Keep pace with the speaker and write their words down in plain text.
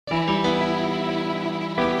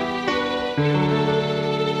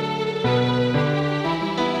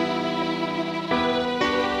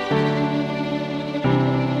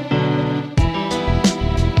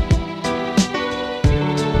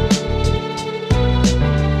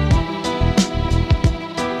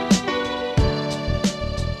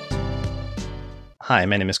Hi,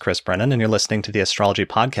 my name is Chris Brennan, and you're listening to the Astrology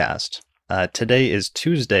podcast. Today is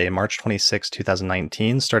Tuesday, March 26,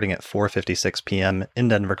 2019, starting at 4:56 p.m. in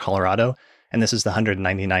Denver, Colorado, and this is the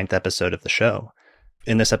 199th episode of the show.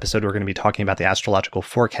 In this episode, we're going to be talking about the astrological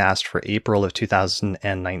forecast for April of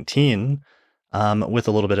 2019, with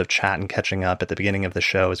a little bit of chat and catching up at the beginning of the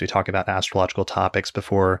show as we talk about astrological topics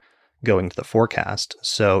before going to the forecast.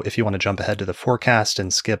 So if you want to jump ahead to the forecast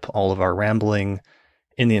and skip all of our rambling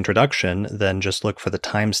in the introduction, then just look for the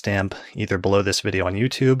timestamp either below this video on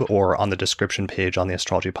YouTube or on the description page on the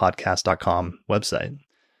astrologypodcast.com website.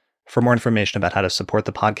 For more information about how to support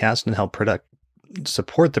the podcast and help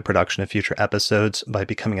support the production of future episodes by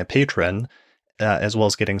becoming a patron, as well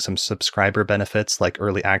as getting some subscriber benefits like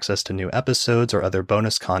early access to new episodes or other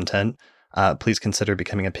bonus content, please consider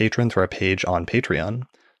becoming a patron through our page on Patreon.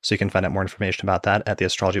 So you can find out more information about that at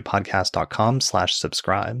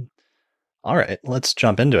theastrologypodcast.com/subscribe. All right, let's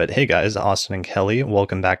jump into it. Hey guys, Austin and Kelly,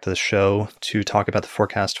 welcome back to the show to talk about the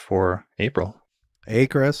forecast for April. Hey,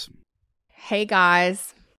 Chris. Hey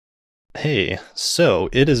guys. Hey, so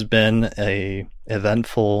it has been a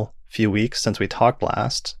eventful few weeks since we talked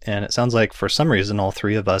last, and it sounds like for some reason all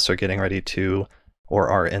three of us are getting ready to or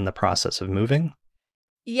are in the process of moving.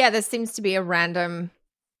 Yeah, there seems to be a random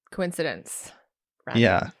coincidence.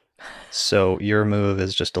 Yeah. So your move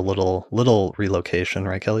is just a little relocation,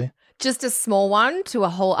 right, Kelly? Just a small one to a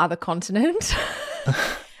whole other continent.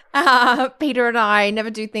 Peter and I never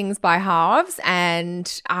do things by halves,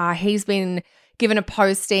 and he's been given a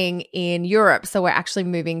posting in Europe. So we're actually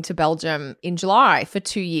moving to Belgium in July for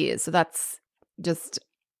 2 years. So that's just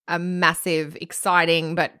a massive,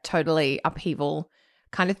 exciting, but totally upheaval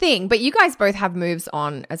kind of thing. But you guys both have moves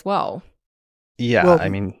on as well. Yeah, well, I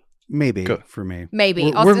mean, maybe for me.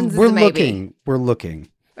 Maybe. Austin's is a maybe. Looking. We're looking.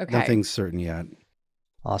 Okay. Nothing's certain yet.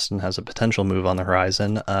 Austin has a potential move on the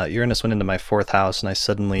horizon. Uranus went into my fourth house, and I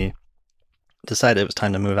suddenly decided it was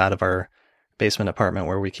time to move out of our basement apartment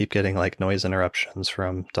where we keep getting like noise interruptions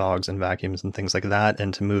from dogs and vacuums and things like that,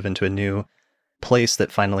 and to move into a new place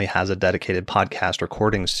that finally has a dedicated podcast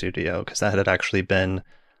recording studio, because that had actually been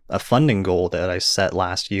a funding goal that I set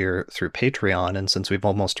last year through Patreon. And since we've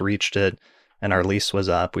almost reached it and our lease was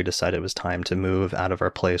up, we decided it was time to move out of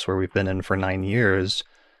our place where we've been in for 9 years,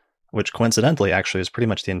 which coincidentally actually is pretty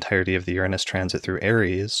much the entirety of the Uranus transit through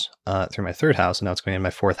Aries, through my third house, and now it's going in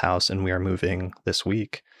my fourth house, and we are moving this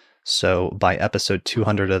week. So by episode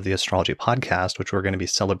 200 of the Astrology podcast, which we're going to be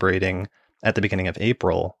celebrating at the beginning of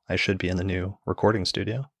April, I should be in the new recording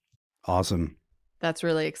studio. Awesome. That's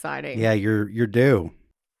really exciting. Yeah, you're due.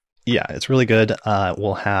 Yeah, it's really good.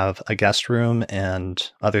 We'll have a guest room and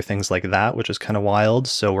other things like that, which is kind of wild.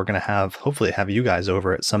 So we're going to hopefully have you guys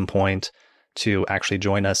over at some point to actually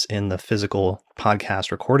join us in the physical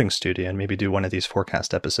podcast recording studio and maybe do one of these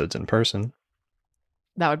forecast episodes in person.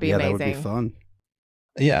 That would be amazing. That would be fun.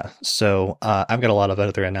 Yeah, so I've got a lot of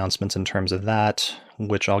other announcements in terms of that,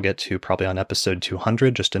 which I'll get to probably on episode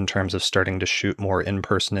 200, just in terms of starting to shoot more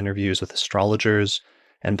in-person interviews with astrologers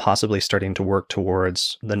and possibly starting to work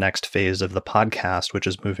towards the next phase of the podcast, which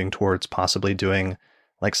is moving towards possibly doing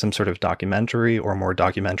like some sort of documentary or more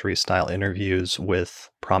documentary style interviews with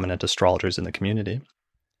prominent astrologers in the community.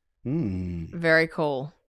 Very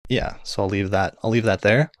cool. Yeah, so I'll leave that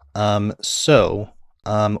there.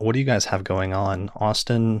 What do you guys have going on?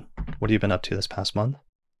 Austin, what have you been up to this past month?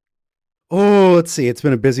 Oh, let's see. It's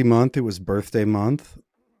been a busy month. It was birthday month.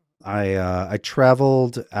 I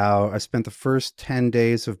traveled out. I spent the first 10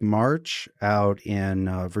 days of March out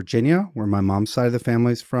in Virginia, where my mom's side of the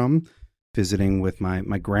family's from, visiting with my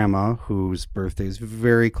grandma, whose birthday is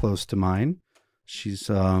very close to mine. She's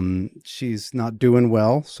not doing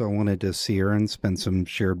well, so I wanted to see her and spend some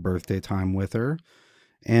shared birthday time with her.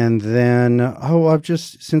 And then,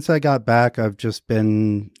 since I got back, I've just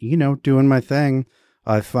been, doing my thing.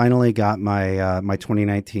 I finally got my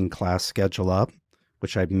 2019 class schedule up,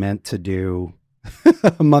 which I meant to do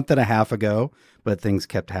a month and a half ago, but things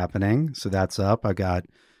kept happening. So that's up. I got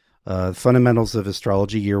Fundamentals of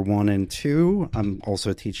Astrology Year 1 and 2. I'm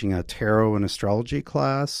also teaching a tarot and astrology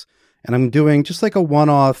class. And I'm doing just like a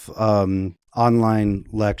one-off online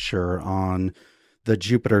lecture on the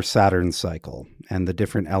Jupiter-Saturn cycle and the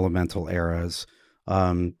different elemental eras,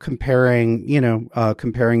 comparing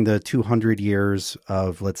the 200 years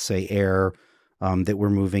of, let's say, air that we're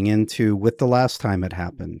moving into with the last time it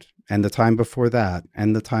happened, and the time before that,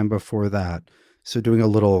 and the time before that. So doing a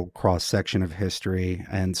little cross-section of history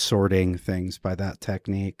and sorting things by that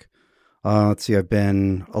technique. Let's see, I've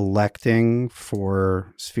been electing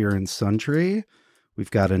for Sphere and Sundry. We've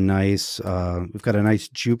got a nice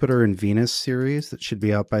Jupiter and Venus series that should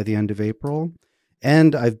be out by the end of April.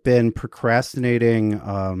 And I've been procrastinating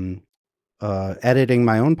editing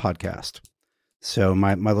my own podcast. So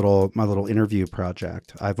my little interview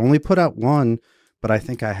project. I've only put out one, but I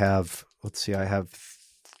think I have, let's see, I have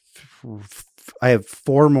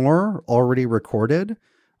 4 more already recorded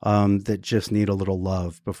that just need a little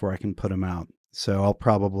love before I can put them out. So I'll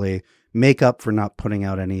probably make up for not putting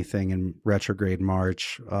out anything in retrograde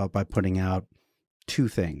March by putting out 2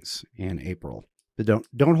 things in April. But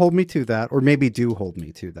don't hold me to that, or maybe do hold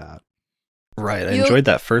me to that. Right. I enjoyed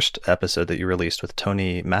that first episode that you released with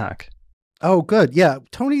Tony Mack. Oh, good. Yeah,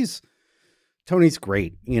 Tony's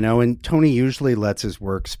great, and Tony usually lets his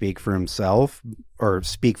work speak for himself or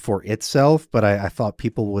speak for itself. But I thought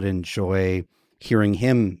people would enjoy hearing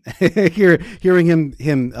him, hearing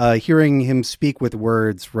him speak with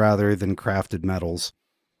words rather than crafted metals.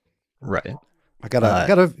 Right. I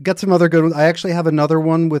got some other good ones. I actually have another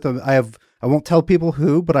one with I won't tell people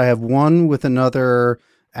who, but I have one with another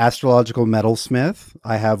astrological metalsmith.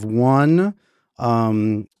 I have one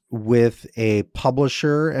with a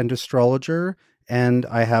publisher and astrologer, and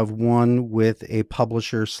I have one with a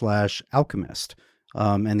publisher / alchemist.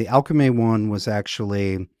 And the alchemy one was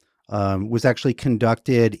actually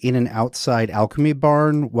conducted in an outside alchemy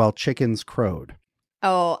barn while chickens crowed.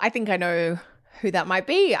 Oh, I think I know who that might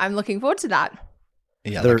be. I'm looking forward to that.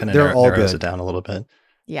 Yeah, they're all narrows good. It down a little bit.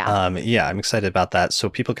 Yeah. Yeah, I'm excited about that. So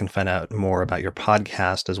people can find out more about your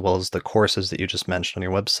podcast as well as the courses that you just mentioned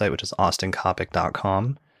on your website, which is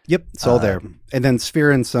austincoppock.com. Yep, it's all there. And then Sphere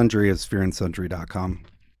and Sundry is sphereandsundry.com.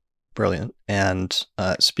 Brilliant. And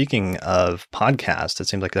speaking of podcasts, it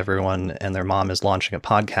seems like everyone and their mom is launching a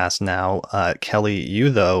podcast now. Kelly, you,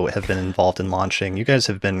 though, have been involved in launching. You guys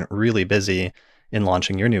have been really busy in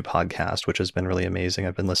launching your new podcast, which has been really amazing.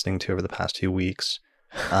 I've been listening to over the past few weeks.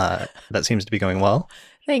 That seems to be going well.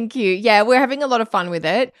 Thank you. Yeah, we're having a lot of fun with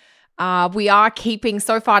it. We are keeping,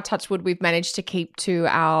 so far, touch wood, we've managed to keep to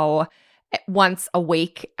our once a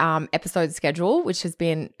week episode schedule, which has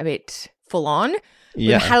been a bit full on.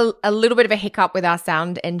 Yeah. We've had a little bit of a hiccup with our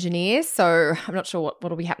sound engineer, so I'm not sure what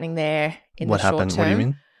will be happening there in the short term. What do you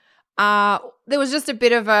mean? There was just a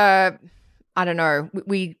bit of a, I don't know,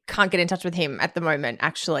 we can't get in touch with him at the moment,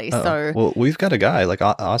 actually. Oh. So, well, we've got a guy like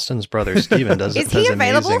Austin's brother, Steven, does is he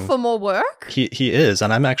available amazing. for more work? He is,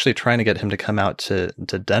 and I'm actually trying to get him to come out to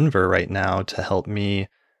Denver right now to help me.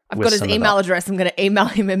 I've got his email address. I'm going to email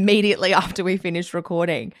him immediately after we finish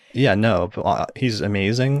recording. Yeah, no, but he's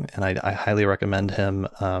amazing, and I highly recommend him,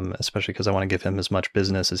 especially because I want to give him as much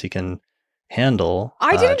business as he can handle.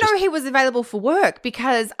 I didn't know he was available for work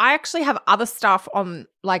because I actually have other stuff on,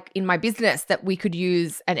 like, in my business that we could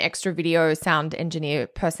use an extra video sound engineer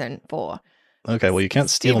person for. Okay, well, you can't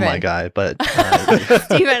steal my guy, but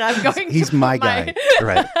Steven, I'm going. He's my guy,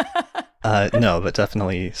 right? No, but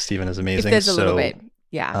definitely Steven is amazing. If there's a little bit.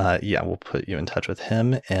 Yeah. Yeah, we'll put you in touch with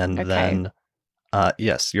him. And then,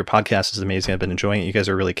 yes, your podcast is amazing. I've been enjoying it. You guys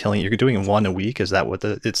are really killing it. You're doing 1 a week. Is that what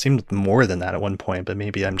it seemed more than that at one point, but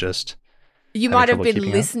maybe I'm just. You might have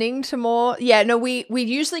been listening to more. Yeah, no, we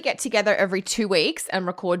usually get together every 2 weeks and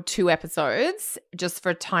record 2 episodes just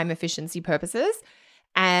for time efficiency purposes.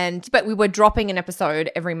 But we were dropping an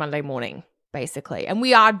episode every Monday morning, basically. And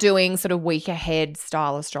we are doing sort of week ahead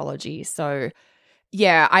style astrology. So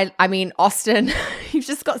yeah, I mean, Austin, you've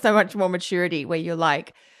just got so much more maturity where you're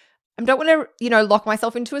like, I don't want to, lock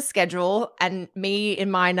myself into a schedule. And me in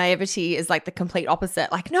my naivety is like the complete opposite.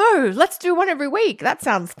 Like, no, let's do 1 every week. That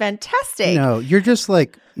sounds fantastic. No, you're just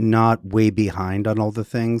like not way behind on all the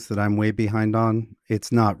things that I'm way behind on.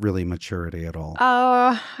 It's not really maturity at all.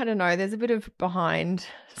 I don't know. There's a bit of behind.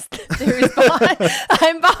 There is behind.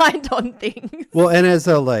 I'm behind on things. Well, and as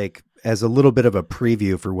a little bit of a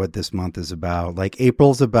preview for what this month is about, like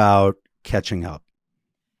April's about catching up.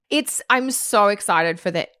 I'm so excited for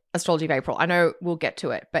the Astrology of April. I know we'll get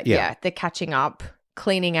to it, but yeah the catching up,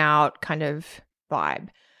 cleaning out kind of vibe.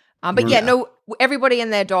 But yeah, no, everybody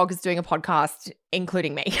and their dog is doing a podcast,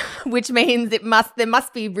 including me, which means there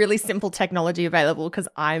must be really simple technology available because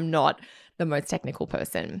I'm not the most technical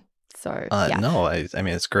person. So yeah. No, I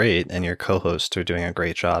mean, it's great. And your co-hosts are doing a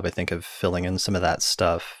great job, I think, of filling in some of that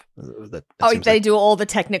stuff. They do all the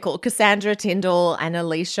technical. Cassandra Tyndall and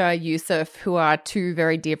Alicia Yusuf, who are two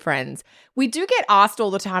very dear friends. We do get asked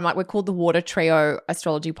all the time, like we're called the Water Trio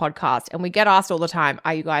Astrology Podcast, and we get asked all the time,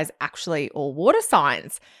 are you guys actually all water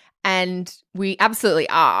signs? And we absolutely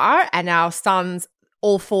are, and our suns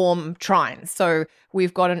all form trines. So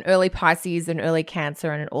we've got an early Pisces, an early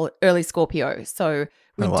Cancer, and an early Scorpio. So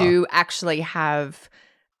we do actually have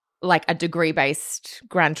like a degree-based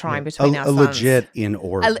grand trine between our suns. Legit in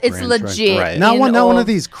orb. It's legit. Right. Not one of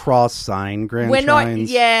these cross-sign grand trines.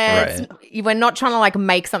 We're not trying to like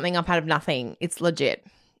make something up out of nothing. It's legit.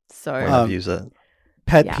 So use it.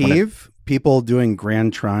 Pet peeve: people doing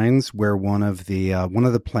grand trines where one of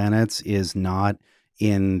the planets is not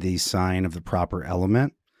in the sign of the proper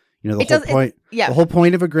element. The whole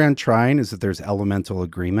point of a grand trine is that there's elemental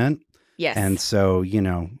agreement. Yes. And so,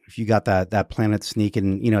 if you got that planet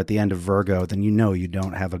sneaking, at the end of Virgo, then you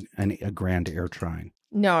don't have a grand air trine.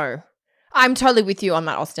 No. I'm totally with you on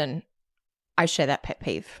that, Austin. I share that pet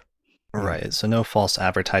peeve. Right. So no false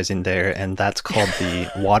advertising there. And that's called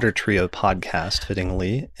the Water Trio Podcast,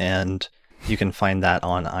 fittingly. And you can find that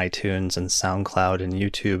on iTunes and SoundCloud and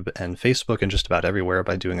YouTube and Facebook and just about everywhere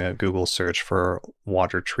by doing a Google search for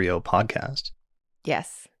Water Trio Podcast.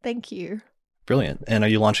 Yes. Thank you. Brilliant. And are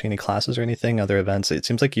you launching any classes or anything, other events? It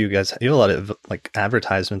seems like you have a lot of like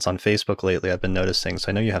advertisements on Facebook lately, I've been noticing. So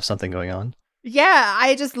I know you have something going on. Yeah,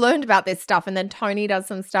 I just learned about this stuff, and then Tony does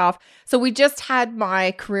some stuff. So we just had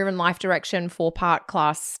my career and life direction 4-part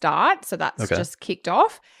class start. So that's just kicked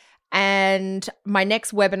off. And my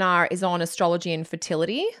next webinar is on astrology and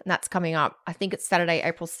fertility. And that's coming up, I think it's Saturday,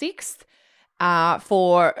 April 6th.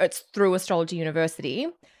 It's through Astrology University.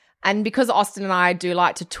 And because Austin and I do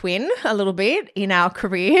like to twin a little bit in our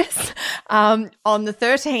careers, on the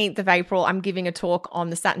 13th of April, I'm giving a talk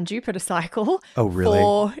on the Saturn-Jupiter cycle. Oh,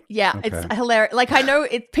 really? It's hilarious. Like, I know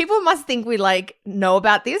people must think we like know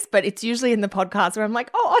about this, but it's usually in the podcast where I'm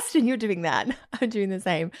like, oh, Austin, you're doing that. I'm doing the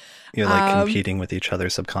same. You're like competing with each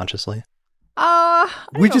other subconsciously.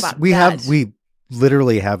 We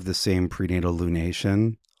literally have the same prenatal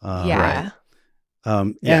lunation. Right.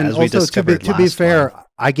 And also to be fair,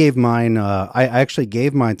 I gave mine. I actually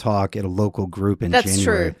gave my talk at a local group in January. That's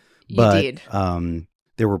true. You did.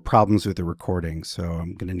 There were problems with the recording, so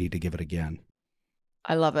I'm going to need to give it again.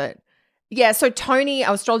 I love it. Yeah. So Tony,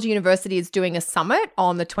 our Astrology University, is doing a summit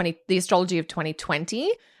on the Astrology of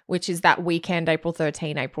 2020, which is that weekend, April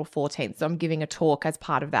 13, April 14th. So I'm giving a talk as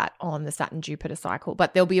part of that on the Saturn-Jupiter cycle.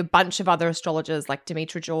 But there'll be a bunch of other astrologers like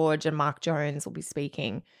Demetra George and Mark Jones will be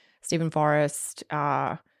speaking. Stephen Forrest,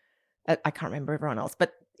 I can't remember everyone else,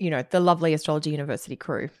 but, the lovely Astrology University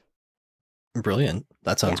crew. Brilliant.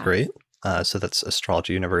 That sounds great. So that's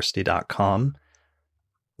astrologyuniversity.com.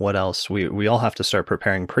 What else? We all have to start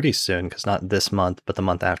preparing pretty soon, because not this month, but the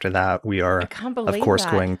month after that, we are, of course,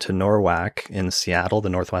 going to NORWAC in Seattle, the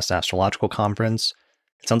Northwest Astrological Conference.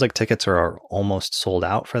 It sounds like tickets are almost sold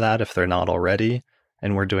out for that, if they're not already.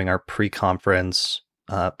 And we're doing our pre-conference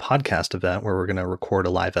podcast event where we're going to record a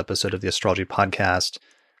live episode of the Astrology Podcast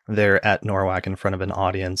there at NORWAC in front of an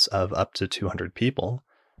audience of up to 200 people.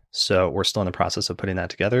 So we're still in the process of putting that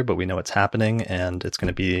together, but we know it's happening, and it's going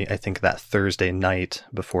to be, I think, that Thursday night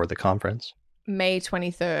before the conference. May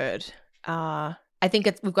 23rd. I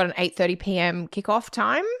think we've got an 8:30 p.m. kickoff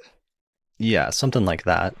time. Yeah, something like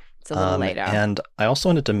that. It's a little later. And I also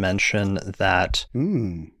wanted to mention that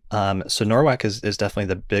so NORWAC is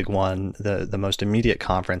definitely the big one, the most immediate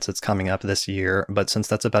conference that's coming up this year. But since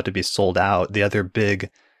that's about to be sold out, the other big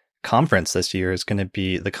conference this year is going to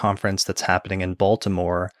be the conference that's happening in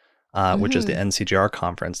Baltimore, which is the NCGR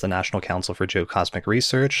conference, the National Council for Geocosmic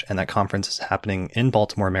Research. And that conference is happening in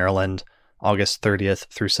Baltimore, Maryland, August 30th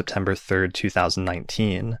through September 3rd,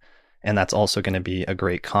 2019. And that's also going to be a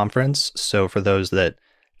great conference. So for those that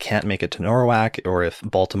can't make it to NORWAC, or if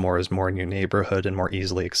Baltimore is more in your neighborhood and more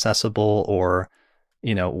easily accessible, or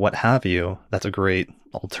what have you, that's a great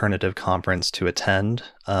alternative conference to attend.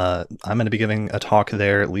 I'm going to be giving a talk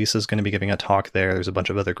there. Lisa's going to be giving a talk there. There's a bunch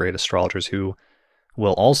of other great astrologers who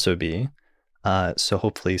will also be. So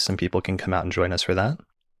hopefully some people can come out and join us for that.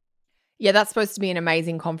 Yeah, that's supposed to be an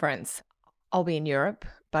amazing conference. I'll be in Europe,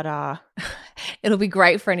 but it'll be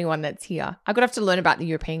great for anyone that's here. I'm going to have to learn about the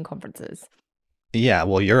European conferences. Yeah,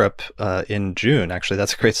 well, Europe in June, actually,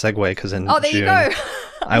 that's a great segue, because in there June, you go.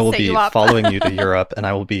 I will be following you to Europe, and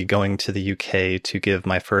I will be going to the UK to give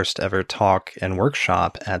my first ever talk and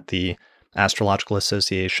workshop at the Astrological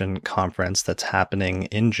Association conference that's happening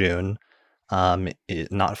in June,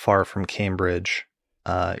 not far from Cambridge,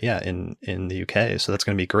 in the UK. So that's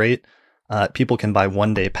going to be great. People can buy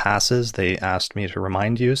one-day passes. They asked me to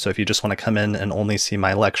remind you. So if you just want to come in and only see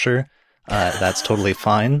my lecture, that's totally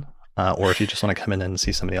fine. Or if you just want to come in and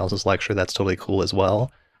see somebody else's lecture, that's totally cool as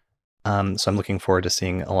well. So I'm looking forward to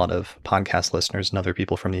seeing a lot of podcast listeners and other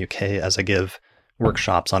people from the UK as I give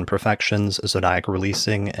workshops on profections, zodiac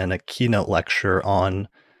releasing, and a keynote lecture on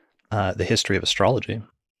the history of astrology.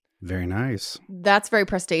 Very nice. That's very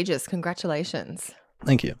prestigious. Congratulations.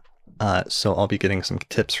 Thank you. So I'll be getting some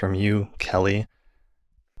tips from you, Kelly,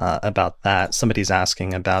 about that. Somebody's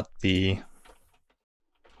asking about the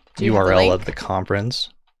URL of the conference.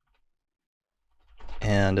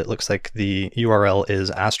 And it looks like the URL is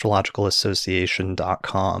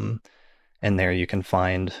astrologicalassociation.com. And there you can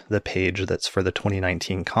find the page that's for the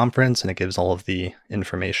 2019 conference, and it gives all of the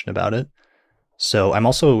information about it. So I'm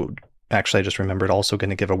also, actually, I just remembered, also going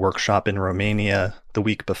to give a workshop in Romania the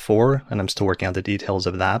week before, and I'm still working out the details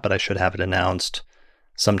of that, but I should have it announced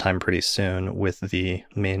sometime pretty soon with the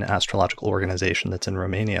main astrological organization that's in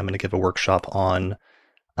Romania. I'm going to give a workshop on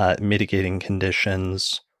mitigating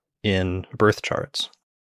conditions in birth charts.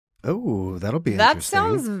 Oh, that'll be That interesting.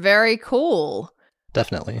 sounds very cool.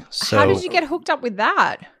 Definitely. So, how did you get hooked up with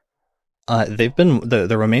that? They've been,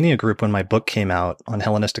 the Romania group, when my book came out on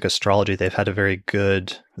Hellenistic astrology, they've had a very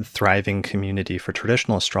good, thriving community for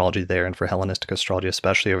traditional astrology there and for Hellenistic astrology,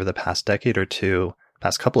 especially over the past decade or two,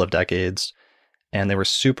 past couple of decades. And they were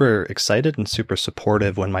super excited and super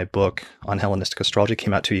supportive when my book on Hellenistic astrology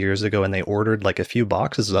came out 2 years ago, and they ordered like a few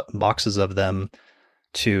boxes of them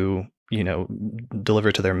to,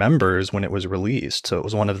 deliver to their members when it was released. So it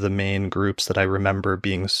was one of the main groups that I remember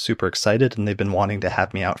being super excited, and they've been wanting to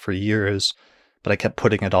have me out for years, but I kept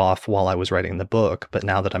putting it off while I was writing the book. But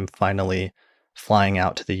now that I'm finally flying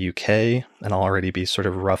out to the UK and I'll already be sort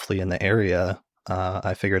of roughly in the area,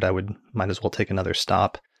 I figured might as well take another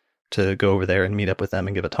stop to go over there and meet up with them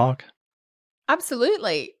and give a talk.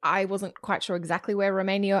 Absolutely. I wasn't quite sure exactly where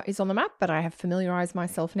Romania is on the map, but I have familiarized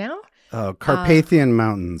myself now. Carpathian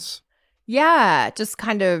Mountains. Yeah, just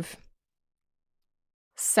kind of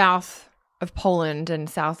south of Poland and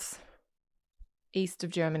south east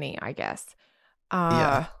of Germany, I guess.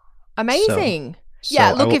 Yeah. Amazing. So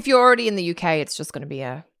yeah, look, if you're already in the UK, it's just going to be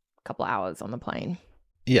a couple hours on the plane.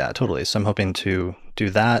 Yeah, totally. So I'm hoping to do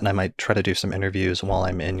that, and I might try to do some interviews while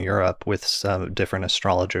I'm in Europe with some different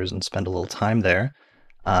astrologers and spend a little time there.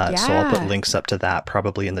 So I'll put links up to that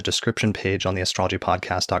probably in the description page on the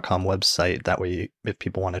astrologypodcast.com website. That way, if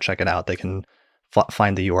people want to check it out, they can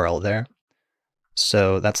find the URL there.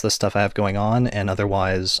 So that's the stuff I have going on. And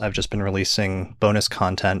otherwise, I've just been releasing bonus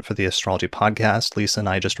content for the Astrology Podcast. Lisa and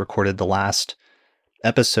I just recorded the last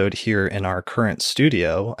episode here in our current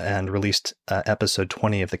studio and released episode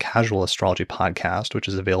 20 of the Casual Astrology Podcast, which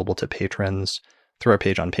is available to patrons through our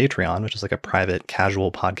page on Patreon, which is like a private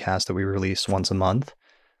casual podcast that we release once a month.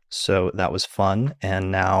 So that was fun.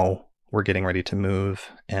 And now we're getting ready to move,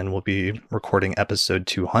 and we'll be recording episode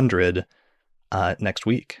 200 next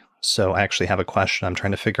week. So I actually have a question. I'm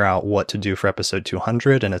trying to figure out what to do for episode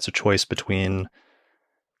 200, and it's a choice between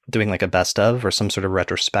doing like a best of or some sort of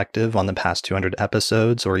retrospective on the past 200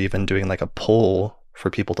 episodes, or even doing like a poll for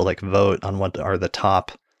people to like vote on what are the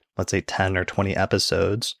top, let's say 10 or 20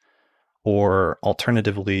 episodes. Or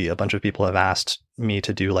alternatively, a bunch of people have asked me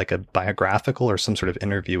to do like a biographical or some sort of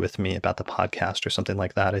interview with me about the podcast or something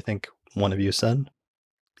like that. I think one of you said.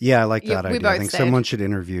 Yeah, I like that we idea. both I think said. someone should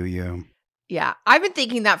interview you. Yeah, I've been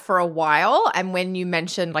thinking that for a while. And when you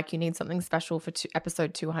mentioned like you need something special for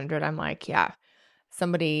episode 200, I'm like, yeah,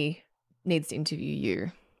 somebody needs to interview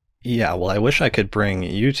you. Yeah, well, I wish I could bring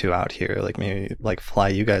you two out here, like maybe like fly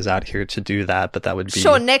you guys out here to do that, but that would be...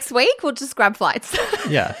 Sure, next week we'll just grab flights.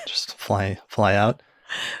 Yeah, just fly out.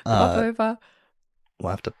 Pop over.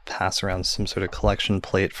 We'll have to pass around some sort of collection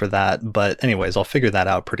plate for that. But anyways, I'll figure that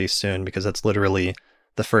out pretty soon, because that's literally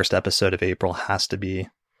the first episode of April has to be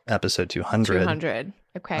episode 200. 200,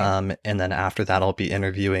 okay. And then after that, I'll be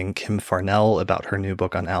interviewing Kim Farnell about her new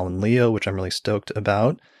book on Alan Leo, which I'm really stoked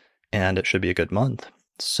about, and it should be a good month.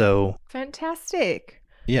 So fantastic.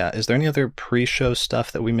 Yeah. Is there any other pre-show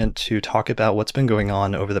stuff that we meant to talk about? What's been going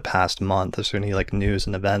on over the past month? Is there any like news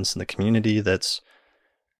and events in the community that's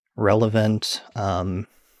relevant? I'm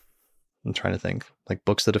trying to think, like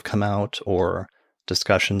books that have come out or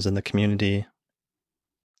discussions in the community.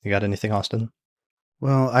 You got anything, Austin?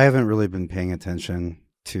 Well, I haven't really been paying attention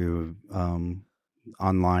to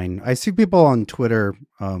online. I see people on Twitter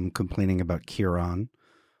complaining about Chiron.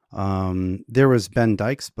 There was Ben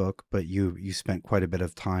Dyke's book, but you spent quite a bit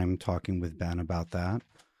of time talking with Ben about that.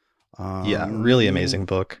 Yeah, really amazing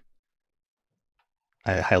book.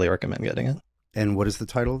 I highly recommend getting it. And what is the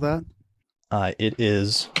title of that? It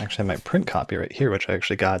is, actually, I have my print copy right here, which I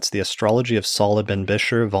actually got. It's the Astrology of Salah bin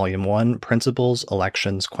Bishr, Volume 1, Principles,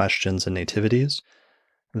 Elections, Questions, and Nativities.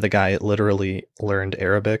 The guy literally learned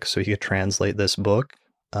Arabic so he could translate this book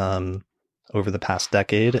over the past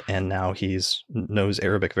decade, and now knows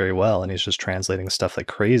Arabic very well, and he's just translating stuff like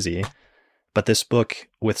crazy. But this book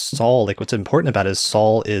with Saul, like what's important about it is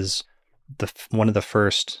Saul is one of the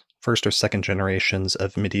first or second generations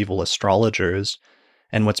of medieval astrologers.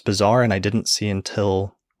 And what's bizarre, and I didn't see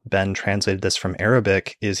until Ben translated this from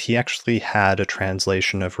Arabic, is he actually had a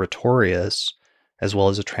translation of Rhetorius, as well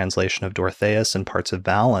as a translation of Dorotheus and parts of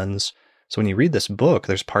Valens. So when you read this book,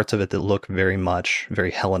 there's parts of it that look very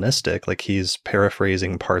Hellenistic, like he's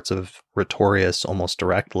paraphrasing parts of Rhetorius almost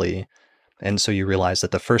directly. And so you realize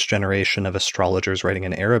that the first generation of astrologers writing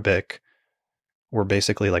in Arabic were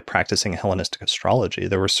basically like practicing Hellenistic astrology.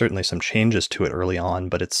 There were certainly some changes to it early on,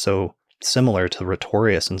 but it's so similar to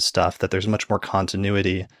Rhetorius and stuff that there's much more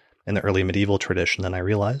continuity in the early medieval tradition than I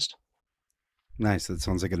realized. Nice. That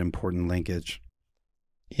sounds like an important linkage.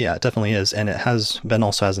 Yeah, it definitely is. And Ben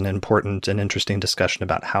also has an important and interesting discussion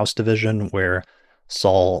about house division, where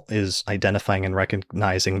Saul is identifying and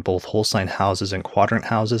recognizing both whole sign houses and quadrant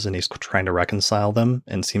houses, and he's trying to reconcile them,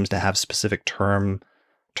 and seems to have specific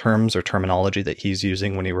terms or terminology that he's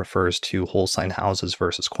using when he refers to whole sign houses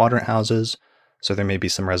versus quadrant houses. So there may be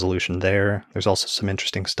some resolution there. There's also some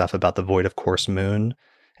interesting stuff about the void of course moon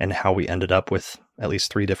and how we ended up with at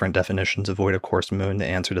least 3 different definitions of void of course moon. The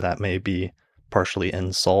answer to that may be partially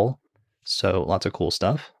in Saul. So lots of cool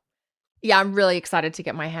stuff. Yeah, I'm really excited to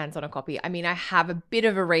get my hands on a copy. I mean, I have a bit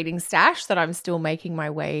of a reading stash that I'm still making my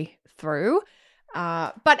way through.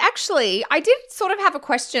 But actually, I did sort of have a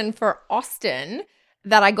question for Austin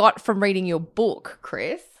that I got from reading your book,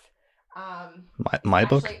 Chris. My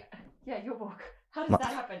book? Yeah, your book. How does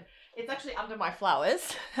that happen? It's actually under my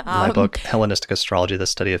flowers. My book, Hellenistic Astrology, The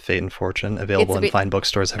Study of Fate and Fortune, available in fine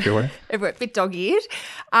bookstores everywhere. A bit dog-eared.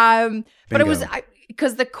 But it was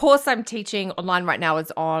because the course I'm teaching online right now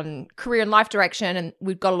is on career and life direction, and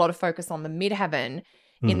we've got a lot of focus on the midheaven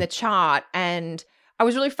in the chart. And I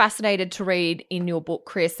was really fascinated to read in your book,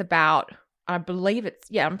 Chris, about, I'm pretty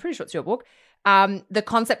sure it's your book. The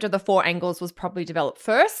concept of the 4 angles was probably developed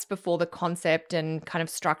first before the concept and kind of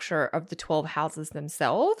structure of the 12 houses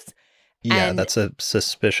themselves. Yeah, that's a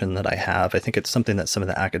suspicion that I have. I think it's something that some of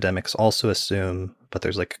the academics also assume, but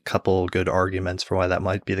there's like a couple good arguments for why that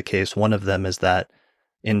might be the case. One of them is that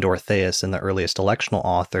in Dorotheus and the earliest electional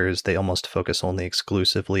authors, they almost focus only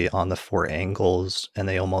exclusively on the 4 angles, and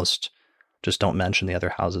they almost just don't mention the other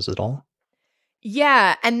houses at all.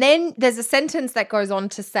 Yeah, and then there's a sentence that goes on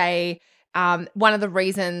to say, one of the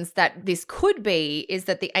reasons that this could be is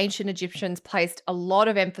that the ancient Egyptians placed a lot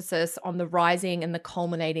of emphasis on the rising and the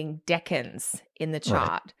culminating decans in the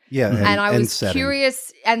chart. Right. Yeah, and I was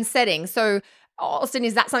curious, and setting. So, Austin,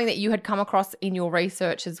 is that something that you had come across in your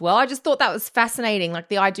research as well? I just thought that was fascinating, like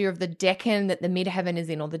the idea of the decan that the midheaven is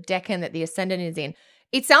in, or the decan that the ascendant is in.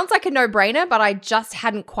 It sounds like a no-brainer, but I just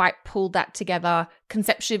hadn't quite pulled that together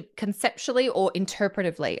conceptually or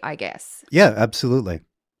interpretively, I guess. Yeah, absolutely.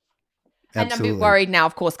 And I'm a bit worried now,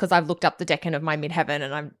 of course, because I've looked up the decan of my midheaven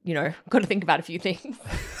and I'm, got to think about a few things.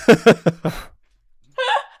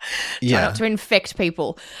 Try not to infect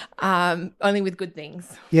people, only with good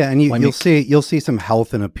things. Yeah, and you'll see some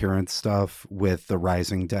health and appearance stuff with the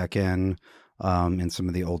rising decan in some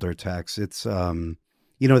of the older texts. It's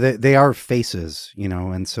they are faces,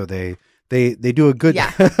 and so they do a good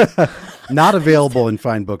not available in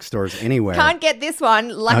fine bookstores anywhere. Can't get this one.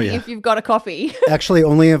 Lucky if you've got a copy. Actually,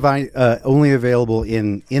 only available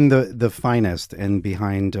in the finest and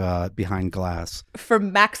behind glass for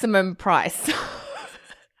maximum price.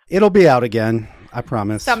 It'll be out again, I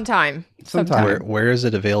promise. Sometime. Where is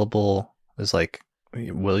it available? Is like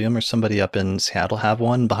William or somebody up in Seattle have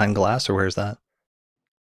one behind glass, or where's that?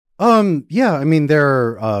 Yeah, I mean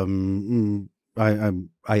they're I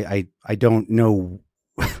don't know.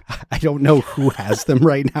 I don't know who has them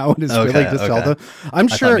right now and is willing to sell them. I'm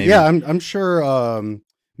sure. Yeah, I'm sure.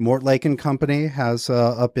 Mortlake and Company has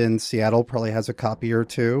up in Seattle probably has a copy or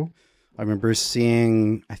 2. I remember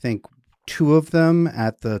seeing, I think, 2 of them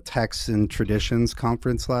at the Texts and Traditions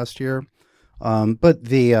conference last year. But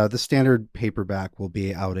the standard paperback will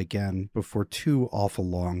be out again before too awful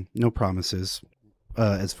long. No promises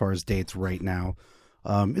as far as dates right now.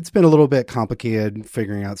 It's been a little bit complicated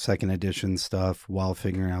figuring out second edition stuff while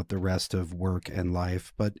figuring out the rest of work and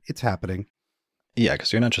life, but it's happening. Yeah,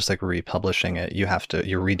 because you're not just like republishing it. You're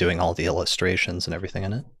redoing all the illustrations and everything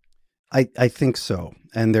in it. I think so.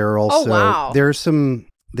 And there are also there's some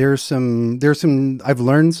I've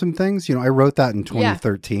learned some things. I wrote that in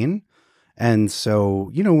 2013. And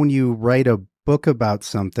so, when you write a book about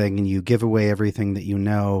something and you give away everything that you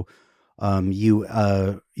know, you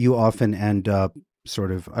often end up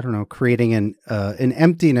sort of, I don't know, creating an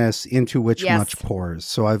emptiness into which much pours.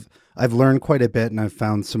 So I've learned quite a bit, and I've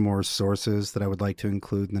found some more sources that I would like to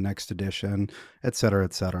include in the next edition, et cetera,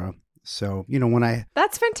 et cetera. So,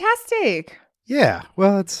 That's fantastic. Yeah,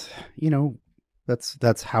 well, it's,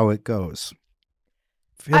 that's how it goes.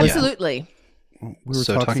 Absolutely. We were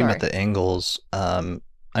talking about the angles,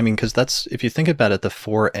 because if you think about it, the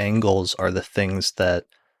 4 angles are the things that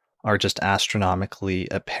are just astronomically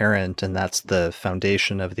apparent, and that's the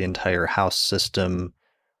foundation of the entire house system,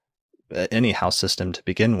 any house system to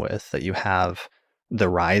begin with, that you have the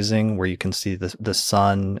rising, where you can see the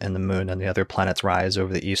sun and the moon and the other planets rise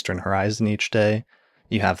over the eastern horizon each day.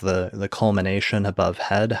 You have the culmination above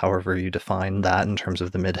head, however you define that in terms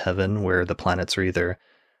of the midheaven, where the planets are either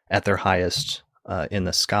at their highest in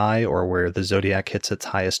the sky, or where the zodiac hits its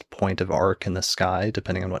highest point of arc in the sky,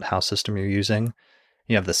 depending on what house system you're using.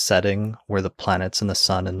 You have the setting, where the planets and the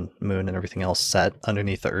sun and moon and everything else set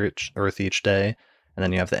underneath the Earth each day. And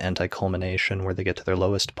then you have the anti-culmination, where they get to their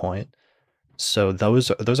lowest point. So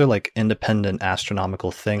those are like independent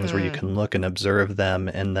astronomical things where you can look and observe them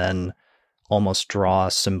and then almost draw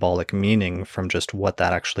symbolic meaning from just what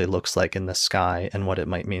that actually looks like in the sky and what it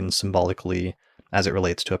might mean symbolically as it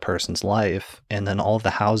relates to a person's life. And then all of the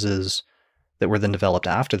houses that were then developed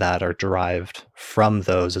after that are derived from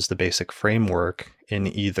those as the basic framework, in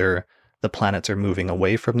either the planets are moving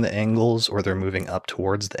away from the angles or they're moving up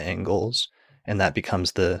towards the angles. And that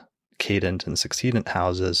becomes the cadent and succedent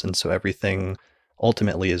houses. And so everything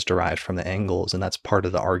ultimately is derived from the angles. And that's part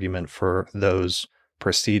of the argument for those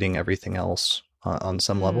preceding everything else on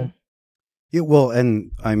some level. Yeah, well,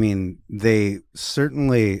 and I mean, they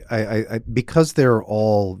certainly, I because they're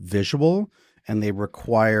all visual, and they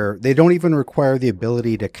don't even require the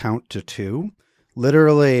ability to count to 2.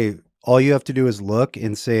 Literally, all you have to do is look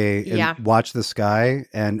and say, and watch the sky,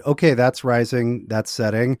 and okay, that's rising, that's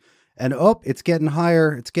setting, and it's getting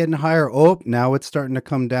higher, it's getting higher. Now it's starting to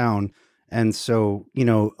come down. And so,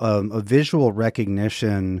 a visual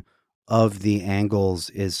recognition of the angles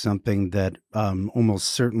is something that almost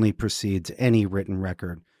certainly precedes any written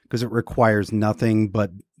record, because it requires nothing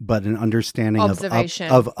but an understanding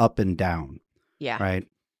of up and down. Yeah. Right.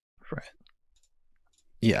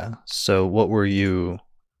 Yeah. So what were you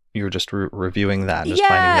were just reviewing that and just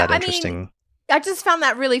finding that interesting? I just found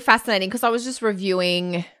that really fascinating, because I was just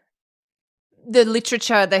reviewing the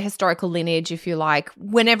literature, the historical lineage, if you like.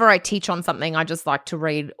 Whenever I teach on something, I just like to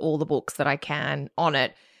read all the books that I can on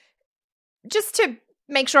it, just to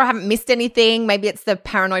make sure I haven't missed anything. Maybe it's the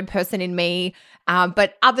paranoid person in me.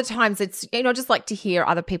 But other times it's, just like to hear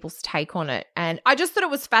other people's take on it. And I just thought it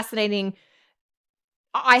was fascinating.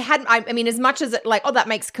 I mean, as much as it that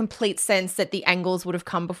makes complete sense that the angles would have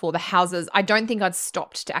come before the houses, I don't think I'd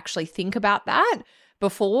stopped to actually think about that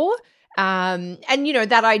before. And,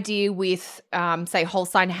 that idea with, say, whole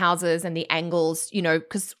sign houses and the angles,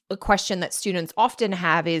 because a question that students often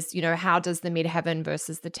have is, how does the midheaven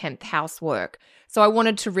versus the 10th house work? So I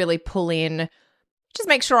wanted to really pull in, just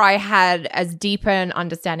make sure I had as deep an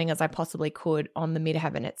understanding as I possibly could on the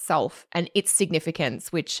midheaven itself and its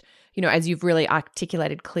significance, which, as you've really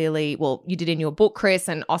articulated clearly, well, you did in your book, Chris,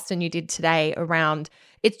 and Austin, you did today, around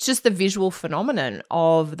it's just the visual phenomenon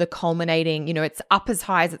of the culminating, it's up as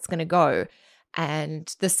high as it's going to go.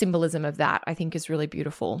 And the symbolism of that, I think, is really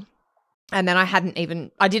beautiful. And then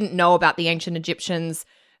I didn't know about the ancient Egyptians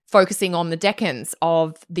focusing on the decans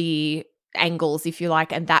of the angles, if you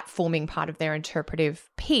like, and that forming part of their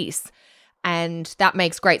interpretive piece. And that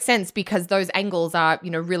makes great sense, because those angles are,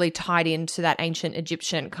 really tied into that ancient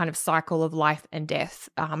Egyptian kind of cycle of life and death,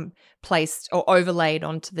 placed or overlaid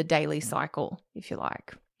onto the daily cycle, if you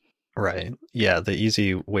like. Right. Yeah. The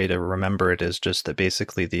easy way to remember it is just that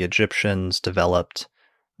basically the Egyptians developed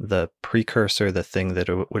the precursor, the thing that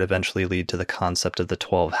would eventually lead to the concept of the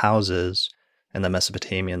 12 houses, and the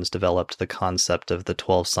Mesopotamians developed the concept of the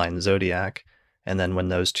 12-sign zodiac. And then when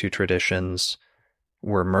those two traditions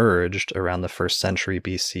were merged around the 1st century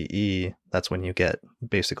BCE, that's when you get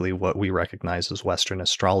basically what we recognize as Western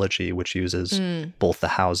astrology, which uses both the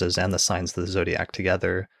houses and the signs of the zodiac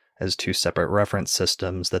together as 2 separate reference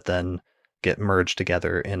systems that then get merged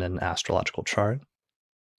together in an astrological chart.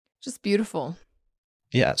 Just beautiful.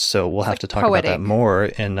 Yeah, so we'll have to talk about that more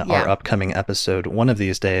in our upcoming episode one of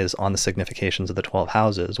these days on the significations of the 12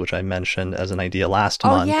 houses, which I mentioned as an idea last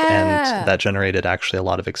month. And that generated actually a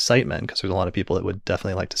lot of excitement, because there's a lot of people that would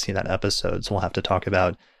definitely like to see that episode. So we'll have to talk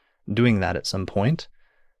about doing that at some point.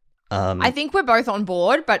 I think we're both on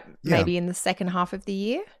board, but maybe in the second half of the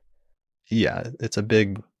year. Yeah, it's a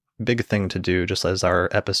big thing to do, just as our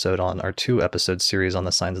 2-episode series on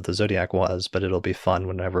the signs of the zodiac was, but it'll be fun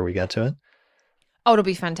whenever we get to it. Oh, it'll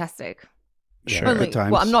be fantastic. Yeah, Sure. good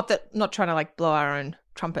times. Well, I'm not trying to like blow our own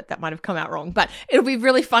trumpet. That might have come out wrong, but it'll be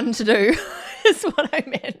really fun to do. Is what I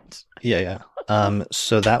meant. Yeah.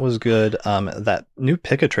 So that was good. That new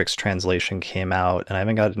Picatrix translation came out, and I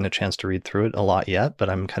haven't gotten a chance to read through it a lot yet, but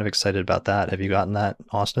I'm kind of excited about that. Have you gotten that,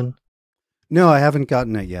 Austin? No, I haven't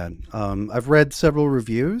gotten it yet. I've read several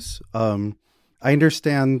reviews. I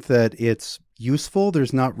understand that it's useful.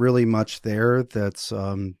 There's not really much there that's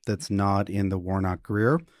not in the Warnock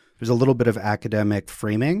Greer. There's a little bit of academic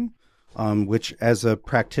framing, which as a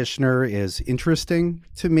practitioner is interesting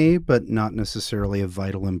to me, but not necessarily of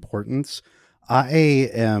vital importance. I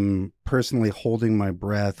am personally holding my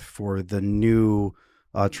breath for the new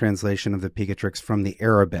translation of the Picatrix from the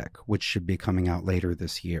Arabic, which should be coming out later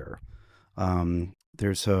this year.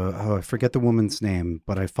 There's I forget the woman's name,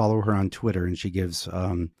 but I follow her on Twitter, and she gives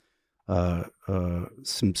some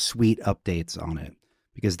sweet updates on it,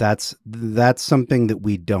 because that's something that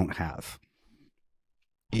we don't have.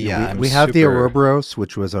 Yeah, we have the Ouroboros,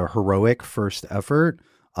 which was a heroic first effort,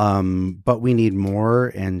 but we need more,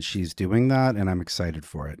 and she's doing that, and I'm excited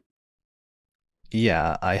for it.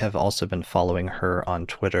 Yeah, I have also been following her on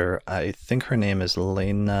Twitter. I think her name is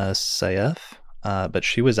Lena Saif. But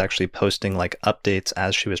she was actually posting like updates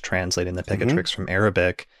as she was translating the Picatrix from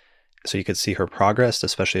Arabic, so you could see her progress,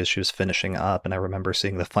 especially as she was finishing up. And I remember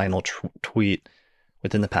seeing the final tweet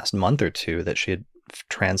within the past month or two that she had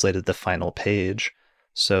translated the final page.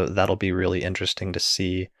 So that'll be really interesting to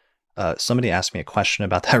see. Somebody asked me a question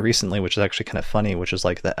about that recently, which is actually kind of funny, which is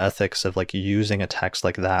like the ethics of like using a text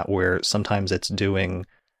like that, where sometimes it's doing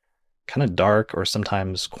kind of dark or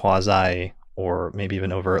sometimes quasi or maybe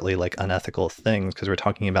even overtly like unethical things, because we're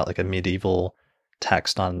talking about like a medieval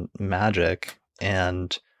text on magic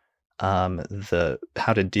and the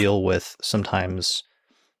how to deal with sometimes,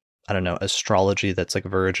 I don't know, astrology that's like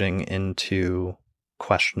verging into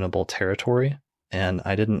questionable territory. And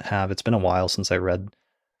it's been a while since I read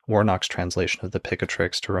Warnock's translation of the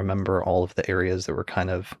Picatrix to remember all of the areas that were kind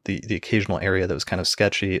of the occasional area that was kind of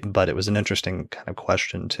sketchy, but it was an interesting kind of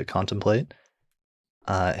question to contemplate.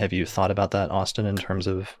 Have you thought about that, Austin, in terms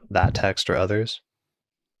of that text or others?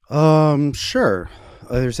 Sure.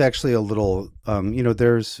 There's actually a little,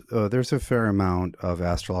 there's a fair amount of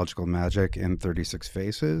astrological magic in 36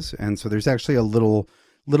 Faces, and so there's actually a little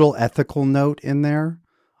ethical note in there.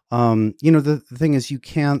 The thing is, you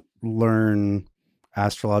can't learn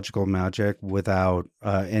astrological magic without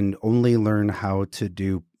and only learn how to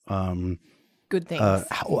do good things,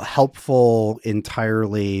 helpful,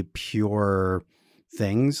 entirely pure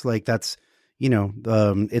things. Like that's,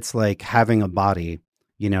 it's like having a body.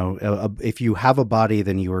 If you have a body,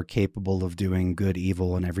 then you are capable of doing good,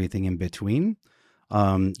 evil, and everything in between.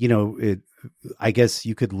 I guess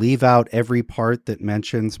you could leave out every part that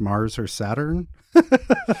mentions Mars or Saturn.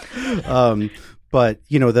 But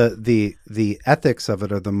the ethics of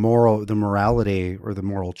it, or the morality or the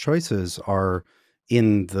moral choices are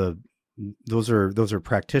in those are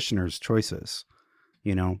practitioners' choices.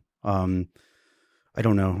 I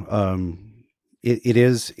don't know. It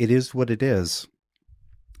is what it is.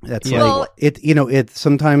 That's like it.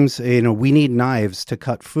 Sometimes we need knives to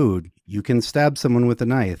cut food. You can stab someone with a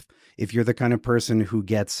knife. If you're the kind of person who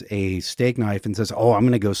gets a steak knife and says, "Oh, I'm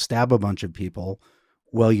going to go stab a bunch of people,"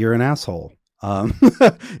 well, you're an asshole.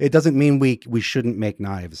 It doesn't mean we shouldn't make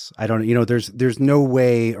knives. I don't. There's no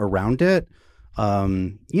way around it.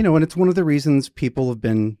 And it's one of the reasons people have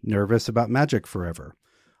been nervous about magic forever.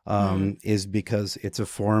 Is because it's a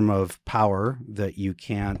form of power that you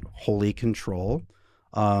can't wholly control.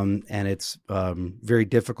 And it's very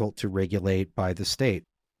difficult to regulate by the state.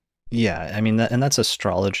 Yeah, I mean, that's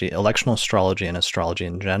astrology, electional astrology, and astrology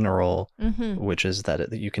in general, which is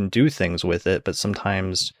that you can do things with it, but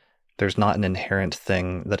sometimes there's not an inherent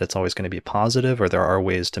thing that it's always going to be positive, or there are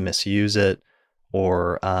ways to misuse it,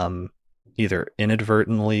 or either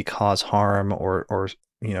inadvertently cause harm, or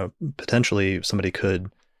potentially somebody could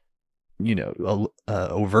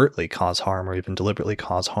overtly cause harm, or even deliberately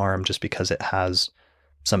cause harm just because it has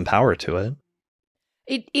some power to it.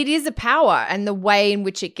 It is a power, and the way in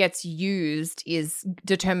which it gets used is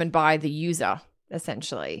determined by the user,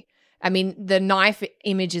 essentially. I mean, the knife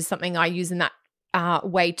image is something I use in that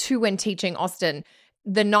way too when teaching Austin.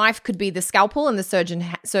 The knife could be the scalpel in the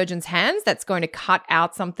surgeon's hands that's going to cut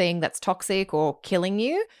out something that's toxic or killing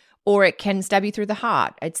you, or it can stab you through the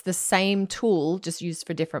heart. It's the same tool, just used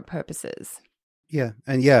for different purposes. Yeah,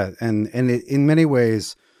 and in many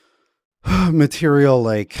ways, material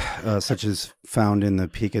like such as found in the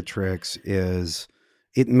Picatrix is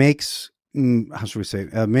it makes how should we say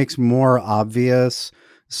makes more obvious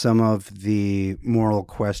some of the moral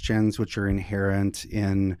questions which are inherent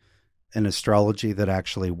in an astrology that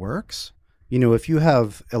actually works. You know, if you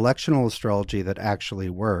have electional astrology that actually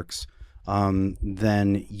works,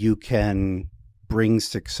 then you can bring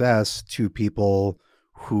success to people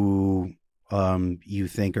who you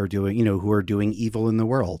think are doing, you know, who are doing evil in the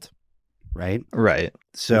world, right? Right.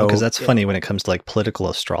 So, Because that's funny when it comes to like political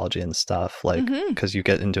astrology and stuff, like, because you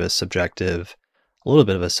get into a little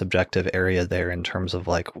bit of a subjective area there in terms of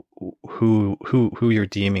like who you're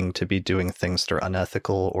deeming to be doing things that are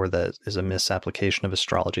unethical or that is a misapplication of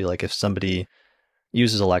astrology. Like if somebody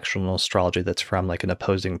uses electional astrology that's from like an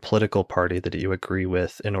opposing political party that you agree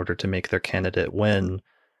with in order to make their candidate win,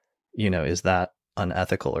 you know, is that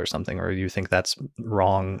unethical or something? Or you think that's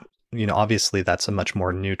wrong? You know, obviously that's a much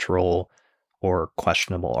more neutral or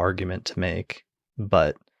questionable argument to make.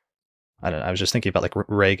 But I don't know, I was just thinking about like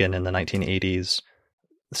Reagan in the 1980s.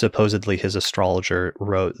 Supposedly his astrologer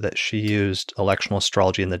wrote that she used electional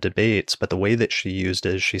astrology in the debates, but the way that she used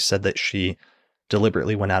it is she said that she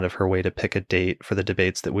deliberately went out of her way to pick a date for the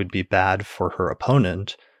debates that would be bad for her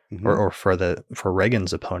opponent or for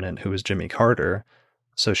Reagan's opponent, who was Jimmy Carter.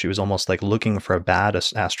 So she was almost like looking for a bad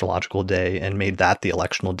astrological day and made that the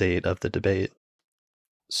electional date of the debate.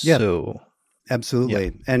 yeah, So, absolutely.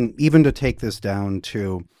 yeah. And even to take this down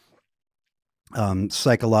to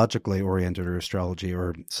psychologically oriented astrology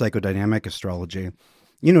or psychodynamic astrology,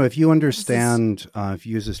 you know, if you understand, if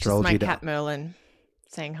you use astrology just my cat Merlin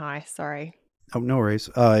saying hi, sorry. Oh, no worries.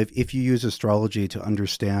 If you use astrology to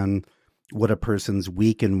understand what a person's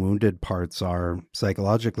weak and wounded parts are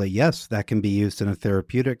psychologically, yes, that can be used in a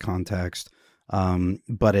therapeutic context.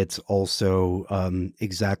 But it's also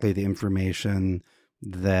exactly the information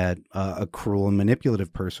that a cruel and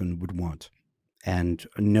manipulative person would want. And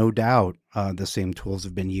no doubt the same tools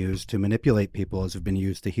have been used to manipulate people as have been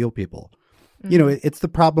used to heal people. You know, it's the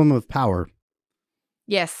problem of power.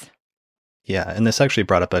 Yes. Yeah, and this actually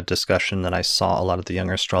brought up a discussion that I saw a lot of the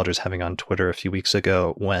younger astrologers having on Twitter a few weeks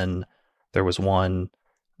ago when there was one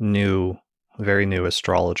very new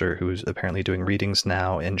astrologer who's apparently doing readings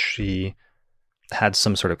now, and she had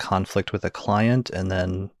some sort of conflict with a client, and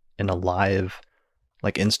then in a live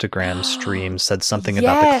like Instagram stream said something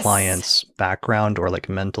about the client's background or like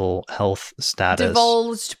mental health status.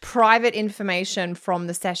 Divulged private information from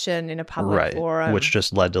the session in a public forum. Which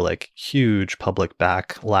just led to like huge public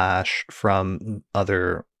backlash from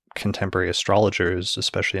other contemporary astrologers,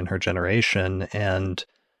 especially in her generation. And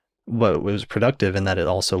what was productive in that it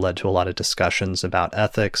also led to a lot of discussions about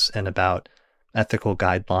ethics and about ethical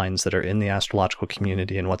guidelines that are in the astrological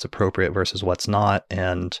community and what's appropriate versus what's not.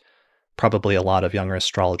 And probably a lot of younger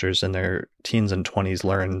astrologers in their teens and 20s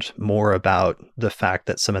learned more about the fact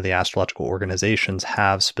that some of the astrological organizations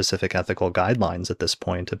have specific ethical guidelines at this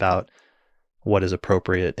point about what is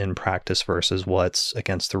appropriate in practice versus what's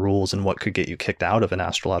against the rules and what could get you kicked out of an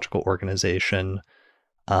astrological organization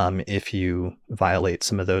if you violate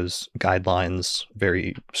some of those guidelines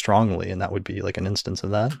very strongly. And that would be like an instance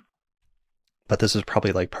of that. But this is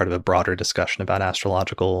probably like part of a broader discussion about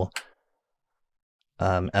astrological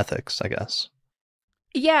ethics, I guess.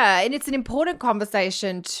 Yeah, and it's an important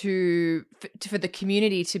conversation for the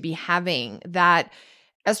community to be having, that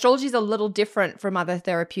astrology is a little different from other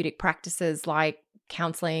therapeutic practices like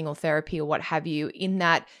counseling or therapy or what have you, in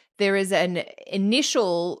that there is an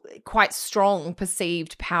initial, quite strong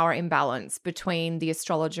perceived power imbalance between the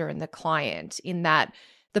astrologer and the client, in that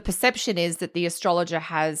the perception is that the astrologer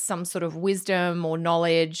has some sort of wisdom or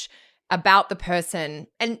knowledge about the person.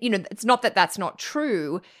 And, you know, it's not that that's not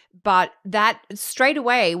true, but that straight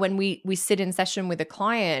away when we sit in session with a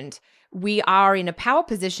client, we are in a power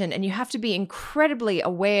position, and you have to be incredibly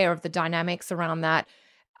aware of the dynamics around that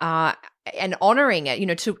and honoring it, you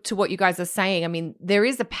know, to what you guys are saying. I mean, there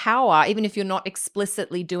is a power, even if you're not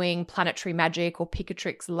explicitly doing planetary magic or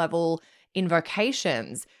Picatrix level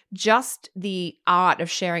invocations, just the art of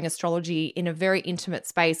sharing astrology in a very intimate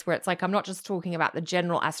space where it's like, I'm not just talking about the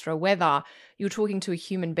general astro weather, you're talking to a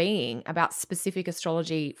human being about specific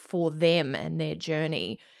astrology for them and their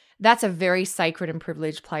journey. That's a very sacred and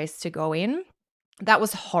privileged place to go in. That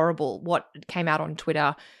was horrible what came out on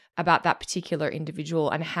Twitter about that particular individual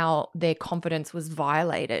and how their confidence was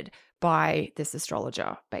violated by this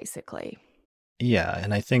astrologer, basically. Yeah,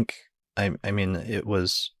 and I think, I mean,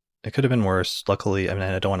 it could have been worse. Luckily, I mean,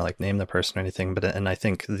 I don't want to like name the person or anything, and I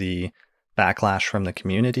think the backlash from the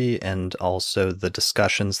community and also the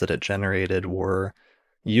discussions that it generated were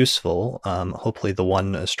useful. Hopefully the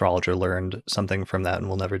one astrologer learned something from that and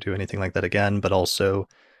will never do anything like that again. But also,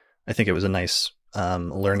 I think it was a nice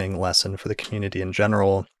learning lesson for the community in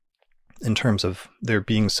general, in terms of there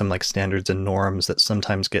being some like standards and norms that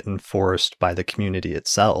sometimes get enforced by the community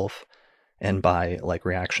itself and by like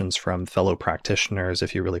reactions from fellow practitioners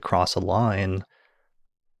if you really cross a line.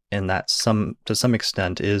 And that to some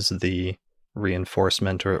extent is the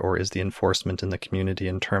reinforcement or is the enforcement in the community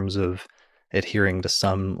in terms of adhering to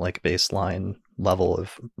some like baseline level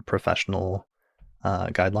of professional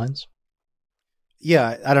guidelines.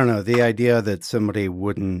 Yeah, I don't know. The idea that somebody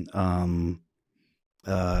wouldn't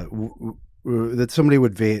that somebody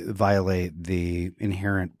would violate the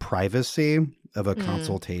inherent privacy of a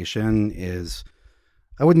consultation is,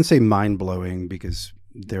 I wouldn't say mind-blowing, because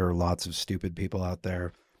there are lots of stupid people out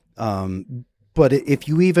there. But if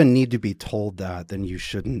you even need to be told that, then you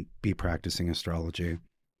shouldn't be practicing astrology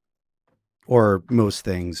or most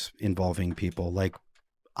things involving people. Like,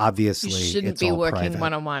 obviously, you shouldn't it's be all working private.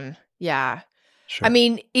 one-on-one. Yeah. Sure. I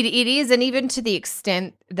mean, it is, and even to the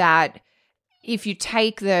extent that if you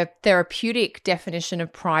take the therapeutic definition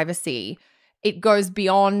of privacy, it goes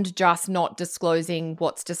beyond just not disclosing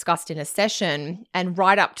what's discussed in a session and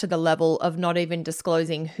right up to the level of not even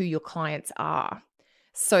disclosing who your clients are.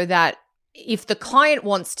 So that if the client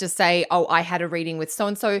wants to say, oh, I had a reading with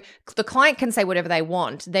so-and-so, the client can say whatever they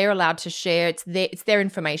want. They're allowed to share. It's their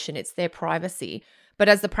information. It's their privacy. But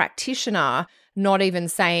as the practitioner, not even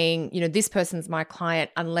saying, this person's my client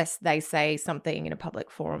unless they say something in a public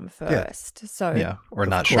forum first. Yeah, or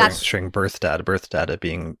not sharing birth data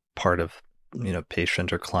being part of,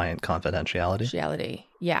 patient or client confidentiality.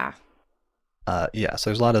 Yeah. So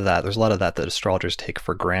there's a lot of that. There's a lot of that astrologers take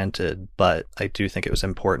for granted, but I do think it was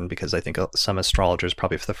important because I think some astrologers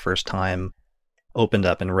probably for the first time opened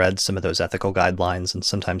up and read some of those ethical guidelines. And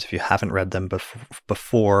sometimes if you haven't read them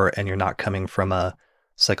before and you're not coming from a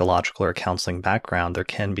psychological or counseling background, there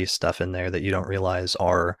can be stuff in there that you don't realize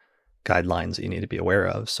are guidelines that you need to be aware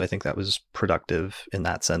of. So I think that was productive in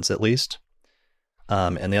that sense, at least.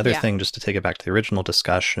 And the other thing, just to take it back to the original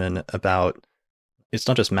discussion about, it's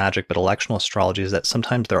not just magic, but electional astrology, is that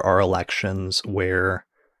sometimes there are elections where,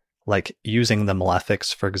 like using the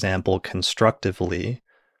malefics, for example, constructively,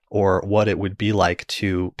 or what it would be like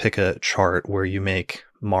to pick a chart where you make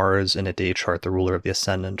Mars in a day chart the ruler of the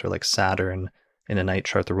ascendant, or like Saturn in a night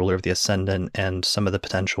chart the ruler of the ascendant, and some of the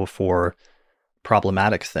potential for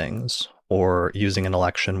problematic things, or using an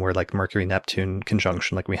election where like Mercury-Neptune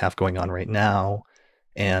conjunction like we have going on right now,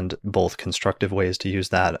 and both constructive ways to use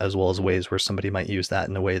that as well as ways where somebody might use that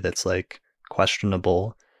in a way that's like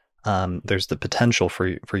questionable. There's the potential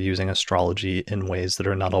for using astrology in ways that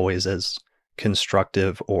are not always as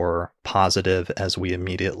constructive or positive as we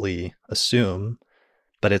immediately assume,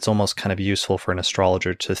 but it's almost kind of useful for an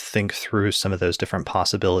astrologer to think through some of those different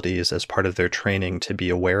possibilities as part of their training to be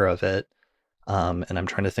aware of it. And I'm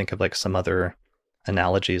trying to think of like some other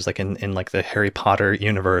analogies, like in like the Harry Potter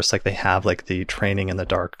universe, like they have like the training in the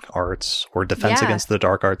dark arts or defense against the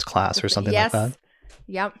dark arts class or something like that.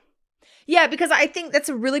 Yep. Yeah, because I think that's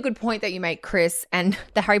a really good point that you make, Chris, and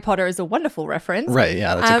the Harry Potter is a wonderful reference. Right,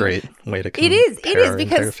 yeah, that's a great way to compare it is because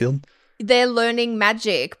entire field. They're learning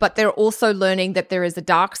magic, but they're also learning that there is a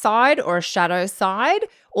dark side or a shadow side,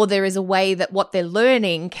 or there is a way that what they're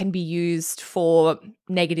learning can be used for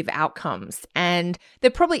negative outcomes. And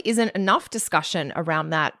there probably isn't enough discussion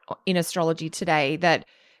around that in astrology today, that,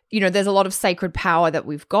 there's a lot of sacred power that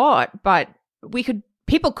we've got, but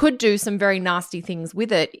people could do some very nasty things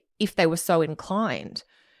with it if they were so inclined.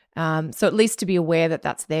 So at least to be aware that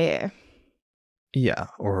that's there. Yeah,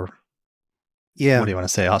 or... Yeah. What do you want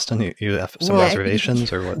to say, Austin? You have some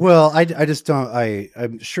reservations or what? Well, I just don't.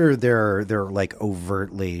 I'm sure there are like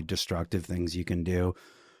overtly destructive things you can do.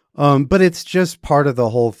 But it's just part of the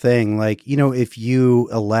whole thing. Like, if you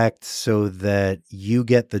elect so that you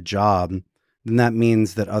get the job, then that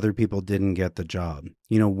means that other people didn't get the job.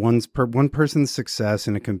 One person's success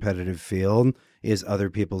in a competitive field is other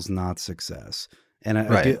people's not success. And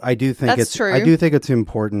I do think That's true. I do think it's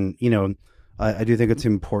important, I do think it's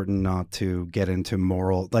important not to get into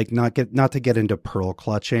moral, like not to get into pearl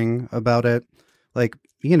clutching about it. Like,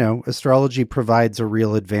 astrology provides a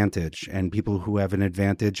real advantage, and people who have an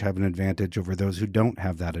advantage over those who don't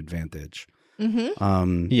have that advantage.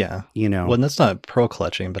 Mm-hmm. Well, that's not pearl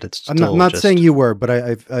clutching, but it's still I'm not saying you were, but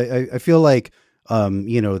I feel like,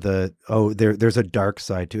 there's a dark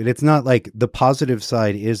side to it. It's not like the positive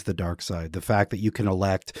side is the dark side. The fact that you can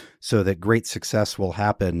elect so that great success will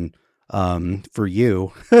happen for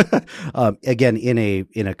you, again, in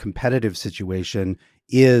a competitive situation,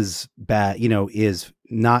 is bad, is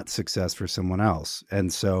not success for someone else.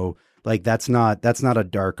 And so like, that's not a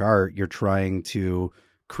dark art. You're trying to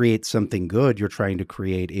create something good. You're trying to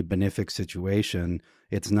create a benefic situation.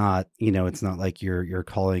 It's not, it's not like you're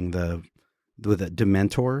calling the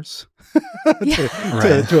dementors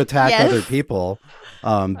to attack other people.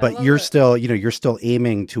 But you're still, you're still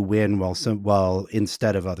aiming to win while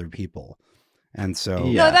instead of other people. And so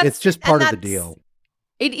it's just part of the deal.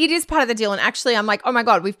 It is part of the deal. And actually, I'm like, oh my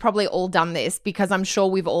God, we've probably all done this, because I'm sure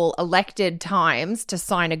we've all elected times to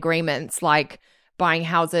sign agreements like buying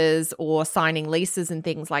houses or signing leases and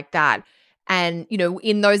things like that. And,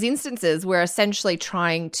 in those instances, we're essentially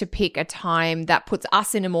trying to pick a time that puts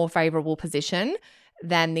us in a more favorable position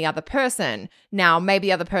than the other person. Now, maybe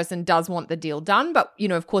the other person does want the deal done, but,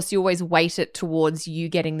 of course, you always weight it towards you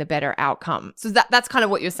getting the better outcome. So that's kind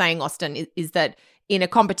of what you're saying, Austin, is that in a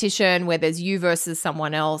competition where there's you versus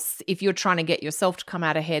someone else, if you're trying to get yourself to come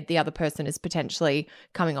out ahead, the other person is potentially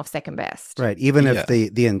coming off second best. Right. Even if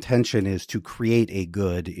the intention is to create a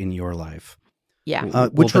good in your life. Yeah.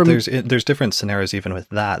 But there's different scenarios even with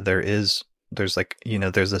that. There's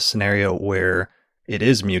a scenario where it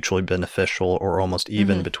is mutually beneficial or almost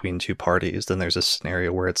even between two parties. Then there's a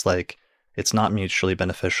scenario where it's like, it's not mutually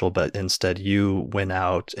beneficial, but instead you win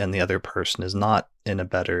out and the other person is not in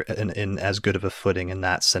as good of a footing in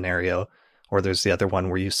that scenario. Or there's the other one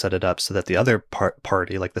where you set it up so that the other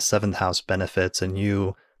party, like the seventh house, benefits and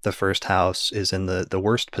you, the first house, is in the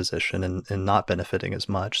worst position and not benefiting as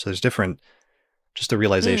much. So there's just a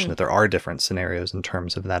realization that there are different scenarios in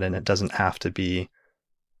terms of that, and it doesn't have to be,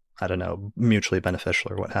 I don't know, mutually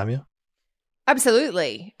beneficial or what have you.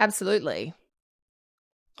 Absolutely. Absolutely.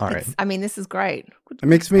 All right. This is great. It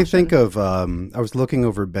makes me think of, I was looking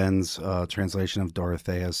over Ben's translation of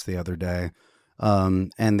Dorotheus the other day,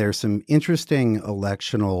 and there's some interesting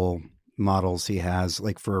electional models he has,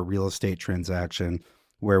 like for a real estate transaction,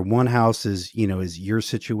 where one house is your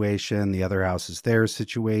situation, the other house is their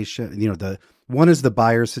situation. One is the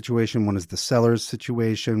buyer's situation, one is the seller's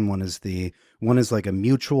situation, one is like a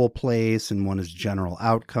mutual place, and one is general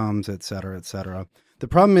outcomes, et cetera, et cetera. The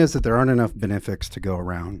problem is that there aren't enough benefics to go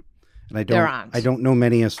around. And I don't know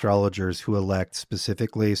many astrologers who elect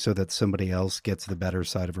specifically so that somebody else gets the better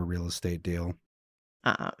side of a real estate deal.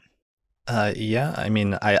 Yeah,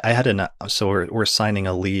 I had so we're signing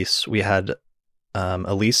a lease. We had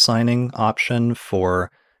a lease signing option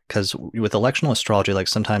because with electional astrology, like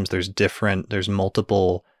sometimes there's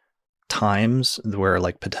multiple times where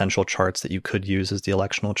like potential charts that you could use as the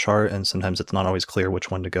electional chart, and sometimes it's not always clear which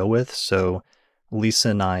one to go with. So Lisa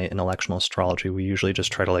and I in electional astrology, we usually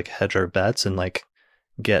just try to like hedge our bets and like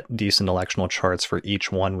get decent electional charts for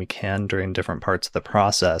each one we can during different parts of the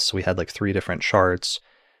process. So we had like 3 different charts,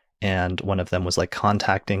 and one of them was like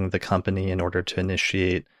contacting the company in order to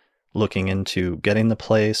initiate looking into getting the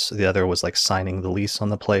place. The other was like signing the lease on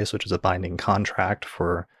the place, which is a binding contract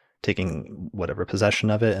for taking whatever possession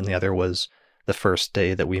of it. And the other was the first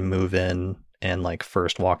day that we move in and like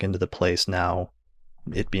first walk into the place, now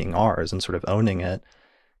it being ours, and sort of owning it.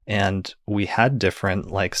 And we had different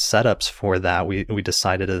like setups for that. We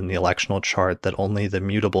decided in the electional chart that only the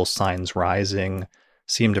mutable signs rising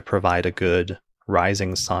seemed to provide a good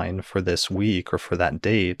rising sign for this week or for that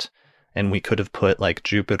date. And we could have put like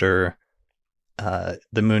Jupiter,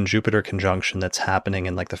 the moon Jupiter conjunction that's happening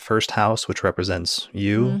in like the first house, which represents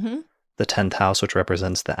you, the 10th house, which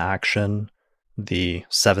represents the action, the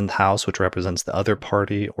 7th house, which represents the other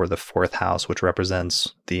party, or the 4th house, which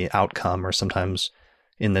represents the outcome, or sometimes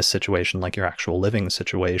in this situation, like your actual living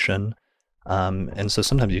situation. And so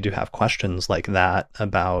sometimes you do have questions like that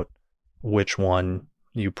about which one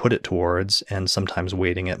you put it towards, and sometimes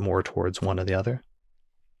weighting it more towards one or the other.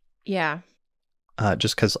 Yeah.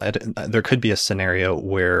 Just because there could be a scenario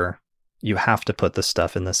where you have to put the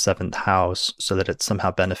stuff in the 7th house so that it's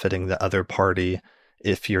somehow benefiting the other party,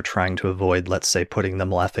 if you're trying to avoid, let's say, putting the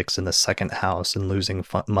malefics in the 2nd house and losing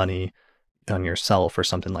money on yourself or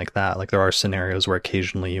something like that. Like there are scenarios where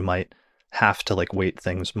occasionally you might have to like weight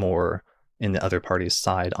things more in the other party's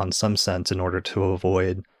side on some sense in order to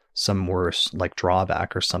avoid some worse like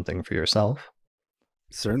drawback or something for yourself.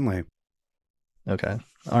 Certainly. Okay.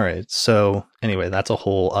 All right. So anyway, that's a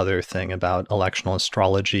whole other thing about electional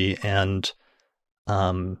astrology, and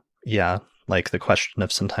like the question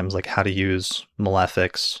of sometimes like how to use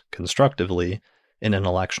malefics constructively in an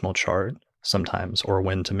electional chart sometimes, or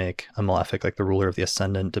when to make a malefic like the ruler of the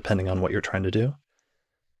ascendant, depending on what you're trying to do.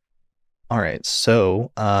 All right.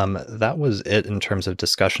 So that was it in terms of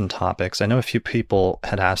discussion topics. I know a few people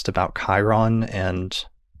had asked about Chiron and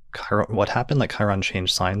what happened, like Chiron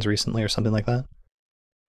changed signs recently or something like that.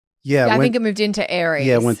 Yeah, I think it moved into Aries.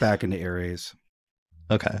 Yeah, it went back into Aries.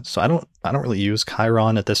 Okay, so I don't really use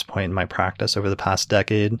Chiron at this point in my practice over the past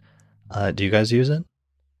decade. Do you guys use it?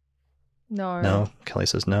 No. Kelly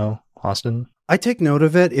says no. Austin? I take note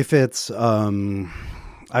of it if it's.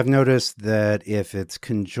 I've noticed that if it's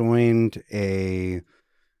conjoined a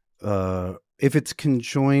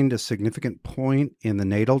significant point in the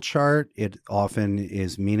natal chart, it often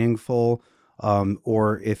is meaningful.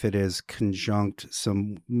 Or if it is conjunct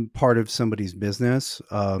some part of somebody's business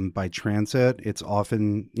by transit, it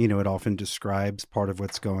often describes part of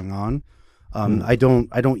what's going on. I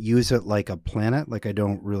don't use it like a planet. Like I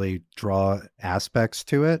don't really draw aspects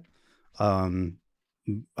to it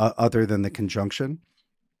other than the conjunction.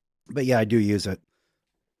 But yeah, I do use it.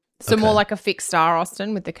 So more like a fixed star,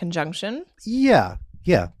 Austin, with the conjunction. Yeah.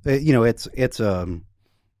 It's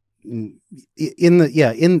in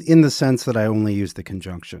the sense that I only use the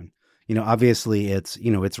conjunction. Obviously it's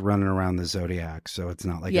running around the zodiac, so it's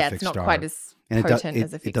not like a fixed star. It's not quite as potent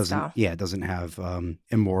as a fixed star. Yeah, it doesn't have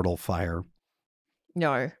immortal fire.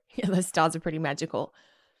 No, those stars are pretty magical.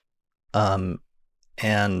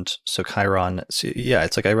 And so Chiron,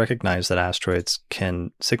 it's like I recognize that asteroids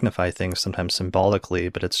can signify things sometimes symbolically,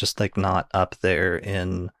 but it's just like not up there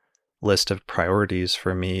in list of priorities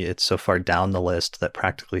for me. It's so far down the list that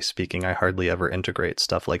practically speaking, I hardly ever integrate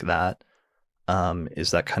stuff like that. Is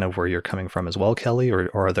that kind of where you're coming from as well, Kelly? Or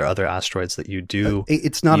are there other asteroids that you do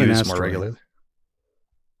it's not use an asteroid. more regularly?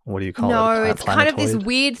 What do you call it? No, it's kind of this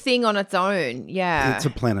weird thing on its own. Yeah. It's a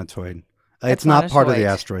planetoid. It's not part of the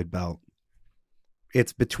asteroid belt.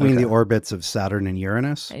 It's between the orbits of Saturn and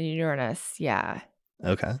Uranus. Yeah.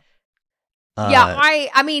 Okay.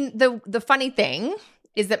 I mean, the funny thing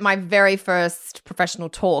is that my very first professional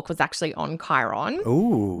talk was actually on Chiron.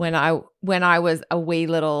 Ooh. When I was a wee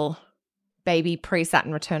little baby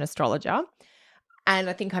pre-Saturn return astrologer. And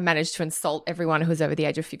I think I managed to insult everyone who was over the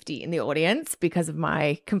age of 50 in the audience because of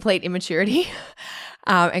my complete immaturity.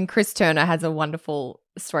 And Chris Turner has a wonderful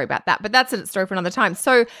story about that. But that's a story for another time.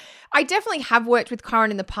 So I definitely have worked with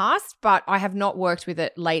Chiron in the past, but I have not worked with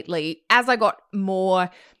it lately. As I got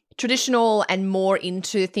more traditional and more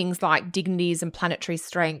into things like dignities and planetary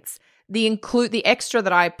strengths, the extra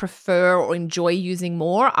that I prefer or enjoy using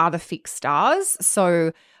more are the fixed stars.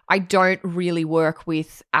 So I don't really work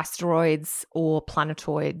with asteroids or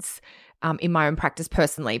planetoids in my own practice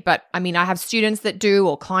personally. But I mean, I have students that do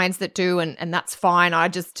or clients that do, and that's fine. I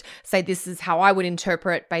just say this is how I would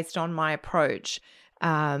interpret based on my approach.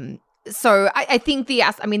 So I think the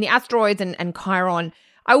asteroids and Chiron,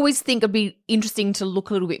 I always think it'd be interesting to look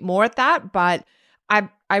a little bit more at that. But I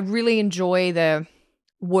really enjoy the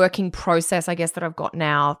working process, I guess, that I've got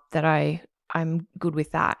now, that I'm good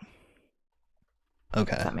with that.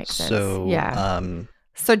 Okay. If that makes sense. So, yeah.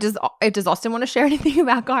 So does Austin want to share anything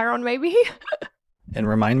about Chiron maybe? And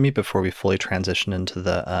remind me before we fully transition into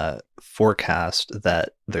the forecast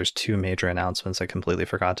that there's 2 major announcements I completely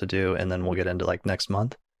forgot to do, and then we'll get into like next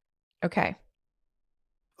month. Okay.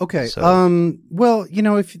 So, well,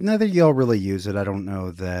 if neither of y'all really use it, I don't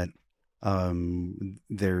know that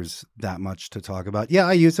there's that much to talk about. Yeah,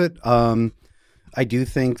 I use it. I do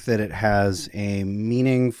think that it has a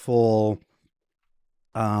meaningful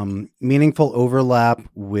overlap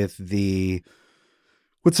with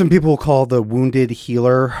what some people call the wounded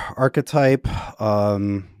healer archetype.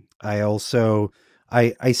 I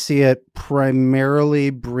see it primarily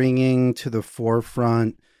bringing to the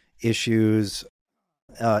forefront issues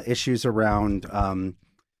around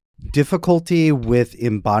difficulty with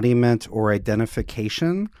embodiment or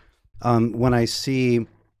identification. When I see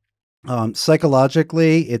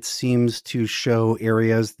psychologically, it seems to show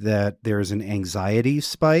areas that there's an anxiety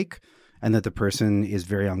spike and that the person is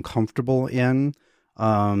very uncomfortable in,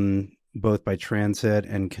 both by transit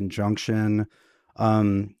and conjunction.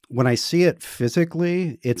 When I see it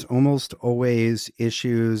physically, it's almost always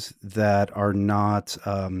issues that are not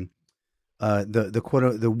the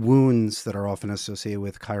wounds that are often associated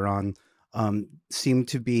with Chiron seem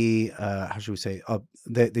to be how should we say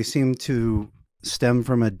they seem to stem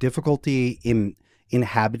from a difficulty in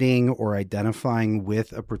inhabiting or identifying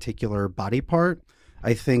with a particular body part.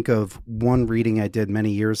 I think of one reading I did many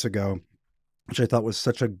years ago, which I thought was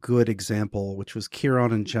such a good example, which was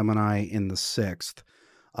Chiron and Gemini in the 6th.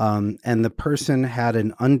 And the person had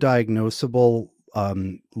an undiagnosable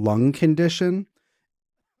lung condition.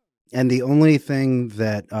 And the only thing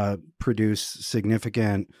that produced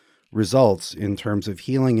significant results in terms of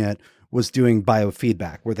healing it was doing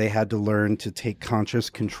biofeedback, where they had to learn to take conscious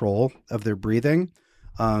control of their breathing.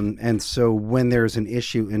 And so when there's an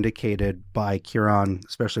issue indicated by Chiron,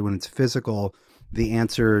 especially when it's physical, the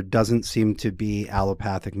answer doesn't seem to be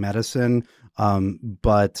allopathic medicine,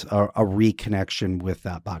 but a reconnection with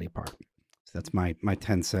that body part. So that's my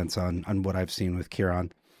 10 cents on what I've seen with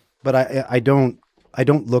Chiron. But I don't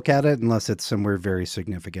look at it unless it's somewhere very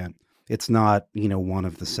significant. It's not, one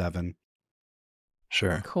of the 7.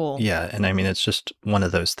 Sure. Cool. Yeah. And I mean, it's just one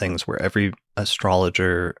of those things where every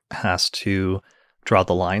astrologer has to draw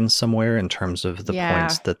the line somewhere in terms of the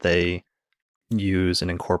points that they use and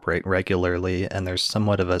incorporate regularly. And there's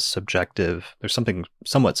somewhat of a there's something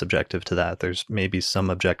somewhat subjective to that. There's maybe some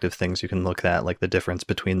objective things you can look at, like the difference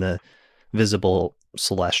between the visible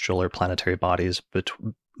celestial or planetary bodies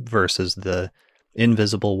versus the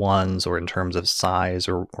invisible ones, or in terms of size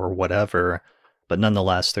or whatever. But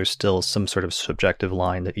nonetheless, there's still some sort of subjective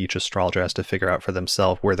line that each astrologer has to figure out for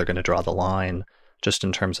themselves where they're going to draw the line, just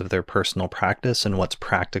in terms of their personal practice and what's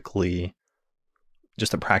practically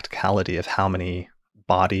just the practicality of how many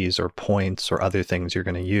bodies or points or other things you're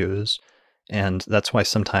going to use. And that's why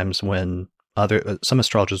sometimes when some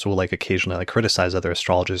astrologers will occasionally criticize other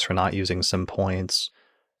astrologers for not using some points,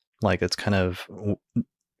 it's kind of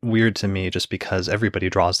weird to me, just because everybody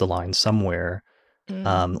draws the line somewhere.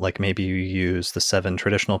 Maybe you use the 7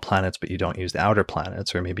 traditional planets, but you don't use the outer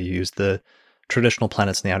planets, or maybe you use the traditional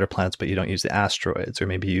planets and the outer planets, but you don't use the asteroids, or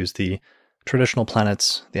maybe you use the traditional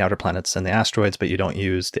planets, the outer planets, and the asteroids, but you don't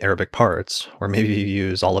use the Arabic parts, or maybe you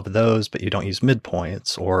use all of those, but you don't use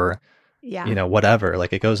midpoints, or whatever.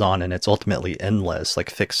 It goes on, and it's ultimately endless,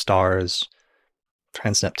 fixed stars,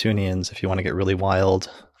 trans-Neptunians, if you want to get really wild,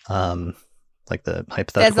 the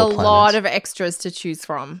hypothetical There's a planets. lot of extras to choose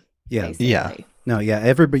from. Yeah. Basically. Yeah. No, yeah.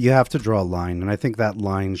 Everybody, you have to draw a line. And I think that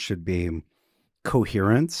line should be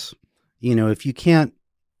coherence. If you can't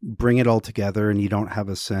bring it all together and you don't have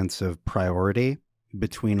a sense of priority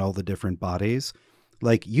between all the different bodies,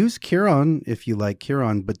 use Chiron if you like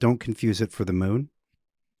Chiron, but don't confuse it for the moon.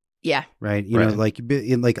 Yeah. Right.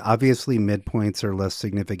 Obviously midpoints are less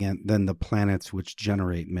significant than the planets which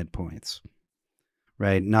generate midpoints.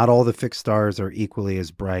 Right. Not all the fixed stars are equally as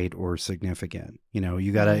bright or significant.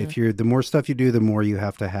 You got to, the more stuff you do, the more you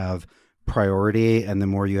have to have priority, and the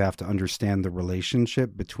more you have to understand the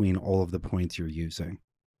relationship between all of the points you're using.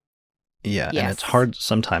 Yeah. Yes. And it's hard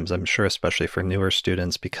sometimes, I'm sure, especially for newer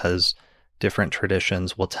students, because different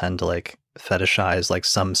traditions will tend to fetishize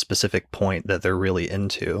some specific point that they're really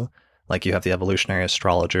into. You have the evolutionary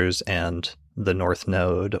astrologers and the North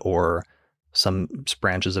Node, or some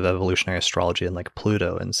branches of evolutionary astrology and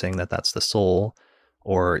Pluto, and saying that that's the soul.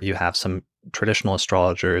 Or you have some traditional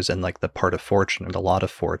astrologers and the part of fortune and a lot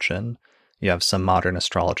of fortune. You have some modern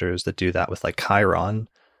astrologers that do that with Chiron,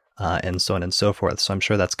 and so on and so forth. So I'm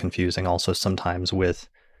sure that's confusing also sometimes with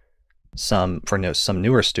some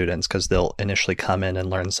newer students, because they'll initially come in and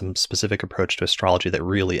learn some specific approach to astrology that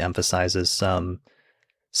really emphasizes some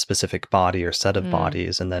specific body or set of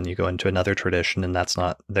bodies, and then you go into another tradition and that's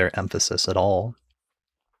not their emphasis at all.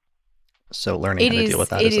 So learning how to deal with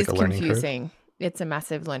that is a learning confusing. curve. It's a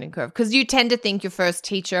massive learning curve, because you tend to think your first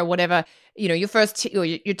teacher, whatever, your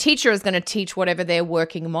teacher is going to teach whatever their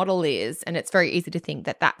working model is, and it's very easy to think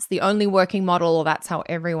that that's the only working model, or that's how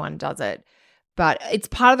everyone does it. But it's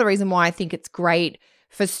part of the reason why I think it's great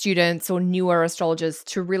for students or newer astrologers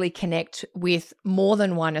to really connect with more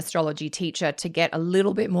than one astrology teacher, to get a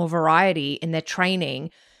little bit more variety in their training,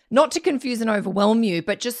 not to confuse and overwhelm you,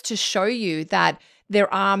 but just to show you that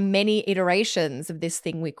there are many iterations of this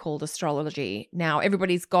thing we called astrology. Now,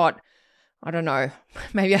 everybody's got, I don't know,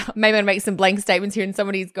 maybe I'll make some blank statements here and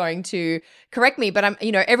somebody's going to correct me, but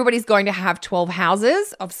everybody's going to have 12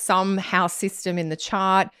 houses of some house system in the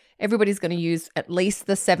chart. Everybody's going to use at least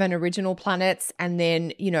the 7 original planets, and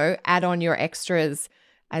then, add on your extras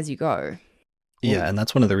as you go. Yeah, and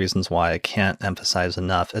that's one of the reasons why I can't emphasize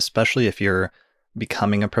enough, especially if you're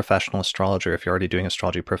becoming a professional astrologer, if you're already doing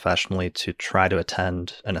astrology professionally, to try to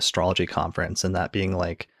attend an astrology conference. And that being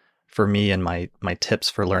for me and my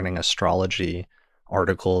tips for learning astrology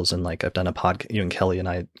articles, and I've done a podcast, Kelly and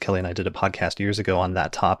I did a podcast years ago on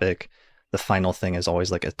that topic. The final thing is always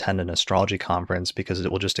attend an astrology conference, because it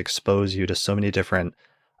will just expose you to so many different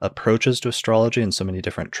approaches to astrology and so many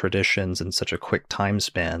different traditions in such a quick time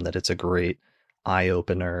span, that it's a great eye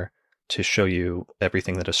opener to show you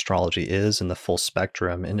everything that astrology is in the full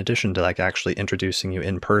spectrum, in addition to actually introducing you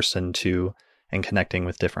in person to and connecting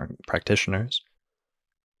with different practitioners.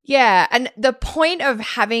 Yeah, and the point of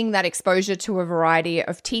having that exposure to a variety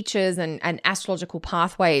of teachers and astrological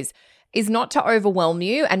pathways is not to overwhelm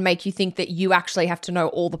you and make you think that you actually have to know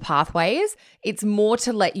all the pathways. It's more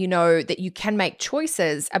to let you know that you can make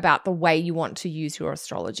choices about the way you want to use your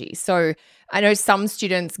astrology. So I know some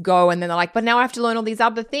students go and then they're like, but now I have to learn all these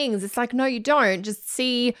other things. It's like, no, you don't. Just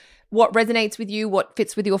see what resonates with you, what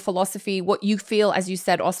fits with your philosophy, what you feel, as you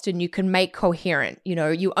said, Austin, you can make coherent.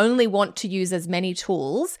 You only want to use as many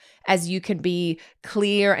tools as you can be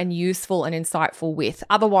clear and useful and insightful with.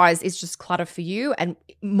 Otherwise, it's just clutter for you. And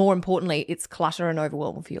more importantly, it's clutter and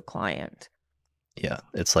overwhelm for your client. Yeah,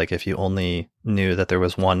 it's like if you only knew that there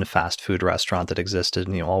was one fast food restaurant that existed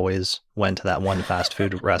and you always went to that one fast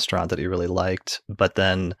food restaurant that you really liked, but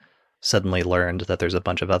then suddenly learned that there's a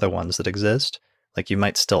bunch of other ones that exist. Like you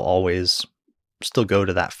might still go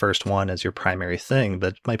to that first one as your primary thing,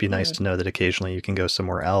 but it might be nice to know that occasionally you can go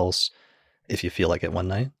somewhere else if you feel like it one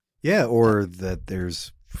night. Yeah, or that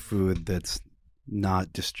there's food that's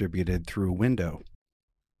not distributed through a window.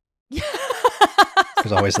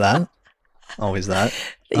 There's always that. Always that.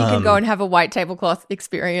 You can go and have a white tablecloth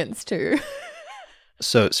experience too.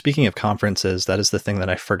 So speaking of conferences, that is the thing that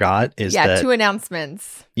I forgot is that 2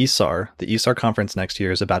 announcements. the ESAR conference next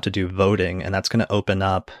year is about to do voting, and that's going to open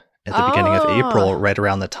up at the beginning of April, right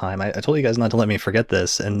around the time. I told you guys not to let me forget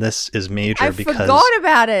this, and this is major because I forgot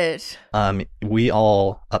about it. We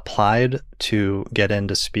all applied to get in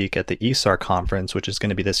to speak at the ESAR conference, which is going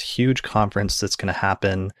to be this huge conference that's going to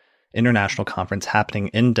happen, international conference happening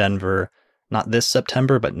in Denver, not this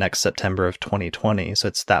September, but next September of 2020. So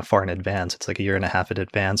it's that far in advance. It's like a year and a half in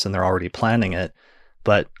advance, and they're already planning it.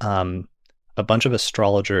 But a bunch of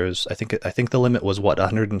astrologers, I think the limit was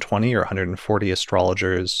 120 or 140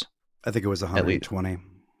 astrologers. I think it was 120.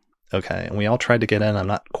 Okay, and we all tried to get in. I'm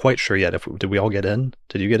not quite sure yet. Did we all get in?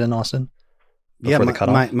 Did you get in, Austin? Before the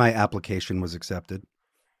cutoff? My application was accepted.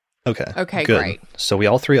 Okay, good. Great. So we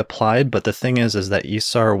all 3 applied, but the thing is that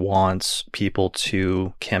ESAR wants people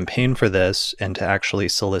to campaign for this and to actually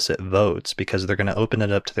solicit votes because they're going to open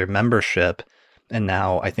it up to their membership. And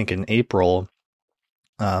now I think in April,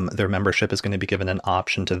 their membership is going to be given an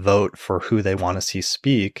option to vote for who they want to see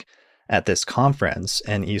speak at this conference.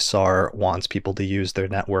 And ESAR wants people to use their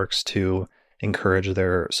networks to encourage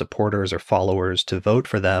their supporters or followers to vote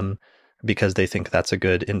for them, because they think that's a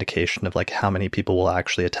good indication of like how many people will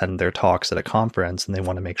actually attend their talks at a conference. And they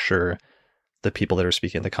want to make sure the people that are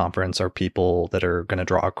speaking at the conference are people that are going to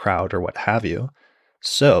draw a crowd or what have you.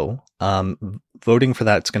 So voting for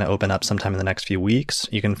that's going to open up sometime in the next few weeks.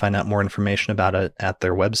 You can find out more information about it at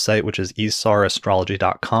their website, which is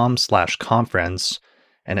esarastrology.com/conference.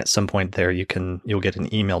 And at some point there, you'll get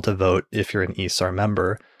an email to vote if you're an ESAR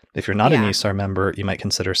member. If you're not an ESAR member, you might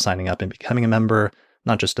consider signing up and becoming a member,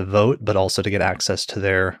 not just to vote, but also to get access to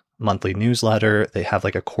their monthly newsletter. They have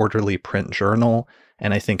like a quarterly print journal.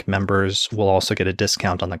 And I think members will also get a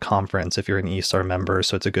discount on the conference if you're an ESAR member.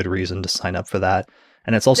 So it's a good reason to sign up for that.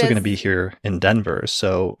 And it's also going to be here in Denver.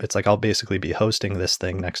 So it's like I'll basically be hosting this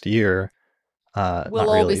thing next year. We'll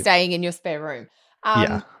all be staying in your spare room.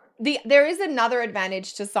 Yeah. There is another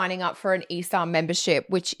advantage to signing up for an ESAR membership,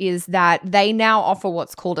 which is that they now offer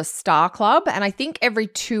what's called a Star Club. And I think every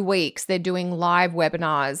 2 weeks they're doing live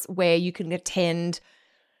webinars where you can attend.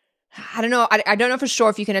 I don't know. I don't know for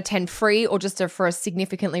sure if you can attend free or just for a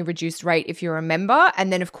significantly reduced rate if you're a member.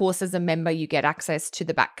 And then, of course, as a member, you get access to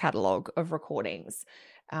the back catalogue of recordings.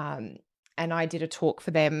 And I did a talk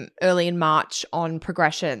for them early in March on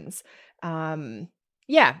progressions.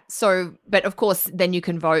 Yeah. So, but of course, then you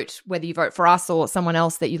can vote whether you vote for us or someone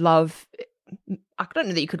else that you love. I don't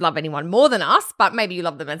know that you could love anyone more than us, but maybe you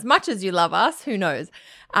love them as much as you love us. Who knows?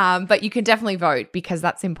 But you can definitely vote because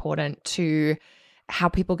that's important to how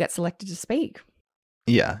people get selected to speak.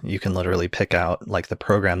 Yeah, you can literally pick out like the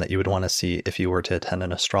program that you would want to see if you were to attend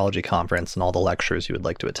an astrology conference and all the lectures you would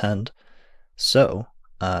like to attend. So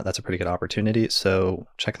that's a pretty good opportunity. So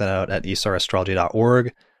check that out at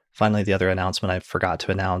esarastrology.org. Finally, the other announcement I forgot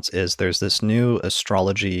to announce is there's this new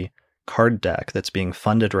astrology card deck that's being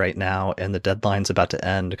funded right now, and the deadline's about to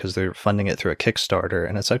end because they're funding it through a Kickstarter,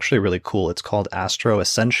 and it's actually really cool. It's called Astro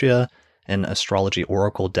Essentia, an astrology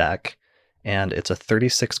oracle deck, and it's a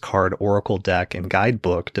 36-card oracle deck and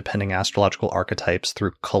guidebook depicting astrological archetypes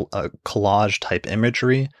through collage-type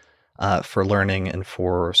imagery for learning and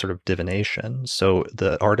for sort of divination. So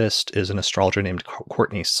the artist is an astrologer named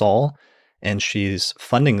Courtney Saul, and she's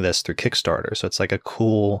funding this through Kickstarter. So it's like a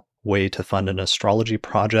cool way to fund an astrology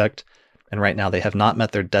project. And right now they have not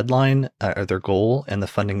met their deadline or their goal, and the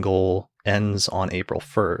funding goal ends on April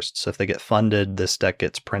 1st. So if they get funded, this deck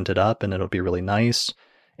gets printed up and it'll be really nice.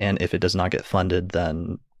 And if it does not get funded,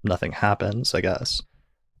 then nothing happens, I guess.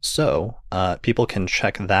 So people can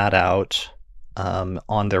check that out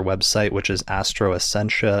on their website, which is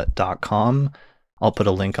astroessentia.com. I'll put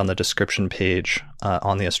a link on the description page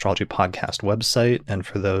on the Astrology Podcast website. And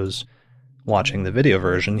for those watching the video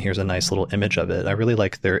version, here's a nice little image of it. I really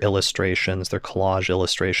like their illustrations, their collage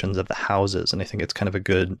illustrations of the houses. And I think it's kind of a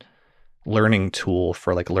good learning tool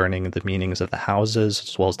for like learning the meanings of the houses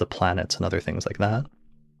as well as the planets and other things like that.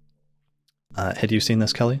 Had you seen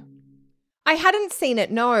this, Kelly? I hadn't seen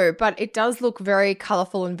it, no, but it does look very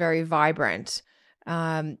colorful and very vibrant.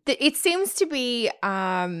 It seems to be,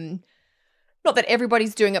 not that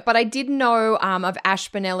everybody's doing it, but I did know of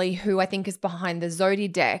Ash Bonelli, who I think is behind the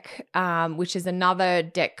Zodi deck, which is another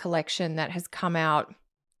deck collection that has come out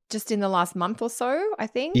just in the last month or so, I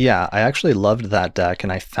think. Yeah, I actually loved that deck,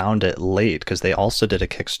 and I found it late because they also did a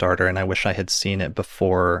Kickstarter, and I wish I had seen it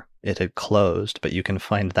before it had closed. But you can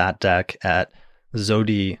find that deck at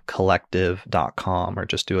zodicollective.com, or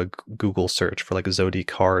just do a Google search for like Zodi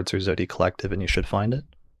cards or Zodi Collective, and you should find it.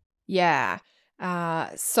 Yeah.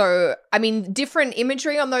 So, I mean, different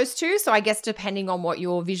imagery on those two. So I guess depending on what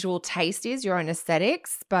your visual taste is, your own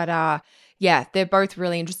aesthetics. But yeah, they're both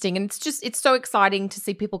really interesting. And it's so exciting to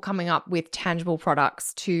see people coming up with tangible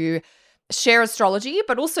products to share astrology,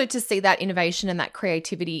 but also to see that innovation and that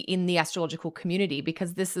creativity in the astrological community,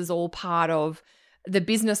 because this is all part of the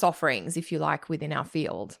business offerings, if you like, within our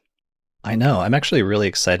field. I know. I'm actually really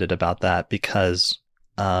excited about that because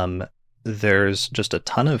there's just a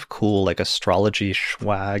ton of cool like astrology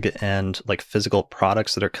swag and like physical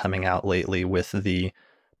products that are coming out lately with the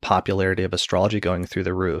popularity of astrology going through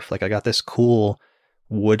the roof. Like I got this cool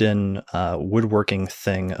wooden woodworking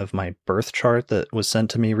thing of my birth chart that was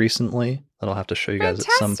sent to me recently that I'll have to show you guys at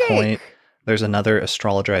some point. There's another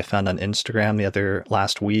astrologer I found on Instagram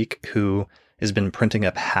last week who has been printing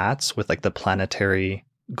up hats with like the planetary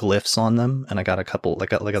glyphs on them, and I got a couple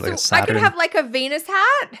like a Saturn. I could have like a Venus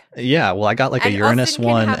hat. Yeah, well, I got like a Uranus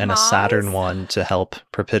one and Mars. a Saturn one to help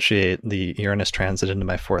propitiate the Uranus transit into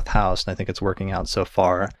my fourth house, and I think it's working out so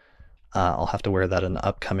far. I'll have to wear that in an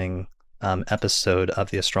upcoming episode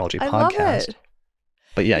of the Astrology Podcast. Love it.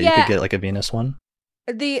 But yeah, you could get like a Venus one.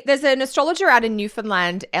 There's an astrologer out in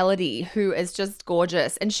Newfoundland, Elodie, who is just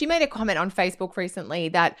gorgeous, and she made a comment on Facebook recently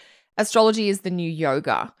that astrology is the new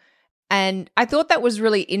yoga. And I thought that was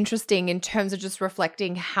really interesting in terms of just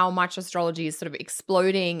reflecting how much astrology is sort of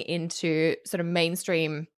exploding into sort of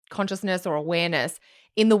mainstream consciousness or awareness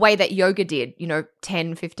in the way that yoga did,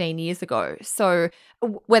 10, 15 years ago. So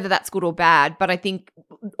whether that's good or bad, but I think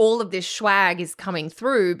all of this swag is coming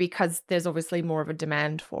through because there's obviously more of a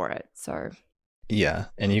demand for it. So yeah,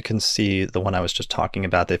 and you can see the one I was just talking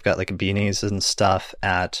about. They've got like beanies and stuff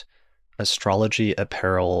at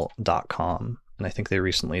astrologyapparel.com. And I think they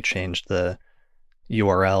recently changed the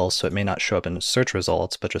URL, so it may not show up in search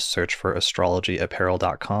results, but just search for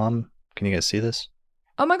astrologyapparel.com. Can you guys see this?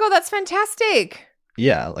 Oh my God, that's fantastic.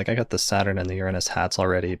 Yeah, like I got the Saturn and the Uranus hats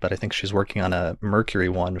already, but I think she's working on a Mercury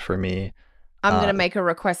one for me. I'm going to make a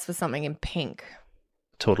request for something in pink.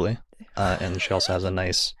 Totally. And she also has a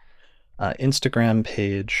nice Instagram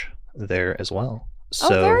page there as well.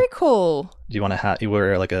 So, very cool. Do you want a hat? You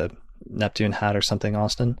wear like a Neptune hat or something,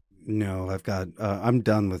 Austin? No, I'm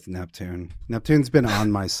done with Neptune. Neptune's been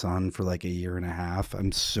on my sun for like a year and a half.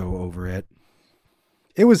 I'm so over it.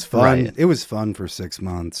 It was fun. Right. It was fun for 6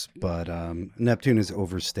 months, but Neptune is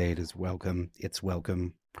overstayed his welcome. It's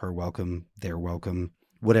welcome, her welcome, their welcome,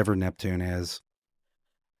 whatever Neptune is.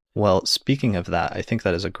 Well, speaking of that, I think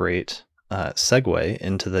that is a great segue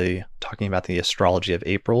into talking about the astrology of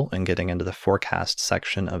April and getting into the forecast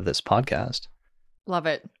section of this podcast. Love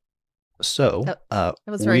it. So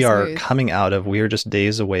we are just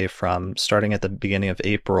days away from starting at the beginning of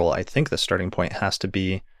April. I think the starting point has to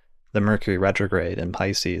be the Mercury retrograde in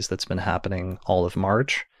Pisces that's been happening all of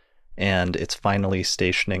March. And it's finally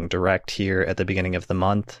stationing direct here at the beginning of the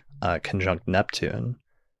month, conjunct Neptune.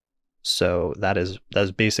 So that is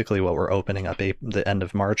basically what we're opening up the end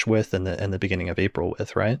of March with and the beginning of April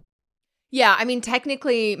with, right? Yeah, I mean,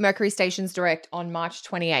 technically Mercury stations direct on March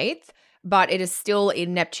 28th. But it is still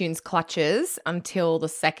in Neptune's clutches until the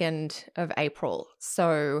 2nd of April.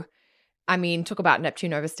 So, I mean, talk about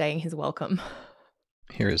Neptune overstaying his welcome.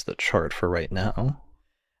 Here is the chart for right now.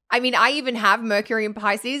 I mean, I even have Mercury in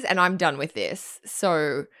Pisces and I'm done with this.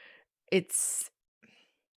 So it's...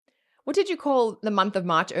 What did you call the month of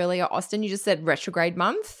March earlier, Austin? You just said retrograde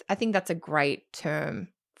month. I think that's a great term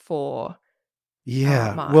for...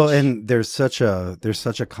 Yeah, well, and there's such a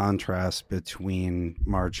contrast between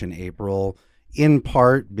March and April, in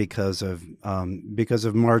part because of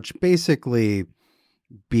March basically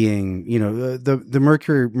being,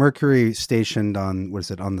 the Mercury stationed on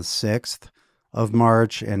on the 6th of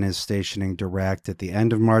March and is stationing direct at the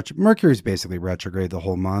end of March. Mercury's basically retrograde the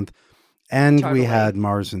whole month. And Totally. we had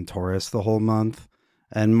Mars in Taurus the whole month.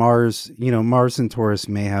 And Mars, Mars in Taurus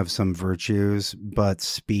may have some virtues, but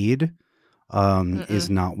speed is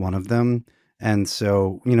not one of them. And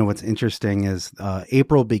so, what's interesting is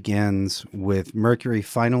April begins with Mercury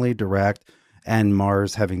finally direct and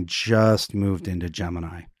Mars having just moved into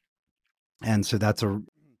Gemini. And so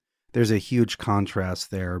there's a huge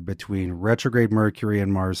contrast there between retrograde Mercury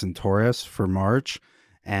and Mars in Taurus for March,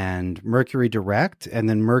 and Mercury direct, and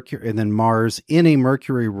then Mars in a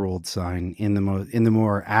Mercury ruled sign in the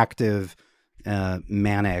more active,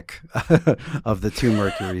 manic of the two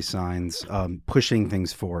Mercury signs, pushing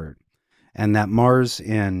things forward. And that Mars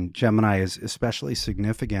in Gemini is especially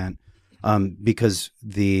significant because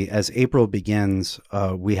as April begins,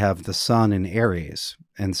 we have the Sun in Aries,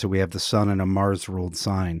 and so we have the Sun in a Mars ruled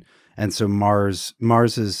sign. And so the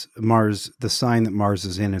sign that Mars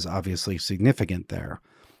is in is obviously significant there,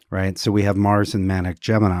 right? So we have Mars in manic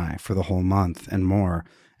Gemini for the whole month and more.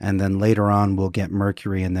 And then later on, we'll get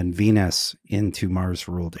Mercury and then Venus into Mars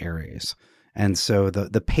ruled Aries. And so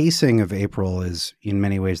the pacing of April is in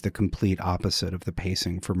many ways the complete opposite of the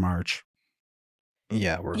pacing for March.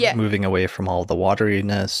 Yeah, we're moving away from all the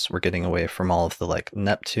wateriness. We're getting away from all of the like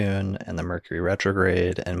Neptune and the Mercury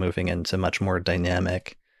retrograde and moving into much more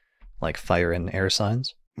dynamic, like fire and air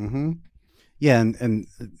signs. Mm-hmm. Yeah, and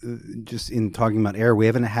just in talking about air, we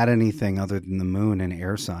haven't had anything other than the moon in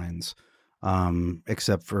air signs,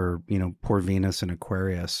 except for, poor Venus in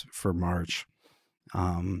Aquarius for March.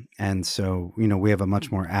 And so, we have a much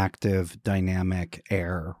more active, dynamic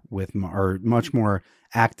air or much more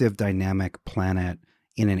active, dynamic planet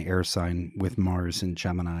in an air sign with Mars in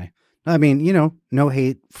Gemini. I mean, no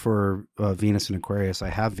hate for Venus in Aquarius. I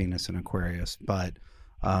have Venus in Aquarius, but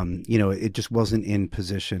it just wasn't in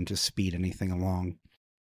position to speed anything along.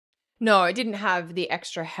 No, it didn't have the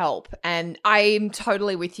extra help. And I'm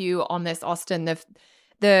totally with you on this, Austin.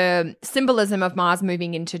 The symbolism of Mars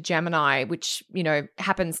moving into Gemini, which,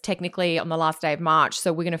 happens technically on the last day of March.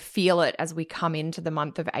 So we're going to feel it as we come into the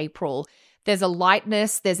month of April. There's a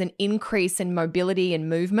lightness, there's an increase in mobility and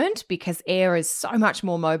movement because air is so much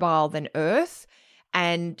more mobile than Earth.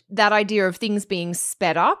 And that idea of things being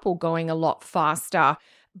sped up or going a lot faster.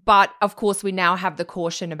 But of course, we now have the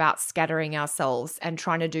caution about scattering ourselves and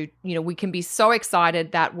trying to do, we can be so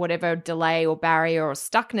excited that whatever delay or barrier or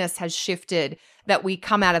stuckness has shifted that we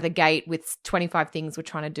come out of the gate with 25 things we're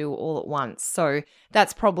trying to do all at once. So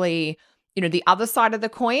that's probably, the other side of the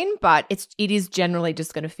coin, but it is generally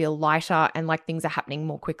just going to feel lighter and like things are happening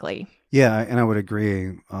more quickly. Yeah, and I would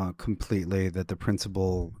agree completely that the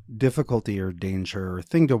principal difficulty or danger or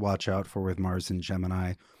thing to watch out for with Mars in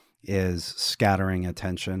Gemini is scattering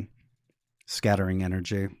attention, scattering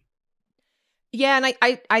energy. Yeah, and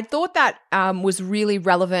I thought that was really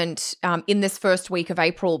relevant in this first week of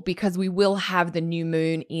April because we will have the new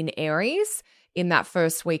moon in Aries in that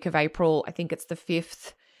first week of April. I think it's the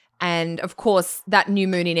 5th. And of course, that new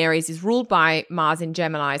moon in Aries is ruled by Mars in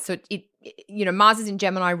Gemini. So Mars is in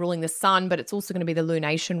Gemini ruling the sun, but it's also going to be the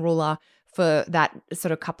lunation ruler for that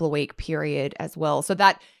sort of couple of week period as well. So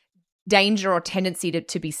that danger or tendency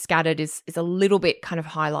to be scattered is a little bit kind of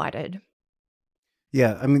highlighted.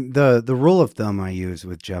 Yeah, I mean, the rule of thumb I use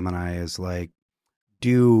with Gemini is like,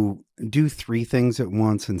 do 3 things at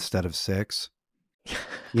once instead of 6.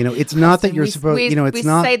 It's not that you're supposed, it's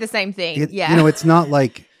not. We say the same thing. It's not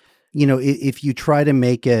like, if you try to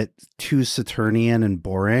make it too Saturnian and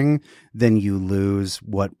boring, then you lose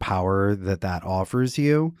what power that offers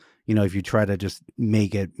you. If you try to just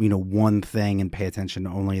make it, one thing and pay attention to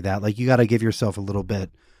only that, like you got to give yourself a little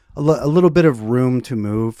bit of room to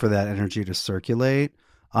move for that energy to circulate.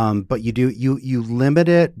 But you limit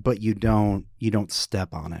it, but you don't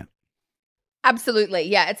step on it. Absolutely.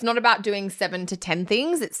 Yeah. It's not about doing 7 to 10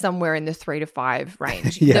 things. It's somewhere in the 3 to 5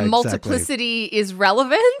 range. Yeah, the multiplicity is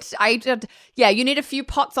relevant. You need a few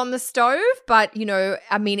pots on the stove, but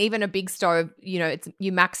even a big stove,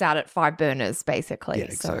 you max out at 5 burners basically. Yeah,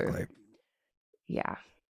 exactly. So, yeah.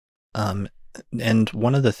 And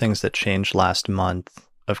one of the things that changed last month,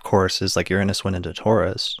 of course, is like Uranus went into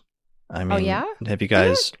Taurus. I mean, have you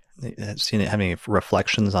guys seen it? Have any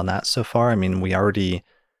reflections on that so far? I mean, we already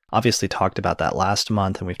obviously talked about that last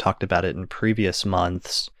month and we've talked about it in previous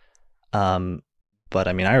months. But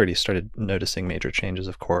I mean, I already started noticing major changes,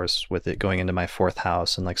 of course, with it going into my 4th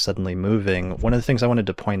house and like suddenly moving. One of the things I wanted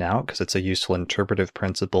to point out, because it's a useful interpretive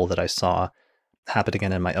principle that I saw happen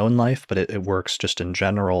again in my own life, but it works just in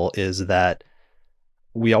general, is that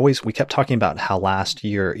we kept talking about how last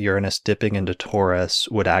year Uranus dipping into Taurus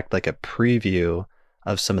would act like a preview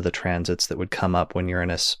of some of the transits that would come up when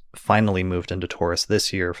Uranus finally moved into Taurus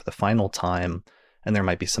this year for the final time, and there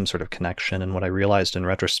might be some sort of connection. And what I realized in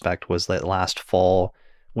retrospect was that last fall,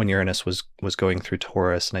 when Uranus was going through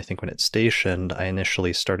Taurus, and I think when it stationed, I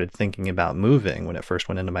initially started thinking about moving when it first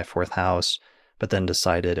went into my fourth house, but then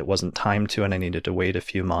decided it wasn't time to, and I needed to wait a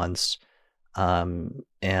few months. And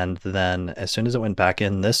then as soon as it went back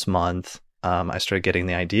in this month, I started getting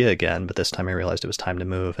the idea again, but this time I realized it was time to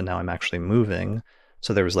move, and now I'm actually moving.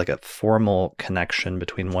 So there was like a formal connection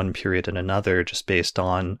between one period and another, just based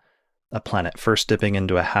on a planet first dipping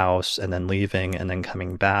into a house and then leaving and then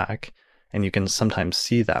coming back. And you can sometimes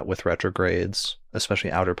see that with retrogrades,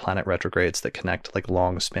 especially outer planet retrogrades that connect like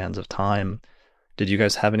long spans of time. Did you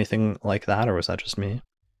guys have anything like that, or was that just me?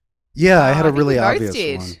 Yeah, I had a think really we both obvious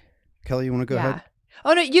did. one. Kelly, you want to go ahead?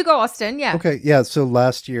 Oh, no, you go, Austin. Yeah. Okay, yeah. So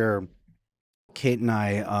last year, Kate and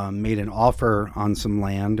I made an offer on some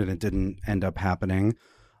land, and it didn't end up happening.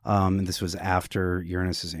 And this was after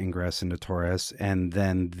Uranus's ingress into Taurus. And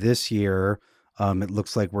then this year, it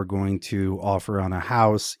looks like we're going to offer on a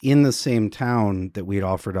house in the same town that we'd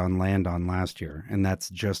offered on land on last year. And that's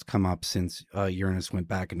just come up since Uranus went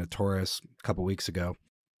back into Taurus a couple weeks ago.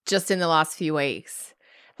 Just in the last few weeks.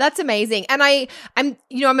 That's amazing. And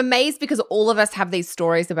I'm amazed because all of us have these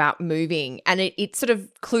stories about moving, and it sort of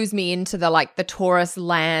clues me into the Taurus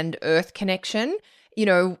land earth connection. You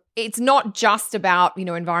know, it's not just about,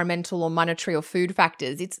 environmental or monetary or food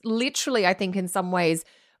factors. It's literally, I think, in some ways,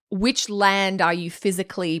 which land are you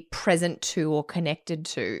physically present to or connected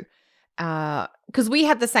to? Because we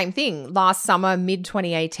had the same thing last summer,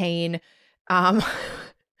 mid-2018. I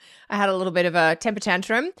had a little bit of a temper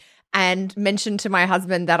tantrum and mentioned to my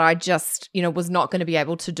husband that I just, was not going to be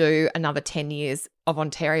able to do another 10 years of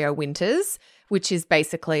Ontario winters, which is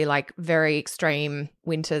basically like very extreme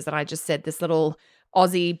winters. And I just said, this little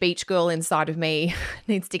Aussie beach girl inside of me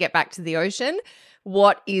needs to get back to the ocean.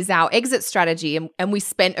 What is our exit strategy? And we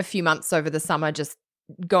spent a few months over the summer just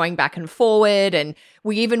going back and forward. And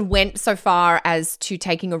we even went so far as to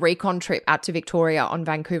taking a recon trip out to Victoria on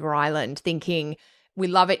Vancouver Island, thinking, we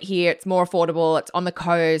love it here. It's more affordable. It's on the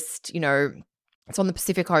coast. It's on the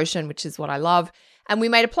Pacific Ocean, which is what I love. And we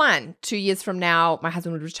made a plan. 2 years from now, my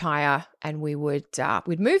husband would retire and we'd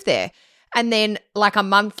move there. And then like a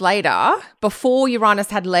month later, before Uranus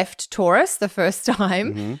had left Taurus the first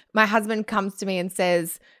time, my husband comes to me and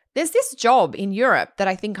says, there's this job in Europe that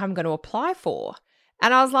I think I'm going to apply for.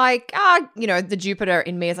 And I was like, the Jupiter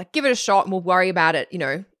in me is like, give it a shot and we'll worry about it,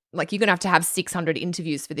 like you're going to have 600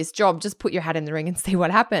 interviews for this job. Just put your hat in the ring and see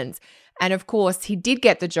what happens. And of course, he did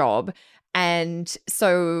get the job. And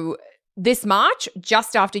so this March,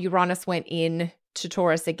 just after Uranus went in to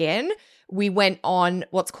Taurus again, we went on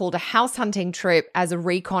what's called a house hunting trip as a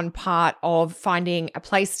recon part of finding a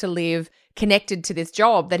place to live connected to this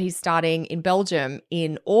job that he's starting in Belgium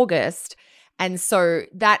in August. And so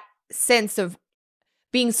that sense of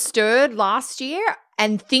being stirred last year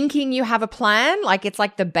and thinking you have a plan, like it's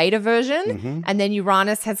like the beta version, and then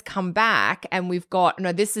Uranus has come back and we've got,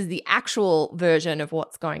 this is the actual version of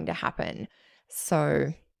what's going to happen.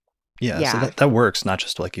 So yeah. So that works, not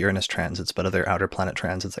just like Uranus transits, but other outer planet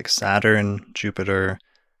transits like Saturn, Jupiter,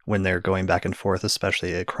 when they're going back and forth,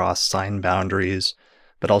 especially across sign boundaries,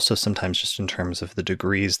 but also sometimes just in terms of the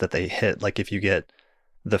degrees that they hit. Like if you get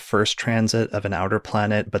the first transit of an outer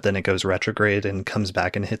planet, but then it goes retrograde and comes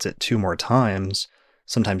back and hits it 2 more times,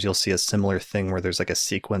 sometimes you'll see a similar thing where there's like a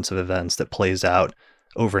sequence of events that plays out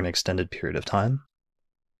over an extended period of time.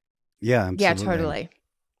 Yeah, absolutely. Yeah, totally.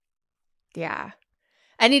 Yeah.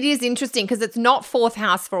 And it is interesting because it's not 4th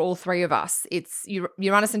house for all 3 of us. It's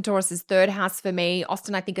Uranus and Taurus is 3rd house for me.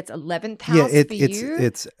 Austin, I think it's 11th house for you.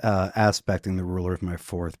 It's aspecting the ruler of my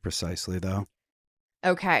 4th precisely, though.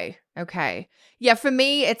 Okay. Yeah, for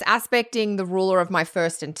me, it's aspecting the ruler of my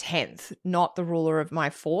 1st and 10th, not the ruler of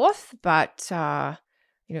my 4th. But,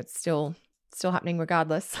 it's still happening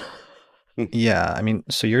regardless. Yeah, I mean,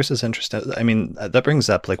 so yours is interesting. I mean, that brings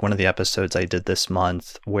up like one of the episodes I did this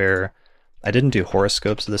month where I didn't do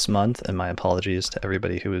horoscopes this month, and my apologies to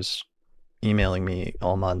everybody who was emailing me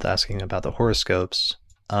all month asking about the horoscopes.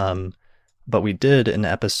 But we did in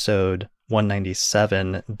episode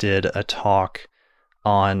 197 did a talk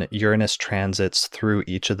on Uranus transits through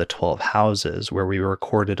each of the 12 houses, where we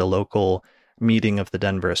recorded a local meeting of the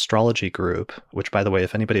Denver Astrology group, which, by the way,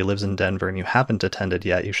 if anybody lives in Denver and you haven't attended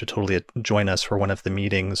yet, you should totally join us for one of the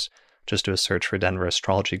meetings. Just do a search for Denver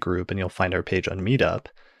Astrology group and you'll find our page on Meetup.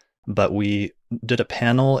 But we did a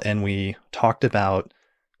panel and we talked about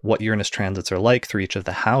what Uranus transits are like through each of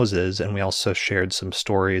the houses. And we also shared some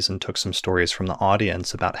stories and took some stories from the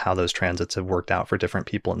audience about how those transits have worked out for different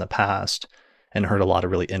people in the past. and heard a lot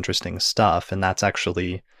of really interesting stuff. And that's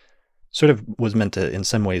actually sort of was meant to, in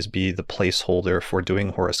some ways, be the placeholder for doing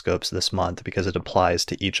horoscopes this month, because it applies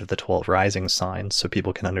to each of the 12 rising signs, so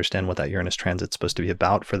people can understand what that Uranus transit's supposed to be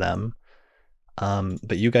about for them.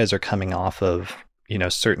 But you guys are coming off of,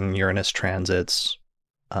 certain Uranus transits.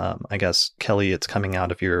 I guess, Kelly, it's coming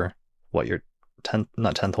out of your 10th,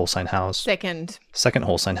 not 10th whole sign house. Second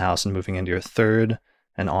whole sign house and moving into your third.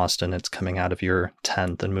 And Austin, it's coming out of your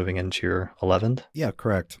 10th and moving into your 11th. Yeah,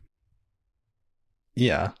 correct.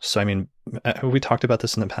 Yeah. So, I mean, have we talked about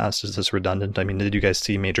this in the past? Is this redundant? I mean, did you guys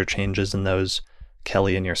see major changes in those,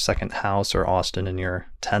 Kelly, in your second house, or Austin in your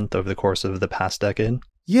 10th over the course of the past decade?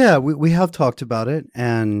 Yeah, we have talked about it.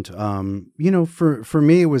 And, for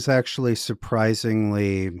me, it was actually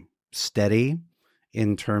surprisingly steady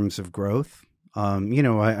in terms of growth.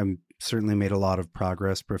 I'm certainly made a lot of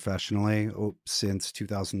progress professionally since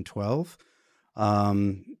 2012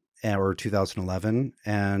 or 2011.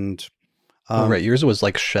 And right. Yours was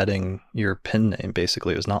like shedding your pen name,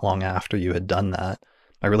 basically. It was not long after you had done that.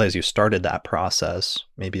 I realize you started that process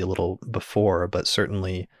maybe a little before, but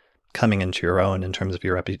certainly coming into your own in terms of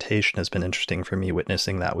your reputation has been interesting for me,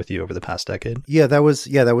 witnessing that with you over the past decade. Yeah, that was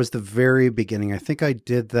the very beginning. I think I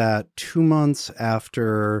did that 2 months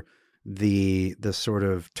after the sort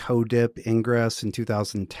of toe dip ingress in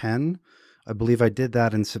 2010. I believe I did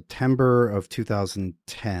that in September of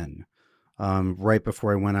 2010. Right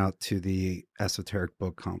before I went out to the Esoteric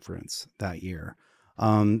Book Conference that year.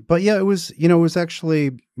 But yeah, it was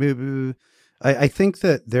actually, I think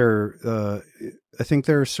that there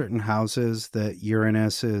are certain houses that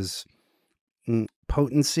Uranus's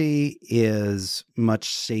potency is much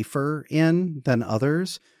safer in than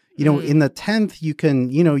others. In the 10th, you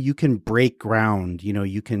can break ground,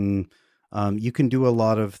 you can do a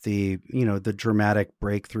lot of the dramatic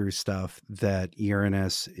breakthrough stuff that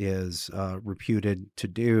Uranus is reputed to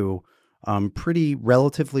do pretty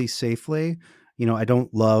relatively safely. I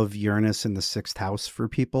don't love Uranus in the 6th house for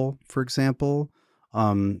people, for example.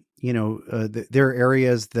 There are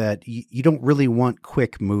areas that you don't really want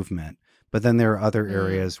quick movement, but then there are other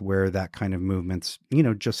areas where that kind of movement's,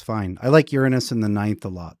 just fine. I like Uranus in the 9th a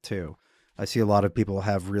lot too. I see a lot of people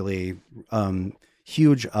have really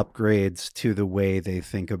huge upgrades to the way they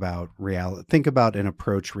think about and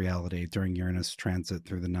approach reality during Uranus transit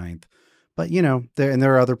through the 9th. But,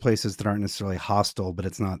 there are other places that aren't necessarily hostile, but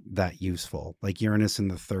it's not that useful. Like Uranus in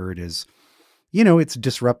the 3rd is, it's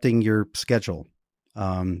disrupting your schedule,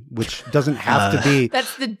 which doesn't have to be.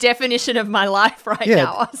 That's the definition of my life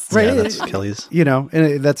now, Austin. Right. Yeah, that's Kelly's.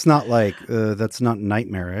 And that's not like, that's not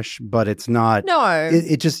nightmarish, but it's not. No.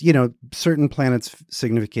 It just, certain planets'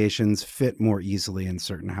 significations fit more easily in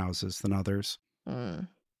certain houses than others.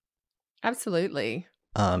 Absolutely.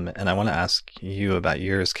 And I want to ask you about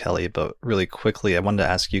yours, Kelly, but really quickly, I wanted to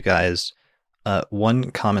ask you guys,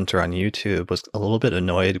 one commenter on YouTube was a little bit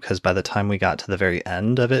annoyed because by the time we got to the very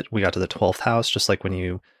end of it, we got to the 12th house, just like when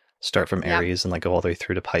you start from Aries and go all the way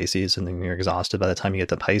through to Pisces and then you're exhausted by the time you get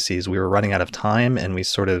to Pisces, we were running out of time, and we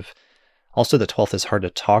sort of, also the 12th is hard to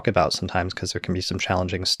talk about sometimes because there can be some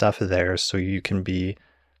challenging stuff there, so you can be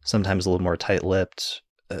sometimes a little more tight-lipped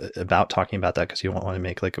about talking about that because you don't want to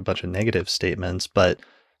make a bunch of negative statements. But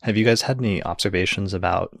have you guys had any observations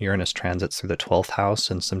about Uranus transits through the 12th house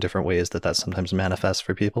and some different ways that sometimes manifests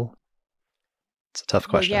for people? It's a tough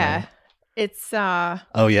question. Well, yeah. It's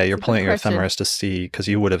oh yeah, you're pulling your ephemeris to see, because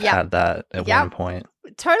you would have had that at one point.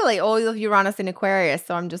 Totally, all of Uranus in Aquarius.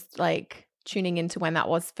 So I'm just tuning into when that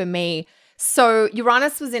was for me. So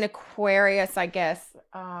Uranus was in Aquarius, I guess.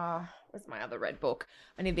 Where's my other red book?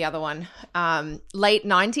 I need the other one. Late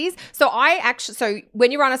 90s. So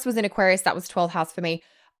when Uranus was in Aquarius, that was 12th house for me.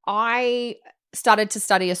 I started to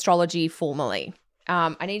study astrology formally.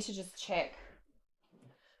 I need to just check.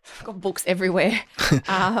 I've got books everywhere. Do you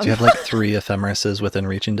have 3 ephemerises within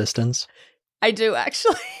reaching distance? I do,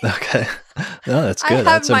 actually. Okay. No, that's good. I have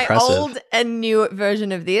that's my impressive. old and new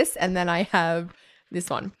version of this, and then I have this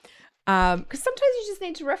one. Because sometimes you just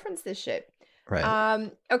need to reference this shit.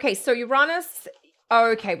 Right. Okay, so Uranus.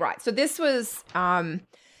 Okay, right. So this was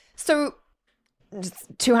just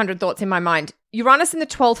 200 thoughts in my mind. Uranus in the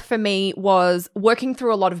 12th for me was working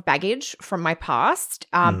through a lot of baggage from my past.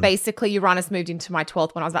 Basically, Uranus moved into my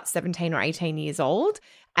 12th when I was about 17 or 18 years old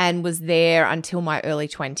and was there until my early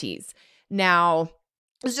 20s. Now,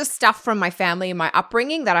 it was just stuff from my family and my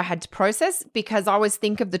upbringing that I had to process, because I always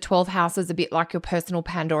think of the 12th house as a bit like your personal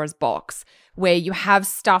Pandora's box, where you have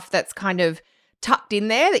stuff that's kind of tucked in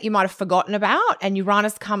there that you might have forgotten about, and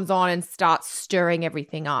Uranus comes on and starts stirring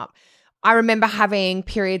everything up. I remember having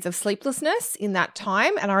periods of sleeplessness in that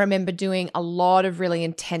time. And I remember doing a lot of really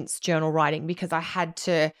intense journal writing because I had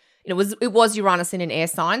to, it was Uranus in an air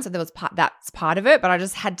sign. So that's part of it, but I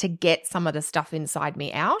just had to get some of the stuff inside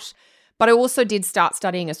me out. But I also did start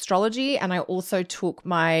studying astrology, and I also took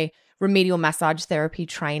my remedial massage therapy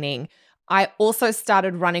training. I also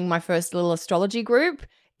started running my first little astrology group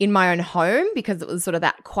in my own home because it was sort of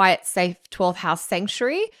that quiet, safe 12th house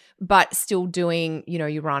sanctuary, but still doing,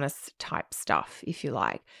 Uranus type stuff, if you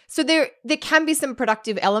like. So there can be some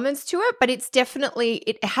productive elements to it, but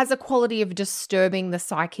it has a quality of disturbing the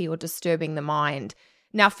psyche or disturbing the mind.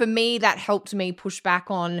 Now, for me, that helped me push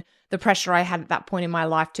back on the pressure I had at that point in my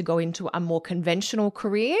life to go into a more conventional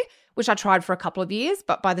career, which I tried for a couple of years.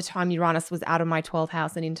 But by the time Uranus was out of my 12th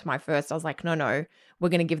house and into my first, I was like, no, we're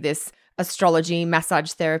going to give this astrology,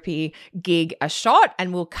 massage therapy gig a shot,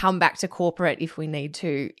 and we'll come back to corporate if we need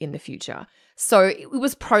to in the future. So it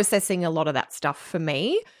was processing a lot of that stuff for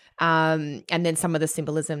me, and then some of the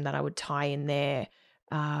symbolism that I would tie in there.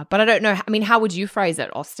 But I don't know. I mean, how would you phrase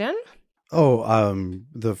it, Austin?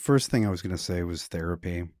 The first thing I was going to say was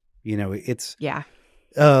therapy. It's yeah.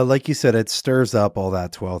 Like you said, it stirs up all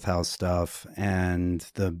that 12th house stuff, and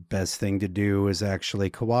the best thing to do is actually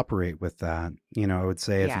cooperate with that. I would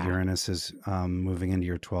say if Uranus is moving into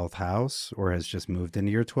your 12th house or has just moved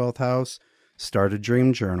into your 12th house, start a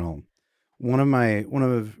dream journal.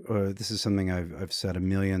 This is something I've said a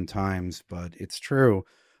million times, but it's true.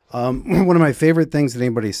 One of my favorite things that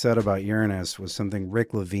anybody said about Uranus was something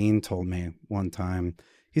Rick Levine told me one time.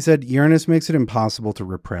 He said, Uranus makes it impossible to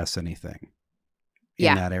repress anything.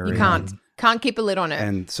 In that area. You can't keep a lid on it.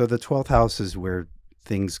 And so the 12th house is where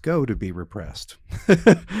things go to be repressed.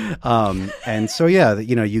 And so,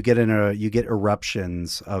 you get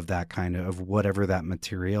eruptions of that kind of whatever that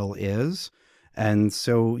material is. And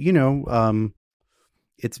so,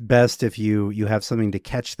 it's best if you have something to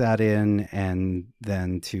catch that in and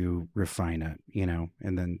then to refine it,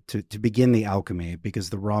 and then to begin the alchemy, because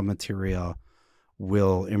the raw material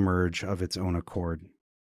will emerge of its own accord.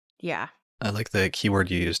 Yeah. I like the keyword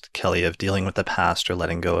you used, Kelly, of dealing with the past or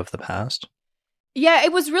letting go of the past. Yeah,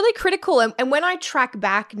 it was really critical. And when I track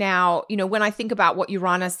back now, when I think about what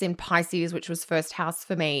Uranus in Pisces, which was first house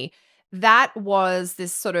for me, that was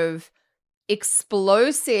this sort of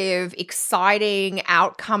explosive, exciting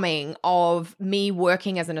outcoming of me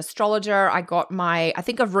working as an astrologer. I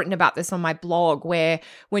think I've written about this on my blog, where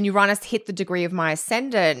when Uranus hit the degree of my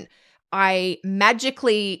ascendant, I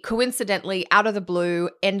magically, coincidentally, out of the blue,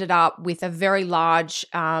 ended up with a very large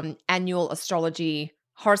annual astrology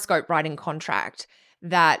horoscope writing contract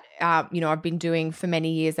that, I've been doing for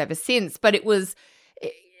many years ever since. But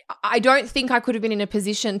I don't think I could have been in a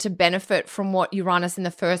position to benefit from what Uranus in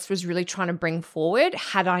the first was really trying to bring forward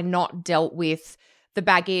had I not dealt with the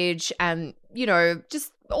baggage and,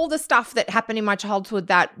 just all the stuff that happened in my childhood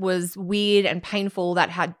that was weird and painful, that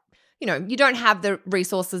had, you don't have the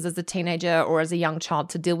resources as a teenager or as a young child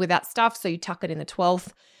to deal with that stuff. So you tuck it in the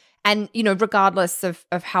 12th. And, regardless of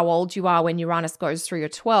how old you are when Uranus goes through your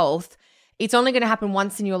 12th, it's only going to happen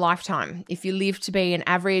once in your lifetime. If you live to be an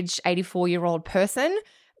average 84-year-old person,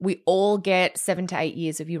 we all get 7 to 8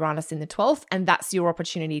 years of Uranus in the 12th. And that's your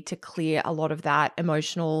opportunity to clear a lot of that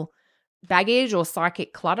emotional baggage or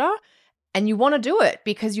psychic clutter. And you want to do it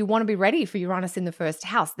because you want to be ready for Uranus in the first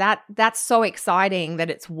house. That's so exciting that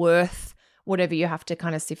it's worth whatever you have to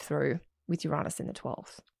kind of sift through with Uranus in the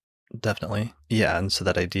 12th. Definitely. Yeah. And so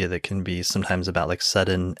that idea that can be sometimes about like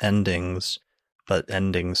sudden endings, but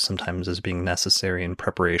endings sometimes as being necessary in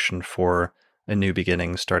preparation for a new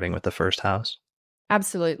beginning, starting with the first house.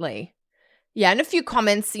 Absolutely. Yeah. And a few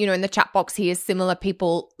comments, in the chat box here, similar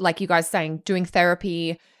people like you guys saying doing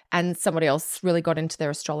therapy, and somebody else really got into their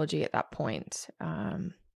astrology at that point.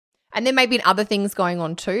 And there may be other things going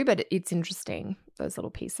on too, but it's interesting, those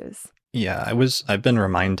little pieces. Yeah, I've been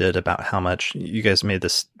reminded about how much you guys made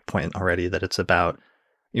this point already, that it's about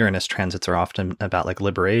Uranus transits are often about like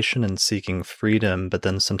liberation and seeking freedom, but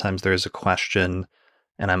then sometimes there is a question,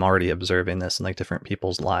 and I'm already observing this in like different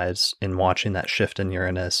people's lives in watching that shift in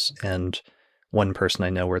Uranus. And one person I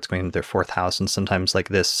know where it's going into their 4th house, and sometimes like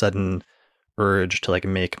this sudden urge to like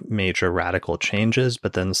make major radical changes,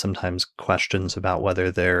 but then sometimes questions about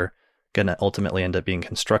whether they're going to ultimately end up being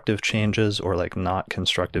constructive changes or like not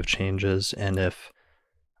constructive changes. And if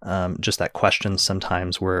just that question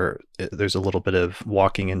sometimes where there's a little bit of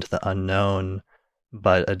walking into the unknown,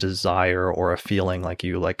 but a desire or a feeling like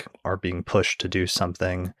you like are being pushed to do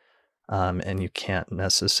something, and you can't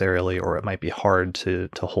necessarily, or it might be hard to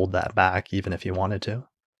hold that back even if you wanted to.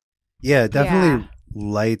 Yeah, definitely.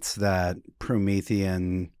 Lights that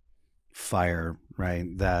Promethean fire, right?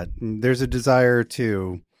 That there's a desire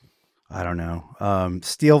to, I don't know,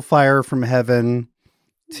 steal fire from heaven,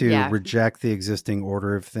 to reject the existing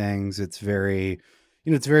order of things. It's very,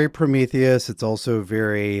 it's very Prometheus. It's also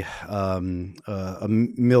very a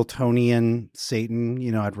Miltonian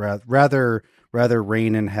Satan. I'd rather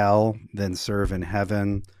reign in hell than serve in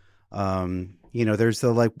heaven. There's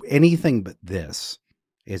the like anything but this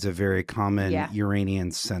is a very common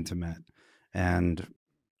Uranian sentiment. And,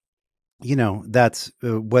 that's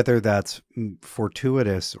whether that's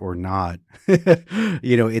fortuitous or not,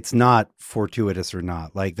 it's not fortuitous or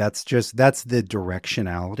not. Like that's the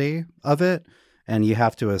directionality of it. And you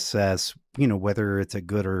have to assess, whether it's a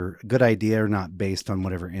good idea or not based on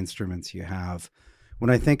whatever instruments you have.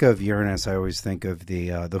 When I think of Uranus, I always think of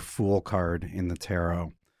the Fool card in the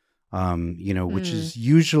tarot. Which is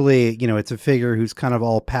usually, it's a figure who's kind of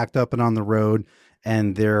all packed up and on the road,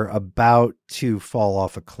 and they're about to fall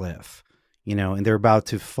off a cliff, and they're about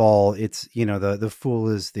to fall. It's, the Fool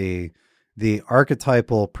is the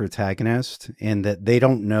archetypal protagonist in that they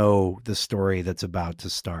don't know the story that's about to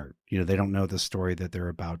start. They don't know the story that they're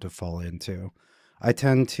about to fall into. I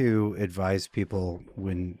tend to advise people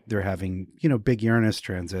when they're having, big Uranus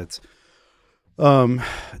transits,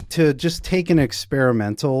 to just take an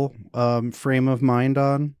experimental frame of mind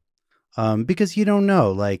on, because you don't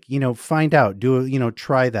know, like, find out,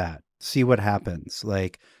 try that, see what happens.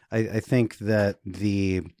 Like, I think that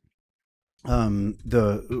the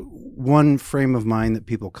one frame of mind that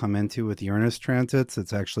people come into with Uranus transits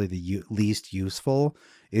that's actually the least useful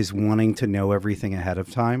is wanting to know everything ahead of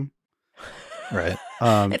time. Right.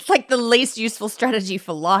 It's like the least useful strategy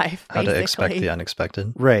for life, basically. How to expect the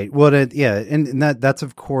unexpected. Right. Well, and that's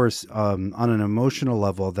of course, on an emotional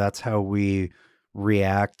level, that's how we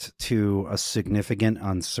react to a significant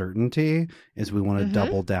uncertainty, is we want to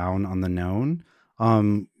double down on the known.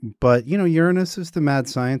 But Uranus is the mad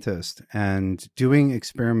scientist, and doing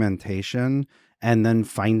experimentation and then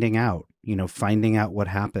finding out what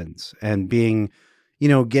happens, and being,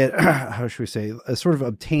 how should we say, sort of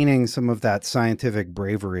obtaining some of that scientific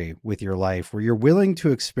bravery with your life, where you're willing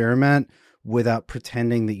to experiment without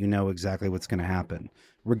pretending that you know exactly what's going to happen.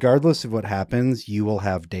 Regardless of what happens, you will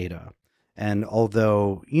have data. And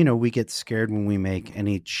although, we get scared when we make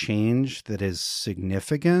any change that is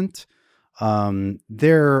significant,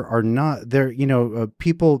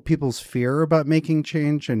 people's fear about making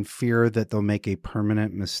change and fear that they'll make a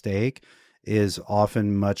permanent mistake is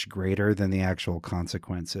often much greater than the actual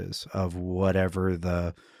consequences of whatever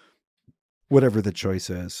the choice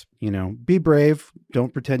is. Be brave.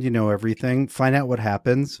 Don't pretend you know everything. Find out what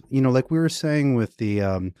happens. Like we were saying with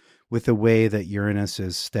the way that Uranus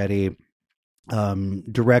is steady,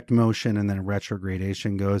 direct motion and then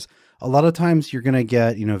retrogradation goes, a lot of times you're going to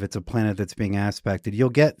get, if it's a planet that's being aspected, you'll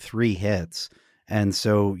get 3 hits. And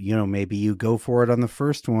so, maybe you go for it on the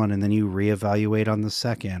first one and then you reevaluate on the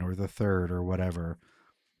second or the third or whatever.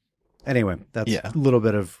 Anyway, that's a little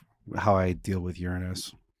bit of how I deal with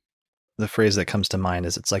Uranus. The phrase that comes to mind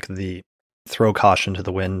is it's like the throw caution to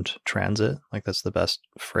the wind transit. Like that's the best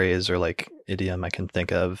phrase or like idiom I can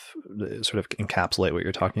think of to sort of encapsulate what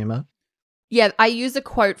you're talking about. Yeah, I use a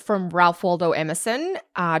quote from Ralph Waldo Emerson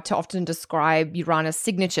to often describe Uranus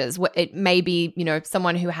signatures. It may be,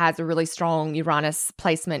 someone who has a really strong Uranus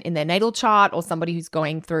placement in their natal chart, or somebody who's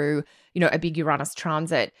going through, a big Uranus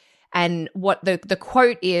transit. And what the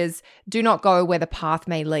quote is, do not go where the path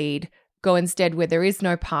may lead. Go instead where there is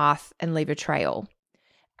no path and leave a trail.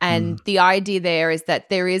 And the idea there is that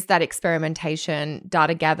there is that experimentation,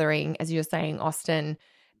 data gathering, as you're saying, Austin.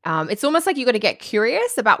 It's almost like you got to get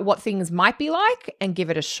curious about what things might be like and give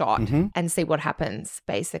it a shot and see what happens,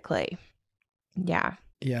 basically. Yeah.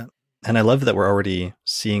 Yeah. And I love that we're already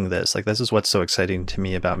seeing this. Like, this is what's so exciting to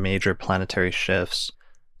me about major planetary shifts,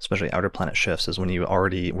 especially outer planet shifts, is when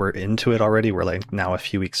we're into it already. We're like now a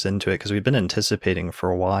few weeks into it because we've been anticipating for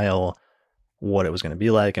a while what it was going to be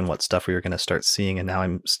like and what stuff we were going to start seeing. And now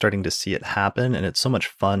I'm starting to see it happen. And it's so much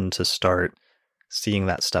fun to start seeing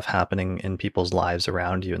that stuff happening in people's lives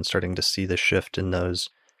around you and starting to see the shift in those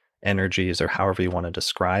energies, or however you want to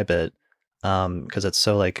describe it. Because it's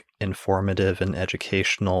so like informative and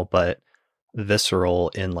educational, but visceral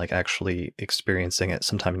in like actually experiencing it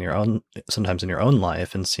sometimes in your own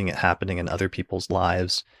life and seeing it happening in other people's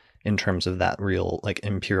lives in terms of that real like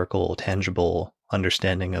empirical, tangible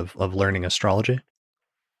understanding of learning astrology.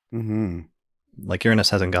 Mm-hmm. Like Uranus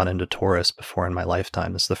hasn't gone into Taurus before in my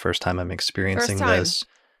lifetime. This is the first time I'm experiencing this.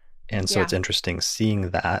 And so it's interesting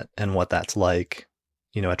seeing that and what that's like,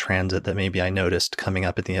 a transit that maybe I noticed coming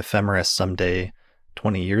up in the ephemeris someday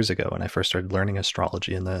 20 years ago when I first started learning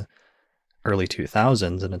astrology in the early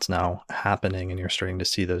 2000s, and it's now happening, and you're starting to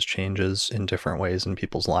see those changes in different ways in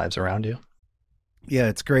people's lives around you. Yeah,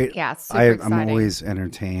 it's great. Yeah, it's super exciting. I'm always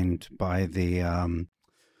entertained by the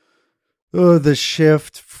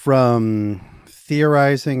shift from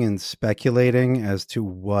theorizing and speculating as to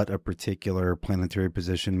what a particular planetary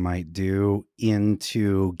position might do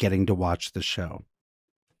into getting to watch the show.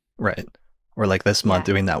 Right. Or like this month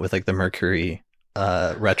doing that with like the Mercury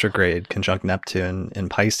retrograde conjunct Neptune in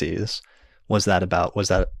Pisces. Was that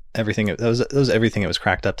everything? That was everything it was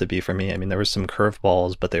cracked up to be for me. I mean, there was some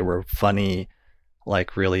curveballs, but they were funny,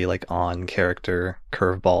 like really like on character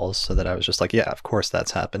curveballs, so that I was just like, yeah, of course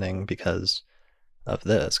that's happening because of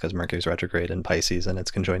this, because Mercury's retrograde in Pisces and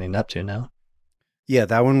it's conjoining Neptune now. Yeah,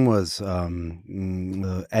 that one was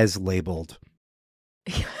as labeled.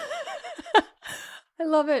 I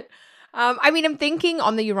love it. I mean, I'm thinking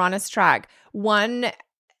on the Uranus track, one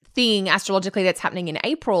thing astrologically that's happening in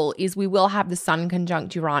April is we will have the Sun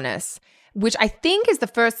conjunct Uranus, which I think is the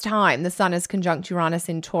first time the Sun is conjunct Uranus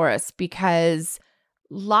in Taurus, because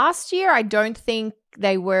last year I don't think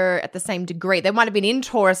they were at the same degree. They might have been in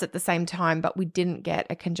Taurus at the same time, but we didn't get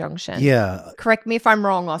a conjunction. Yeah. Correct me if I'm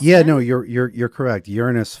wrong, Austin. Yeah, no, you're correct.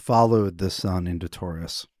 Uranus followed the Sun into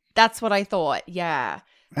Taurus. That's what I thought. Yeah.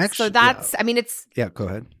 Actually, so that's, I mean, it's... Yeah, go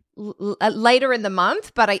ahead. Later in the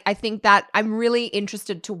month, but I think that I'm really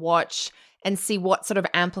interested to watch and see what sort of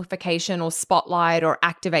amplification or spotlight or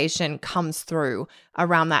activation comes through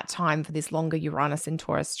around that time for this longer Uranus in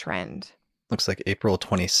Taurus trend. Looks like April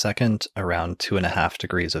 22nd, around 2.5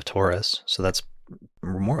 degrees of Taurus. So that's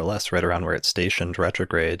more or less right around where it stationed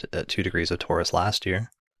retrograde at 2 degrees of Taurus last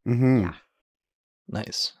year. Mm-hmm. Yeah.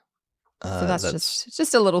 Nice. So that's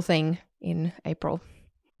just a little thing in April.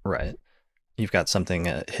 Right. You've got something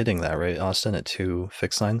hitting that, right, Austin, at 2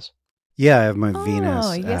 fixed signs? Yeah, I have my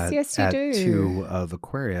Venus yes, at you do. 2 of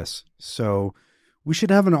Aquarius. So we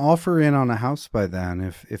should have an offer in on a house by then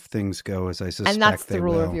if things go as I suspect. And that's the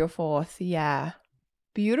ruler will. of your 4th. Yeah.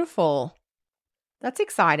 Beautiful. That's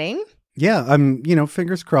exciting. Yeah, I'm,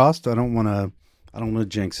 fingers crossed. I don't want to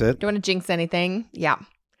jinx it. Don't want to jinx anything. Yeah.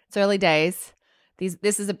 It's early days.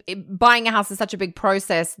 Buying a house is such a big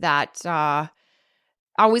process that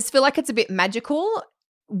I always feel like it's a bit magical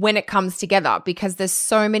when it comes together, because there's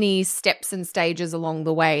so many steps and stages along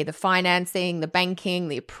the way. The financing, the banking,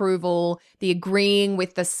 the approval, the agreeing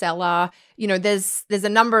with the seller. There's a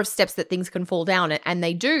number of steps that things can fall down, and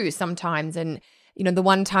they do sometimes. And, the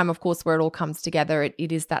one time, of course, where it all comes together,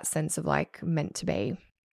 it is that sense of like meant to be.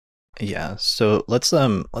 Yeah. So let's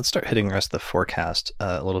start hitting the rest of the forecast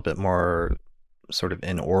a little bit more sort of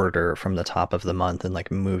in order from the top of the month and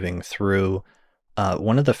like moving through.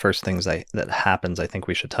 One of the first things that happens, I think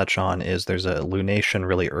we should touch on, is there's a lunation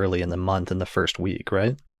really early in the month in the first week,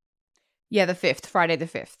 right? Yeah, the 5th, Friday the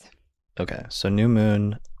 5th. Okay, so new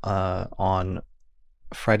moon on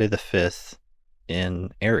Friday the 5th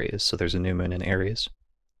in Aries. So there's a new moon in Aries.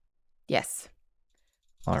 Yes.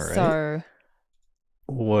 All right. So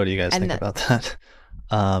what do you guys think about that?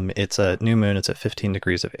 It's a new moon. It's at 15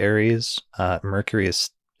 degrees of Aries. Mercury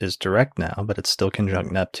is direct now, but it's still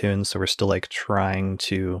conjunct Neptune, so we're still like trying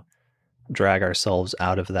to drag ourselves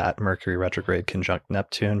out of that Mercury retrograde conjunct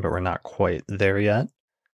Neptune, but we're not quite there yet.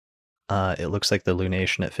 It looks like the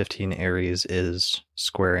lunation at 15 Aries is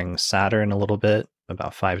squaring Saturn a little bit,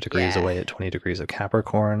 about 5 degrees away at 20 degrees of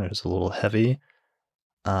Capricorn. It's a little heavy.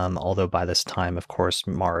 Although by this time, of course,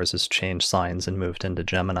 Mars has changed signs and moved into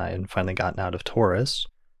Gemini and finally gotten out of Taurus.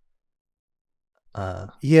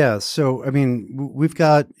 Yeah, so I mean, we've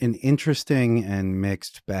got an interesting and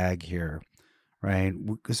mixed bag here, right?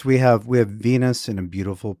 Because we have Venus in a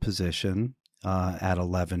beautiful position at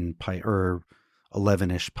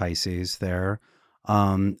 11-ish Pisces there,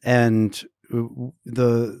 and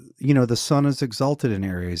the sun is exalted in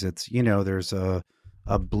Aries. It's there's a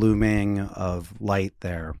blooming of light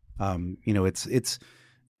there. It's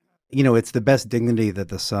the best dignity that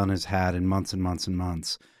the sun has had in months and months and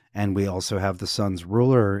months. And we also have the sun's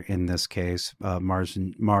ruler in this case,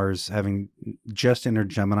 Mars having just entered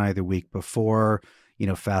Gemini the week before,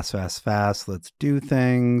 fast, let's do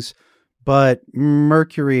things. But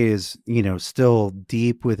Mercury is, still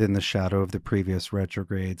deep within the shadow of the previous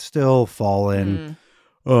retrograde, still fallen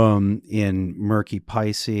in murky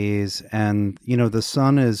Pisces. And, the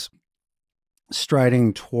sun is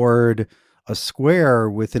striding toward a square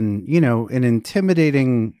with an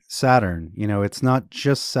intimidating Saturn. It's not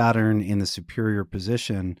just Saturn in the superior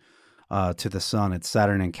position to the sun. It's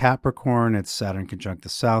Saturn in Capricorn. It's Saturn conjunct the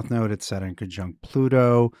South Node. It's Saturn conjunct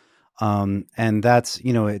Pluto. And that's,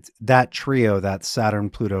 it's that trio, that Saturn,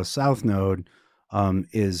 Pluto, South Node,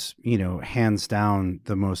 is, hands down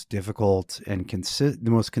the most difficult and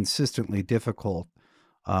the most consistently difficult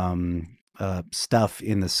stuff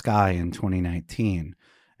in the sky in 2019.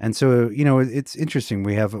 And so, it's interesting.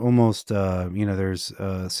 We have almost, there's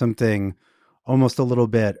something almost a little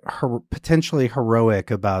bit potentially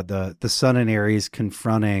heroic about the sun in Aries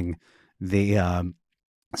confronting the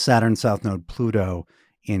Saturn South Node Pluto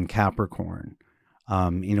in Capricorn.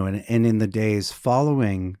 And in the days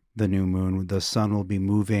following the new moon, the sun will be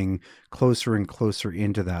moving closer and closer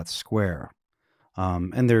into that square.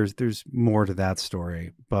 And there's more to that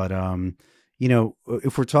story. But,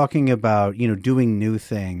 if we're talking about, doing new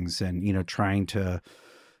things and, trying to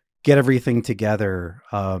get everything together,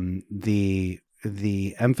 the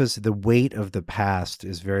emphasis, the weight of the past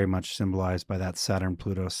is very much symbolized by that Saturn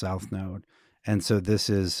Pluto South Node. And so this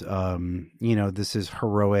is, this is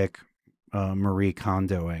heroic Marie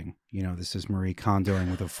Kondoing. This is Marie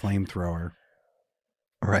Kondoing with a flamethrower.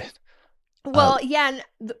 Right. Well,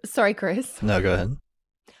 sorry, Chris. No, go ahead.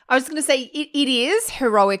 I was going to say it is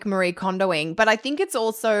heroic Marie Kondoing, but I think it's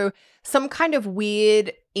also some kind of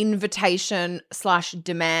weird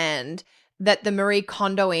invitation/demand that the Marie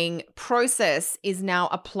Kondoing process is now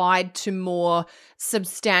applied to more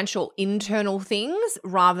substantial internal things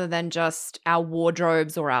rather than just our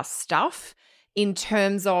wardrobes or our stuff, in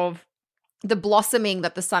terms of the blossoming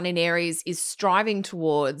that the sun in Aries is striving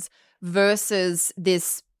towards versus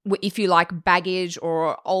this, if you like, baggage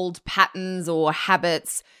or old patterns or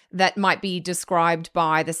habits that might be described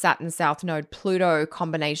by the Saturn South Node Pluto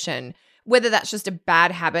combination. Whether that's just a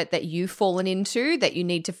bad habit that you've fallen into that you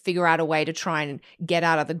need to figure out a way to try and get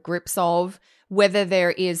out of the grips of, whether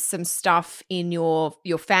there is some stuff in your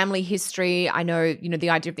family history. I know, the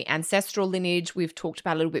idea of the ancestral lineage we've talked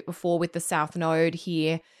about a little bit before with the South Node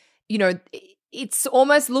here. It's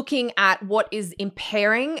almost looking at what is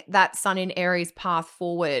impairing that sun in Aries path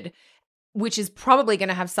forward, which is probably going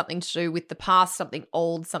to have something to do with the past, something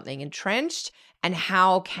old, something entrenched, and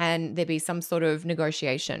how can there be some sort of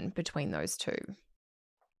negotiation between those two?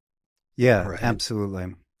 Yeah, right.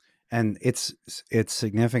 Absolutely. And it's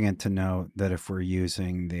significant to note that if we're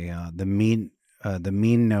using the mean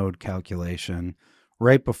node calculation,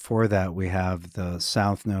 right before that we have the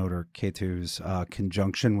South Node or Ketu's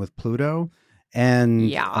conjunction with Pluto, and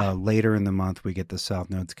later in the month we get the South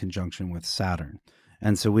Node's conjunction with Saturn.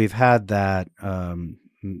 And so we've had that.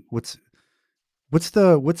 What's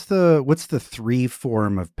the three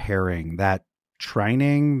form of pairing? That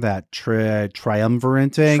trining, that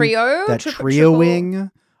triumvirating, that trioing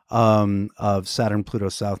of Saturn Pluto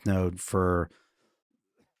South Node for,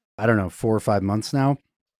 I don't know, 4 or 5 months now.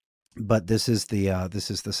 But this is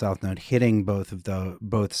the South Node hitting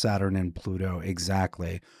both Saturn and Pluto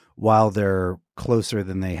exactly while they're closer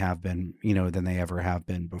than they have been, than they ever have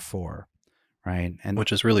been before. Right. And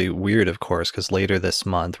which is really weird, of course, because later this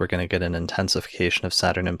month, we're going to get an intensification of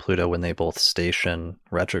Saturn and Pluto when they both station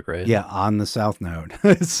retrograde. Yeah. On the South Node.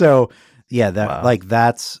 So yeah,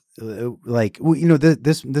 that's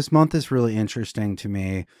this month is really interesting to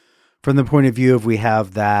me from the point of view of we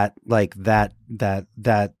have that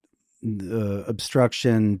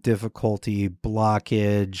obstruction, difficulty,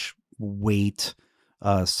 blockage, weight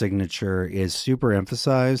signature is super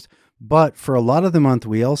emphasized. But for a lot of the month,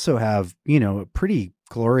 we also have, a pretty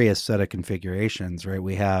glorious set of configurations, right?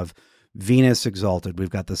 We have Venus exalted. We've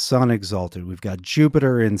got the sun exalted. We've got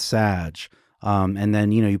Jupiter in Sag. And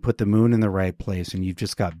then, you put the moon in the right place and you've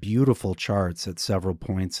just got beautiful charts at several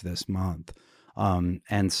points this month.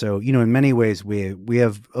 And so, in many ways, we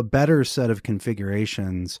have a better set of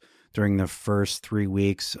configurations during the first 3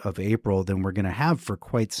 weeks of April than we're going to have for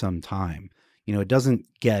quite some time. It doesn't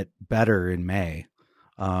get better in May.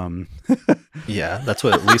 Yeah, that's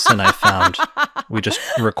what Lisa and I found. We just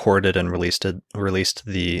recorded and released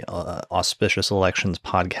the Auspicious Elections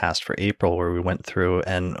podcast for April, where we went through,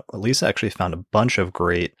 and Lisa actually found a bunch of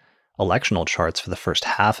great electional charts for the first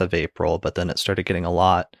half of April, but then it started getting a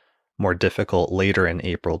lot more difficult later in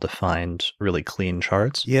April to find really clean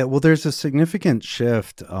charts. Yeah, well, there's a significant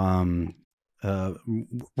shift right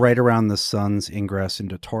around the sun's ingress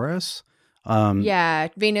into Taurus.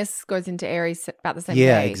 Venus goes into Aries about the same day.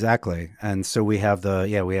 Yeah, exactly. And so we have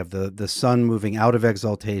the sun moving out of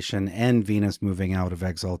exaltation and Venus moving out of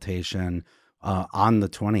exaltation on the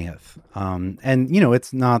 20th. And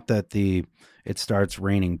it's not that it starts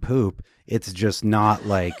raining poop. It's just not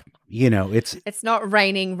like, it's not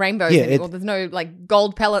raining rainbows anymore. There's no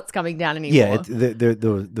gold pellets coming down anymore. Yeah,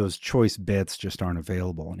 those choice bits just aren't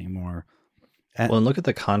available anymore. And look at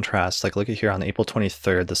the contrast. Look at here on April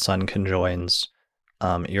 23rd, the sun conjoins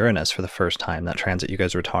Uranus for the first time, that transit you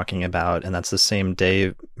guys were talking about. And that's the same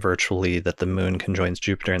day virtually that the moon conjoins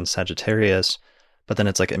Jupiter in Sagittarius. But then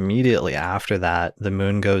it's like immediately after that, the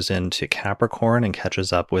moon goes into Capricorn and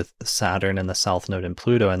catches up with Saturn and the South Node in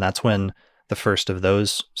Pluto. And that's when the first of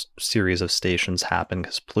those series of stations happen,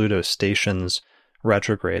 because Pluto stations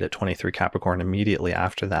retrograde at 23 Capricorn immediately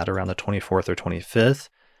after that, around the 24th or 25th.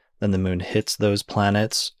 Then the moon hits those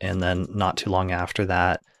planets. And then not too long after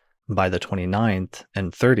that, by the 29th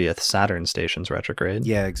and 30th, Saturn stations retrograde.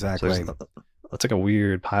 Yeah, exactly. So it's like a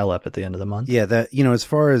weird pileup at the end of the month. Yeah, that, as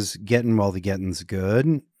far as getting while the getting's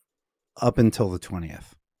good, up until the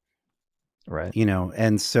 20th. Right.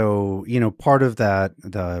 And so, part of that,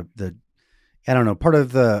 part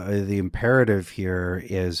of the imperative here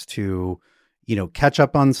is to, catch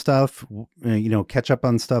up on stuff, while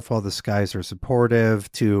the skies are supportive,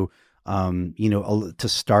 to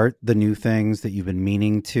start the new things that you've been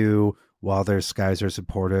meaning to while their skies are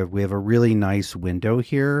supportive. We have a really nice window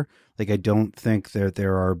here. Like, I don't think that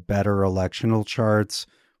there are better electional charts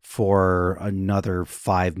for another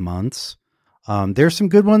 5 months. There's some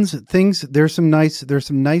good ones. There's some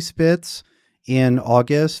nice bits in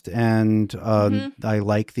August, and I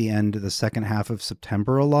like the second half of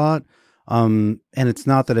September a lot. And it's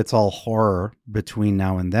not that it's all horror between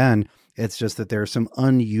now and then. It's just that there are some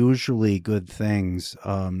unusually good things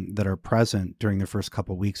that are present during the first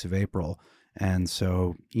couple weeks of April. And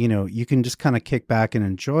so, you can just kind of kick back and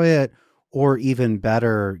enjoy it, or even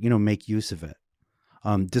better, make use of it.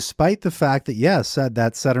 Despite the fact that, yes,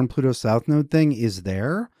 that Saturn-Pluto South Node thing is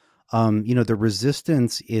there, the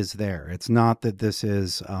resistance is there. It's not that this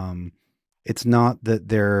is... it's not that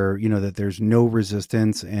that there's no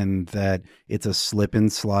resistance and that it's a slip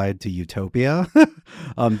and slide to utopia.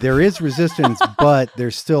 There is resistance, but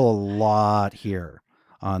there's still a lot here.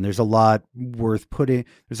 There's a lot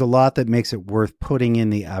that makes it worth putting in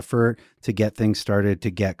the effort to get things started, to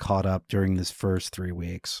get caught up during this first 3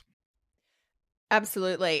 weeks.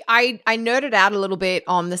 Absolutely. I nerded out a little bit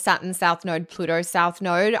on the Saturn South Node, Pluto South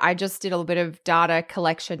Node. I just did a little bit of data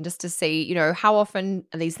collection just to see, how often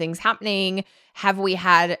are these things happening? Have we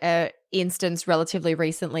had an instance relatively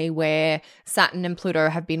recently where Saturn and Pluto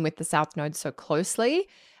have been with the South Node so closely?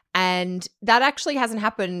 And that actually hasn't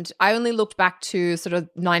happened. I only looked back to sort of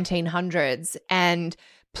 1900s, and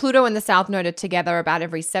Pluto and the South Node are together about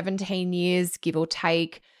every 17 years, give or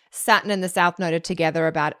take. Saturn and the South Node are together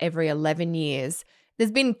about every 11 years.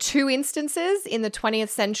 There's been 2 instances in the 20th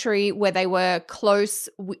century where they were close,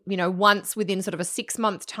 once within sort of a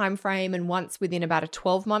 6-month time frame and once within about a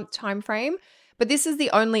 12-month time frame. But this is the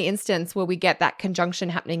only instance where we get that conjunction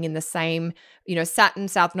happening in the same, Saturn,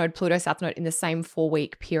 South Node, Pluto, South Node in the same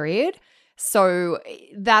 4-week period. So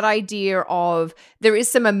that idea of there is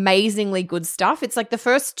some amazingly good stuff. It's like the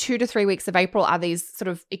first 2 to 3 weeks of April are these sort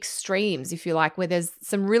of extremes, if you like, where there's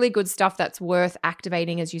some really good stuff that's worth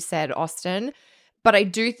activating, as you said, Austin. But I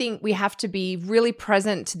do think we have to be really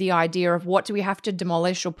present to the idea of what do we have to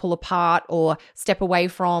demolish or pull apart or step away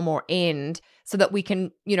from or end, so that we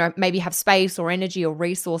can, maybe have space or energy or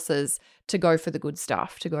resources to go for the good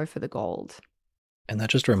stuff, to go for the gold. And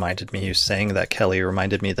that just reminded me, you saying that, Kelly,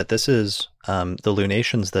 reminded me that this is the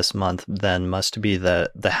lunations this month then must be the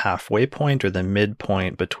halfway point or the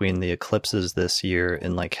midpoint between the eclipses this year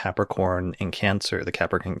in like Capricorn and Cancer, the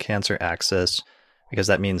Capricorn Cancer axis, because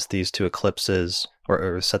that means these 2 eclipses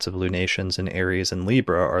or sets of lunations in Aries and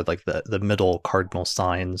Libra are like the middle cardinal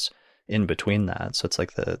signs in between that. So it's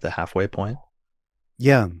like the halfway point.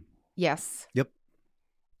 Yeah. Yes. Yep.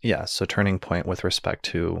 Yeah. So turning point with respect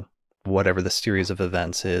to whatever the series of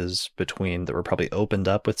events is between that were probably opened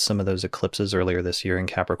up with some of those eclipses earlier this year in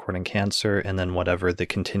Capricorn and Cancer, and then whatever the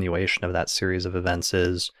continuation of that series of events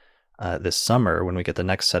is this summer when we get the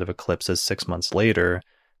next set of eclipses 6 months later.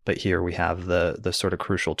 But here we have the sort of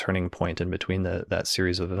crucial turning point in between that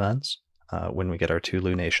series of events when we get our 2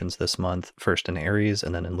 lunations this month, first in Aries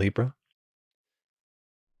and then in Libra.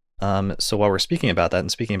 So while we're speaking about that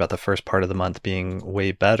and speaking about the first part of the month being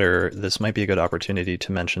way better, this might be a good opportunity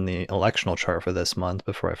to mention the electional chart for this month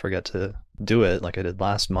before I forget to do it like I did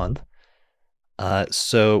last month.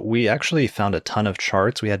 So we actually found a ton of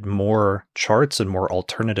charts. We had more charts and more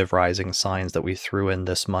alternative rising signs that we threw in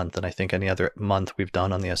this month than I think any other month we've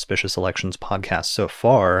done on the Auspicious Elections podcast so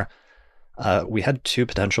far. We had 2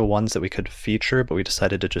 potential ones that we could feature, but we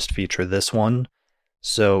decided to just feature this one.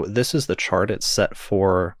 So this is the chart. It's set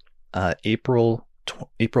for April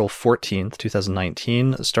 14th,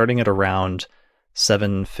 2019, starting at around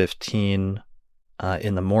 7:15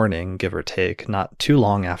 in the morning, give or take, not too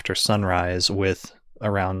long after sunrise, with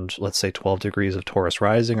around, let's say, 12 degrees of Taurus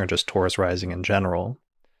rising or just Taurus rising in general.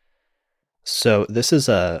 So this is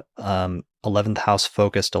a 11th house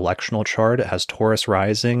focused electional chart. It has Taurus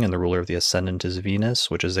rising, and the ruler of the ascendant is Venus,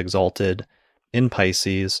 which is exalted in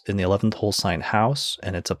Pisces in the 11th whole sign house,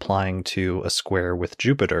 and it's applying to a square with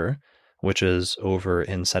Jupiter, which is over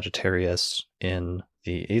in Sagittarius in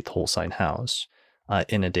the 8th whole sign house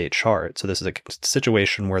in a date chart. So this is a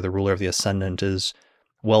situation where the ruler of the ascendant is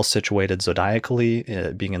well situated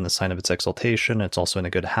zodiacally, being in the sign of its exaltation. It's also in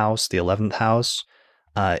a good house, the 11th house,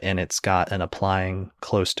 and it's got an applying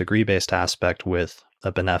close degree-based aspect with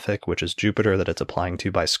a benefic, which is Jupiter, that it's applying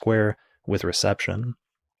to by square with reception.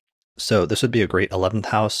 So this would be a great 11th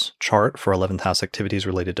house chart for 11th house activities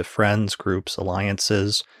related to friends, groups,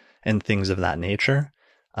 alliances, and things of that nature.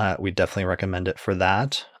 We definitely recommend it for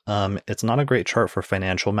that. It's not a great chart for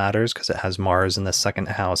financial matters because it has Mars in the 2nd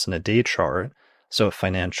house in a day chart. So if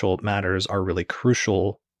financial matters are really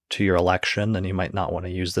crucial to your election, then you might not want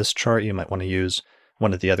to use this chart. You might want to use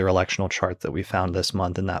one of the other electional charts that we found this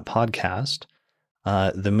month in that podcast.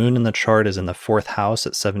 The moon in the chart is in the 4th house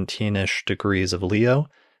at 17-ish degrees of Leo,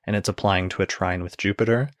 and it's applying to a trine with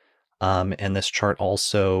Jupiter. And this chart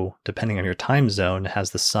also, depending on your time zone, has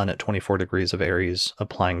the sun at 24 degrees of Aries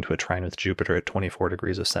applying to a trine with Jupiter at 24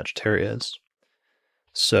 degrees of Sagittarius.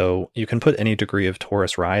 So you can put any degree of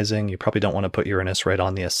Taurus rising. You probably don't want to put Uranus right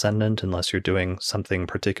on the ascendant unless you're doing something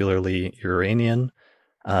particularly Uranian.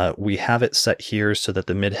 We have it set here so that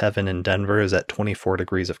the midheaven in Denver is at 24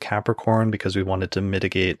 degrees of Capricorn because we wanted to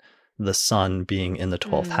mitigate the sun being in the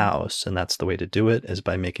 12th house. And that's the way to do it, is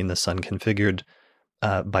by making the sun configured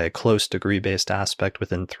by a close degree-based aspect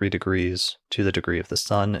within 3 degrees to the degree of the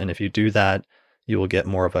sun. And if you do that, you will get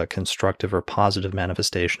more of a constructive or positive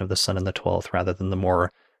manifestation of the sun in the 12th rather than the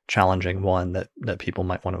more challenging one that people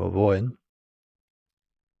might want to avoid.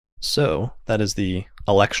 So that is the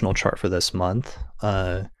electional chart for this month.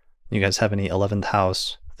 You guys have any 11th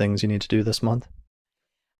house things you need to do this month?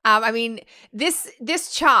 I mean, this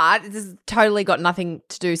chart, this has totally got nothing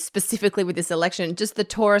to do specifically with this election. Just the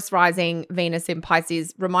Taurus rising Venus in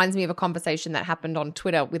Pisces reminds me of a conversation that happened on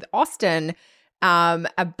Twitter with Austin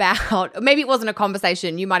about, maybe it wasn't a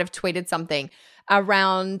conversation, you might have tweeted something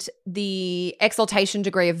around the exaltation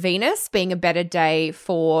degree of Venus being a better day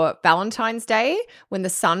for Valentine's Day when the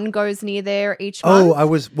sun goes near there each month.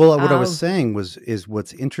 What I was saying is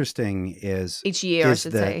what's interesting is each year, I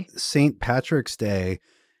should say. St. Patrick's Day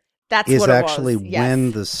That's is what it actually was. Yes.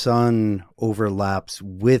 when the sun overlaps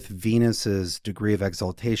with Venus's degree of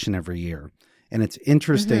exaltation every year. And it's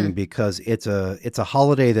interesting because it's a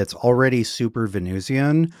holiday that's already super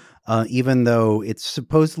Venusian, even though it's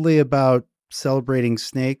supposedly about celebrating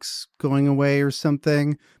snakes going away or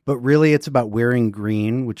something. But really it's about wearing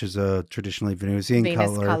green, which is a traditionally Venusian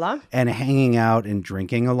color, and hanging out and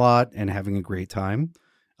drinking a lot and having a great time,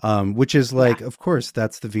 which is like, of course,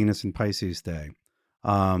 that's the Venus and Pisces day.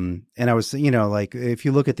 And I was, like if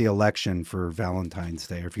you look at the election for Valentine's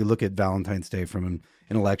Day, or if you look at Valentine's Day from an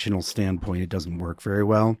electional standpoint, it doesn't work very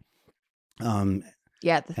well. And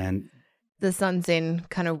the sun's in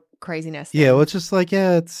kind of craziness. Yeah, well, it's just like,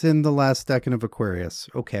 it's in the last decan of Aquarius.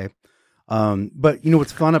 Okay. But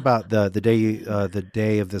what's fun about the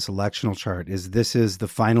day of this electional chart is this is the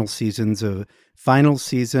final season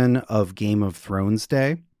of Game of Thrones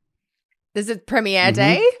Day. This is premiere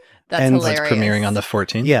day. That's hilarious. It's premiering on the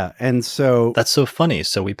 14th. Yeah, and so that's so funny.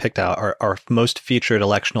 So we picked out our most featured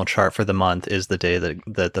electional chart for the month is the day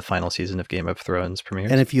that the final season of Game of Thrones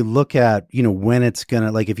premieres. And if you look at when it's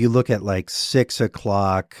gonna, like if you look at like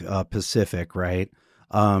 6:00 Pacific, right?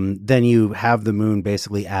 Then you have the moon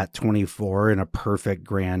basically at 24 in a perfect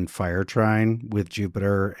grand fire trine with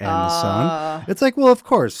Jupiter and the sun. It's like, well, of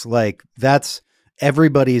course, like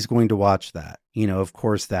everybody's going to watch that. Of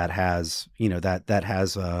course that has, that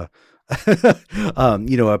has a,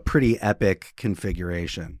 a pretty epic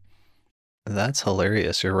configuration. That's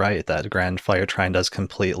hilarious. You're right. That grand fire trine does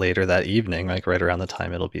complete later that evening, like right around the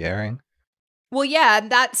time it'll be airing. Well, yeah,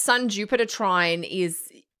 that Sun-Jupiter trine is,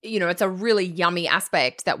 it's a really yummy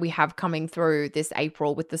aspect that we have coming through this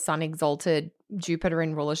April with the sun exalted, Jupiter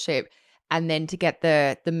in rulership. And then to get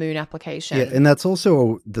the moon application. Yeah, and that's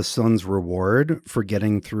also the sun's reward for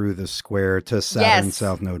getting through the square to Saturn,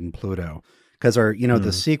 South Node, and Pluto. Because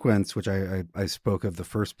the sequence, which I spoke of the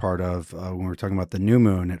first part of when we were talking about the new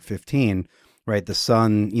moon at 15, right? The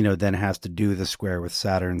sun, then has to do the square with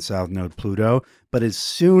Saturn, South Node, Pluto. But as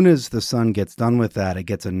soon as the sun gets done with that, it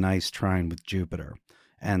gets a nice trine with Jupiter.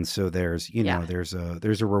 And so there's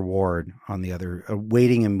a reward on the other,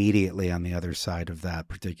 waiting immediately on the other side of that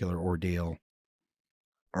particular ordeal.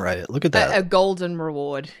 Right. Look at that. A golden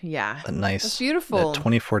reward. Yeah. A nice, that's beautiful.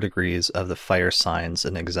 24 degrees of the fire signs,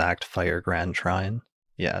 an exact fire grand trine.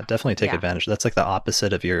 Yeah, definitely take advantage. That's like the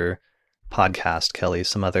opposite of your podcast, Kelly.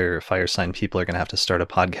 Some other fire sign people are going to have to start a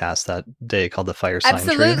podcast that day called the Fire Sign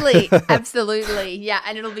Absolutely. Tree. Absolutely. Yeah.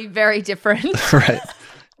 And it'll be very different. Right.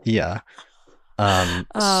 Yeah.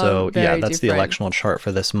 So yeah, that's the different. electional chart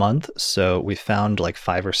for this month. So we found like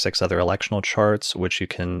 5 or 6 other electional charts, which you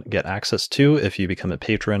can get access to if you become a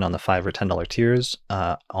patron on the $5 or $10 tiers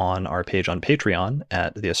on our page on Patreon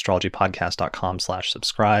at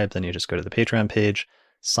theastrologypodcast.com/subscribe. Then you just go to the Patreon page,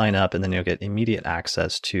 sign up, and then you'll get immediate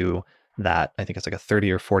access to that. I think it's like a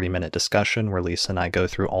 30 or 40-minute discussion where Lisa and I go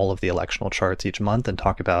through all of the electional charts each month and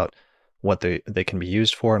talk about what they can be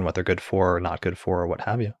used for and what they're good for or not good for or what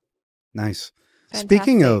have you. Nice. Fantastic.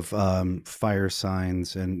 Speaking of fire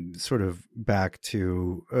signs and sort of back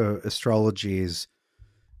to astrology's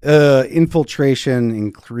infiltration,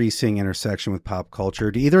 increasing intersection with pop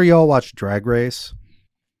culture, do either of y'all watch Drag Race?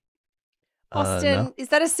 Austin, No. is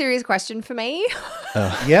that a serious question for me?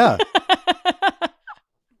 Yeah. I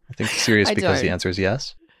think serious I because don't. the answer is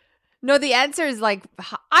yes. No, the answer is like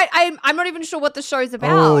I'm not even sure what the show's about.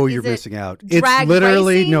 Oh, Is you're it missing out. It's drag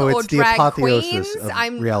literally racing no. or It's the drag apotheosis queens?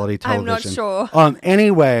 of reality television. I'm not sure.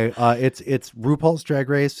 Anyway, it's RuPaul's Drag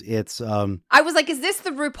Race. It's I was like, is this the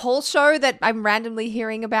RuPaul show that I'm randomly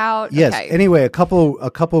hearing about? Yes. Okay. Anyway, a couple.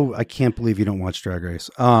 I can't believe you don't watch Drag Race.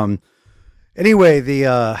 Anyway,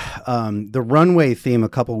 the runway theme a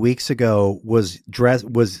couple weeks ago was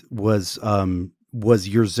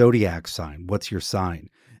your zodiac sign. What's your sign?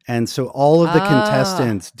 And so all of the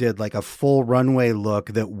contestants did like a full runway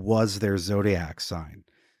look that was their zodiac sign.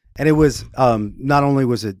 And it was not only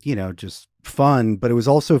was it, just fun, but it was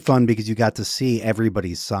also fun because you got to see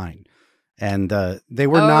everybody's sign. And they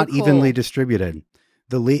were not cool. evenly distributed.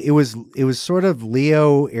 It was sort of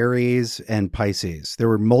Leo, Aries, and Pisces. There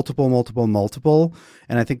were multiple,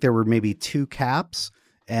 and I think there were maybe 2 caps,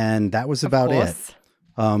 and that was about it.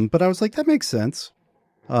 But I was like, that makes sense.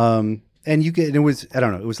 And it was, I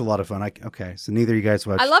don't know, it was a lot of fun. I So neither of you guys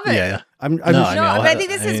watched. I love it. Yeah. I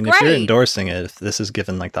think this is If great. you're endorsing it, if this is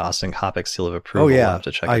given like the Austin Coppock seal of approval, Oh yeah, we'll have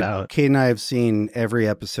to check it out. Kate and I have seen every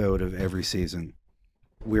episode of every season.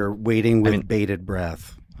 We're waiting with bated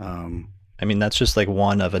breath. I mean, that's just like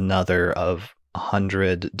one of another of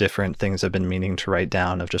 100 different things I've been meaning to write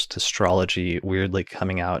down of just astrology weirdly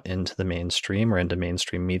coming out into the mainstream or into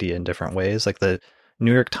mainstream media in different ways. Like the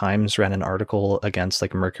New York Times ran an article against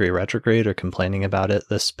like Mercury retrograde or complaining about it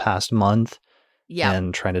this past month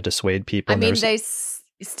and trying to dissuade people. I mean, they're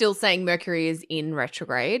still saying Mercury is in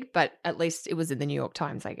retrograde, but at least it was in the New York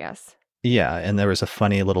Times, I guess. Yeah, and there was a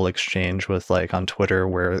funny little exchange with like on Twitter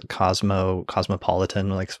where Cosmopolitan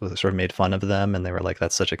like sort of made fun of them, and they were like,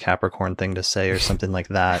 "That's such a Capricorn thing to say" or something like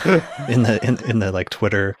that in the like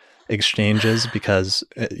Twitter exchanges because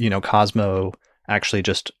Cosmo actually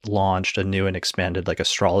just launched a new and expanded like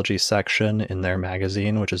astrology section in their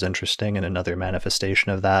magazine, which is interesting and another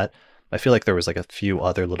manifestation of that. I feel like there was like a few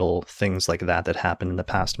other little things like that happened in the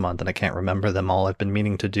past month, and I can't remember them all. I've been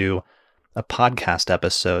meaning to do a podcast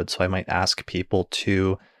episode, so I might ask people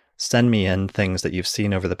to send me in things that you've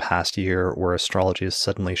seen over the past year where astrology is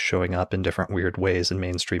suddenly showing up in different weird ways in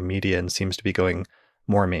mainstream media and seems to be going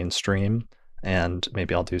more mainstream. And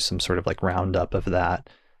maybe I'll do some sort of like roundup of that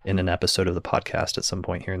in an episode of the podcast at some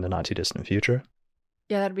point here in the not too distant future.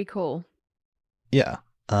 Yeah, that'd be cool. Yeah.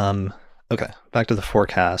 Okay, back to the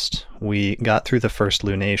forecast. We got through the first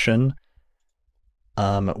lunation.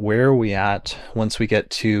 Where are we at once we get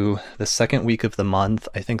to the second week of the month?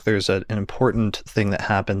 I think there's an important thing that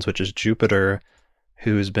happens, which is Jupiter,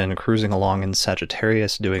 who's been cruising along in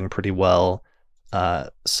Sagittarius, doing pretty well,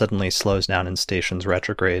 suddenly slows down and stations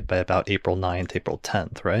retrograde by about April 9th, April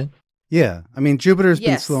 10th, right? Yeah, I mean Jupiter's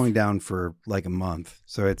been slowing down for like a month,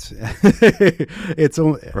 so it's it's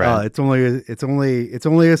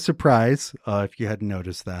only a surprise if you hadn't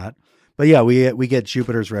noticed that. But yeah, we get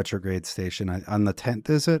Jupiter's retrograde station on the 10th,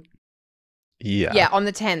 is it? Yeah. Yeah, on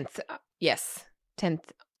the 10th. Yes,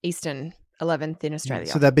 10th Eastern, 11th in Australia.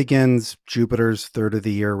 So that begins Jupiter's third of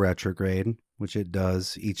the year retrograde, which it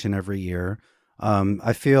does each and every year.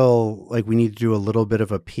 I feel like we need to do a little bit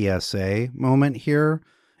of a PSA moment here.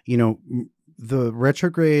 The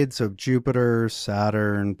retrogrades of Jupiter,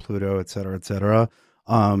 Saturn, Pluto, et cetera,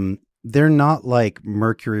 they're not like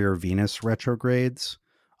Mercury or Venus retrogrades.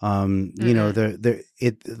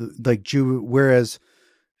 Whereas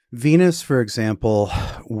Venus, for example,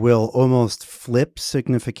 will almost flip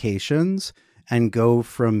significations and go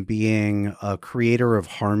from being a creator of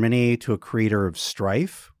harmony to a creator of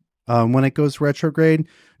strife. When it goes retrograde,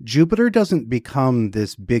 Jupiter doesn't become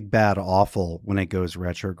this big, bad, awful when it goes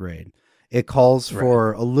retrograde. It calls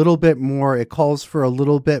for a little bit more. It calls for a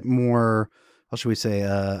little bit more how should we say,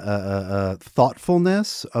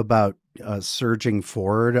 thoughtfulness about surging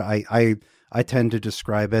forward. I tend to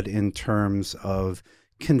describe it in terms of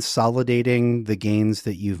consolidating the gains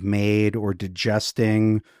that you've made or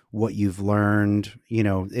digesting what you've learned.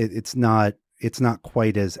 It's not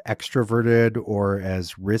quite as extroverted or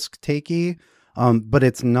as risk-takey, but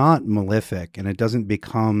it's not malefic, and it doesn't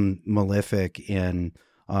become malefic in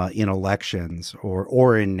elections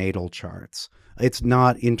or in natal charts. It's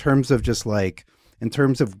not in terms of in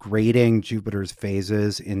terms of grading Jupiter's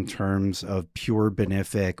phases in terms of pure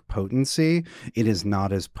benefic potency. It is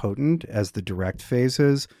not as potent as the direct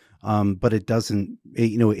phases, but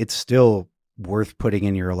it's still worth putting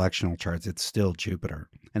in your electional charts. It's still Jupiter.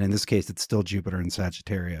 And in this case, it's still Jupiter in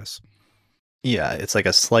Sagittarius. Yeah, it's like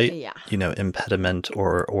a slight, impediment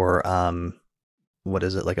or what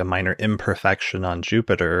is it, like a minor imperfection on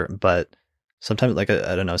Jupiter. But sometimes, I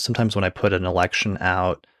don't know, sometimes when I put an election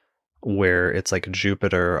out where it's like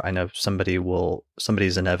Jupiter, I know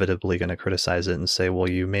somebody's inevitably going to criticize it and say, well,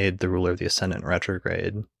 you made the ruler of the ascendant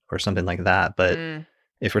retrograde or something like that. But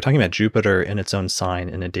if we're talking about Jupiter in its own sign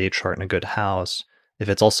in a day chart in a good house, if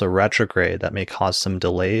it's also retrograde, that may cause some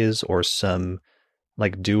delays or some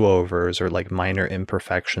like do-overs or like minor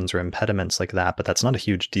imperfections or impediments like that, but that's not a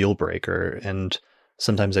huge deal breaker. And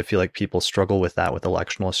sometimes I feel like people struggle with that with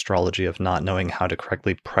electional astrology, of not knowing how to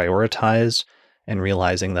correctly prioritize and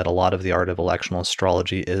realizing that a lot of the art of electional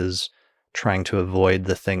astrology is trying to avoid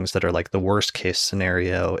the things that are like the worst case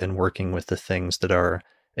scenario and working with the things that are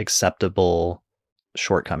acceptable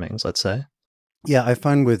shortcomings, let's say. Yeah, I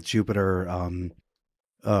find with Jupiter,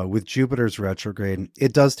 with Jupiter's retrograde,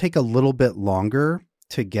 it does take a little bit longer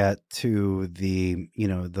to get to the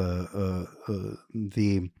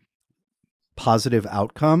positive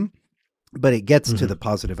outcome, but it gets to the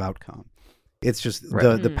positive outcome. It's just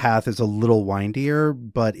the path is a little windier,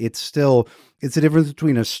 but it's a difference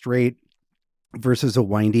between a straight versus a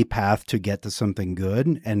windy path to get to something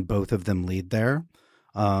good, and both of them lead there.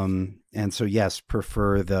 And so, yes,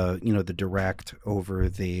 prefer the direct over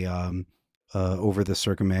the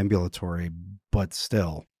circumambulatory, but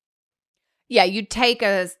still. Yeah, you'd take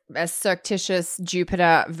a circuitous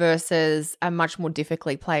Jupiter versus a much more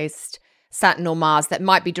difficultly placed Saturn or Mars that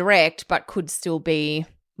might be direct, but could still be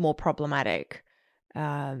more problematic.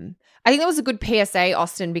 I think that was a good PSA,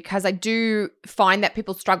 Austin, because I do find that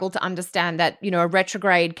people struggle to understand that, a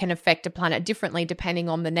retrograde can affect a planet differently depending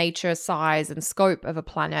on the nature, size, and scope of a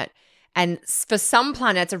planet. And for some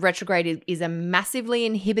planets, a retrograde is a massively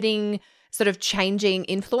inhibiting, sort of changing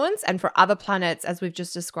influence. And for other planets, as we've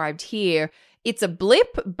just described here, it's a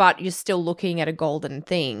blip, but you're still looking at a golden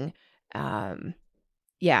thing.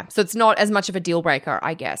 Yeah, so it's not as much of a deal breaker,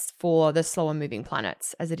 I guess, for the slower moving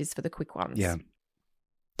planets as it is for the quick ones. Yeah,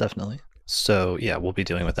 definitely. So yeah, we'll be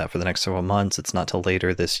dealing with that for the next several months. It's not till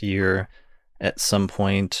later this year at some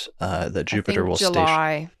point that Jupiter will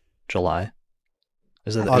station. July.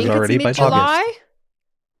 Is it already by July?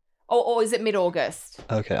 Or is it mid-August?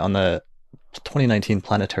 Okay, on the 2019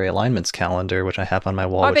 planetary alignments calendar, which I have on my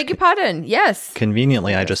wall. I beg your pardon. Yes.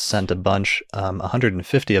 Conveniently, I just sent a bunch,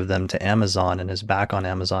 150 of them to Amazon, and is back on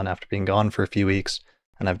Amazon after being gone for a few weeks.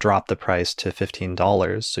 And I've dropped the price to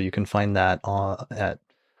 $15. So you can find that on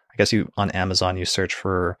Amazon, you search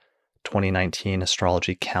for 2019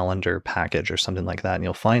 astrology calendar package or something like that, and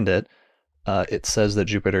you'll find it. It says that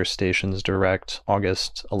Jupiter stations direct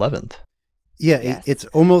August 11th. Yeah, yes. It's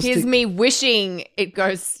almost... Here's me wishing it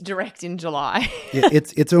goes direct in July.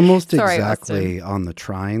 It's almost Sorry, exactly Austin. On the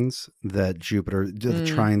trines that Jupiter, the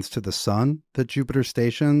trines to the sun that Jupiter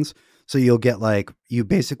stations. So you'll get you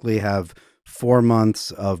basically have 4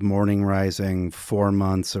 months of morning rising, 4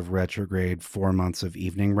 months of retrograde, 4 months of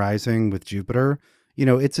evening rising with Jupiter.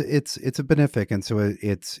 It's a benefic, and so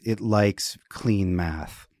it likes clean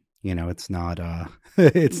math. It's not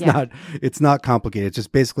it's not complicated. It's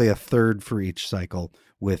just basically a third for each cycle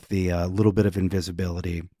with the little bit of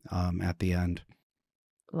invisibility at the end.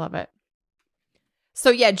 Love it.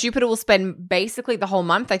 So yeah, Jupiter will spend basically the whole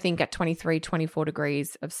month, I think, at 23, 24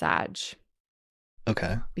 degrees of Sag.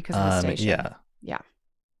 Okay. Because of the station. Yeah.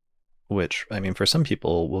 Which, I mean, for some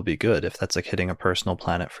people will be good. If that's hitting a personal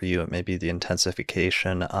planet for you, it may be the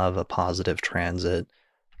intensification of a positive transit.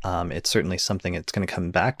 It's certainly something it's going to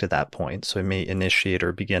come back to that point. So it may initiate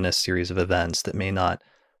or begin a series of events that may not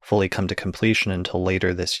fully come to completion until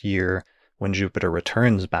later this year, when Jupiter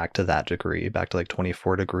returns back to that degree, back to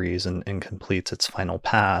 24 degrees and completes its final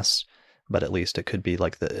pass. But at least it could be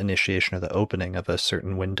the initiation or the opening of a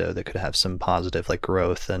certain window that could have some positive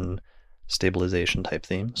growth and stabilization type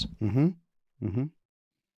themes. Mm-hmm. Mm-hmm.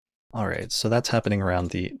 All right. So that's happening around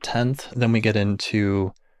the 10th. Then we get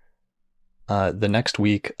into the next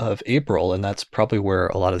week of April, and that's probably where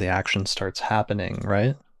a lot of the action starts happening,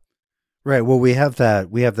 right? Right. Well, we have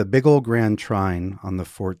that. We have the big old grand trine on the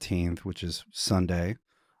 14th, which is Sunday.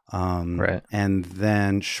 Right. And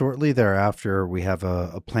then shortly thereafter, we have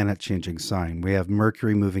a planet changing sign. We have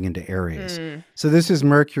Mercury moving into Aries. So this is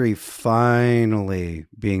Mercury finally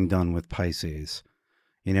being done with Pisces,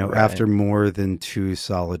 Right. after more than 2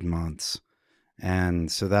 solid months.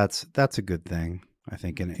 And so that's a good thing, I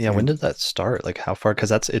think. When did that start? Like how far?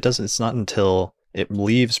 Because it's not until it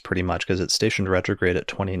leaves pretty much, because it's stationed retrograde at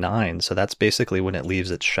 29. So that's basically when it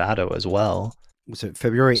leaves its shadow as well. Was it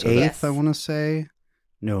February 8th, Yes. I want to say?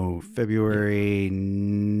 No, February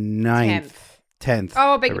 9th. 10th.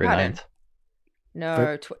 Oh, beg your February pardon. 9th.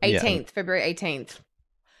 No, 18th, February 18th.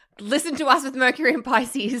 Listen to us with Mercury and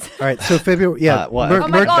Pisces. All right, so February, yeah. Oh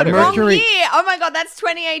my God, wrong Mercury, year. Oh my God, that's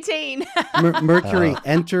 2018. Mercury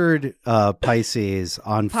entered Pisces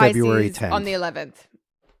on February 10th. On the 11th.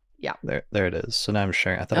 Yeah. There it is. So now I'm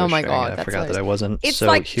sharing. I thought I Oh was my sharing God, it. I that's forgot that I hilarious. wasn't. It's so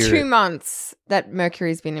like here, 2 months that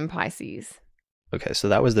Mercury's been in Pisces. Okay, so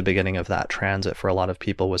that was the beginning of that transit for a lot of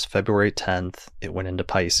people, was February 10th. It went into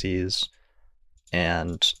Pisces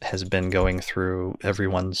and has been going through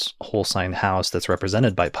everyone's whole sign house that's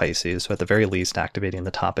represented by Pisces. So at the very least, activating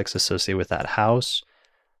the topics associated with that house.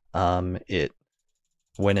 It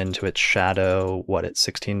went into its shadow, at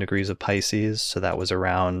 16 degrees of Pisces. So that was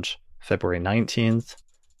around February 19th.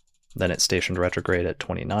 Then it stationed retrograde at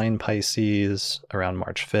 29 Pisces around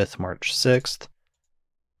March 5th, March 6th.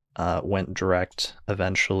 Went direct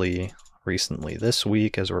eventually recently this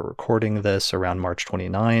week as we're recording this around March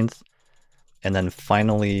 29th, and then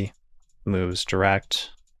finally moves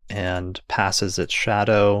direct and passes its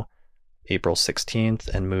shadow April 16th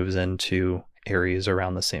and moves into Aries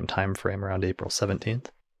around the same time frame, around April 17th.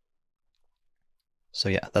 So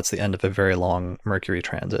yeah, that's the end of a very long Mercury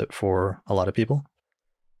transit for a lot of people.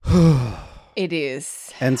 It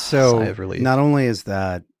is. And so Sigh of relief. not only is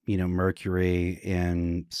that, Mercury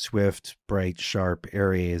in swift, bright, sharp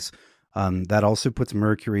Aries, that also puts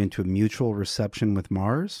Mercury into a mutual reception with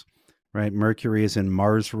Mars, right? Mercury is in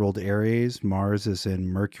Mars-ruled Aries. Mars is in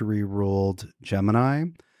Mercury-ruled Gemini.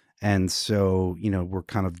 And so, we're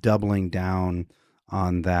kind of doubling down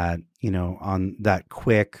on that, on that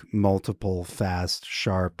quick, multiple, fast,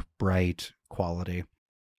 sharp, bright quality.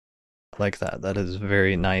 Like that. That is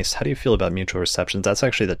very nice. How do you feel about mutual receptions? That's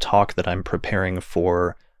actually the talk that I'm preparing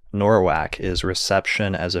for NORWAC, is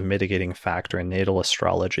reception as a mitigating factor in natal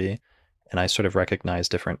astrology. And I sort of recognize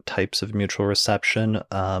different types of mutual reception,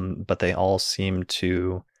 but they all seem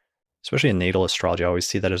to, especially in natal astrology, I always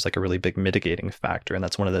see that as like a really big mitigating factor. And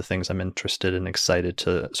that's one of the things I'm interested and excited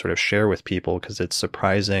to sort of share with people, because it's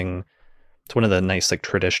surprising. It's one of the nice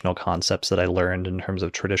traditional concepts that I learned in terms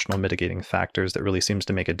of traditional mitigating factors that really seems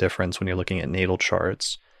to make a difference when you're looking at natal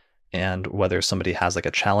charts, and whether somebody has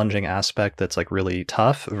a challenging aspect that's really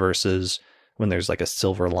tough versus when there's a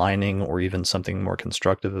silver lining or even something more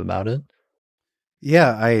constructive about it.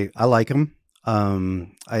 Yeah, I like them.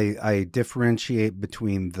 I differentiate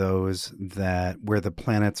between those where the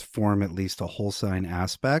planets form at least a whole sign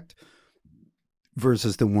aspect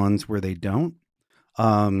versus the ones where they don't.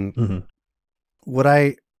 What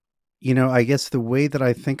I guess the way that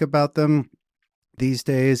I think about them these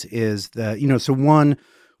days is that, so one,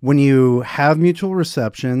 when you have mutual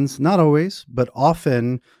receptions, not always, but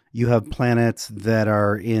often you have planets that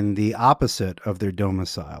are in the opposite of their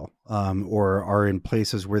domicile, or are in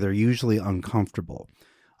places where they're usually uncomfortable.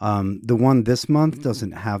 The one this month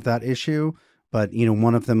doesn't have that issue, but,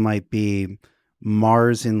 one of them might be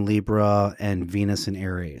Mars in Libra and Venus in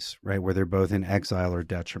Aries, right? Where they're both in exile or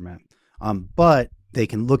detriment. But they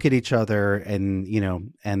can look at each other and,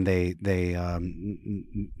 and they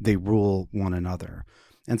rule one another.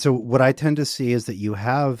 And so what I tend to see is that you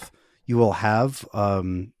will have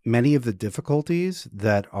many of the difficulties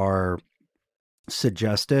that are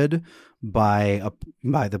suggested by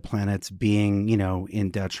the planets being,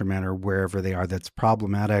 in detriment or wherever they are, that's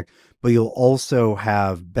problematic, but you'll also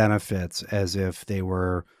have benefits as if they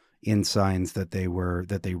were in signs that they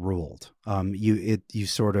ruled. You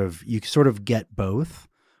sort of get both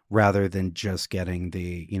rather than just getting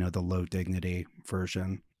the low dignity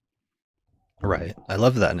version. Right. I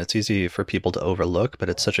love that. And it's easy for people to overlook, but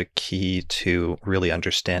it's such a key to really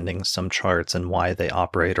understanding some charts and why they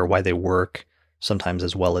operate or why they work sometimes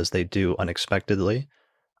as well as they do unexpectedly.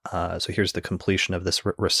 So here's the completion of this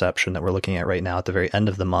reception that we're looking at right now at the very end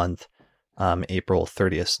of the month, April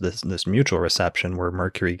 30th, this mutual reception where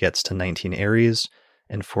Mercury gets to 19 Aries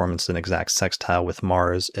and forms an exact sextile with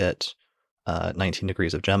Mars at 19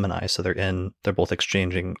 degrees of Gemini. So they're both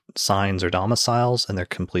exchanging signs or domiciles, and they're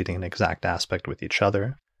completing an exact aspect with each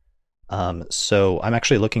other. So I'm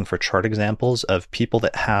actually looking for chart examples of people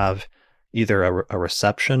that have either a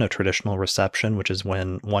reception, a traditional reception, which is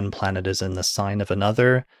when one planet is in the sign of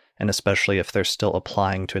another, and especially if they're still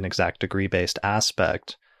applying to an exact degree-based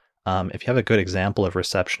aspect. If you have a good example of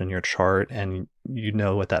reception in your chart and you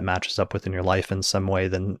know what that matches up with in your life in some way,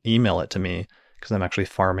 then email it to me, because I'm actually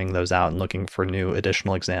farming those out and looking for new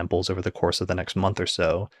additional examples over the course of the next month or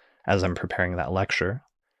so as I'm preparing that lecture.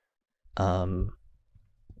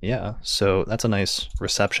 Yeah, so that's a nice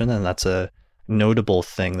reception, and that's a notable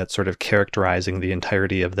thing that's sort of characterizing the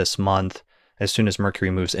entirety of this month as soon as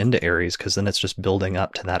Mercury moves into Aries, because then it's just building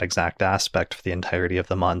up to that exact aspect for the entirety of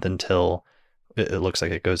the month until it looks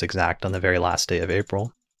like it goes exact on the very last day of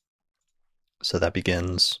April. So that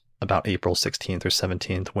begins about April 16th or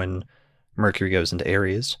 17th when Mercury goes into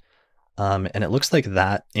Aries. And it looks like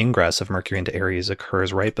that ingress of Mercury into Aries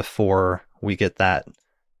occurs right before we get that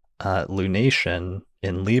lunation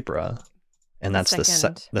in Libra. And that's the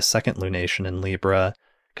second lunation in Libra,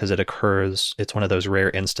 because it occurs, it's one of those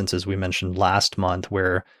rare instances we mentioned last month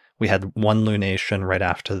where we had one lunation right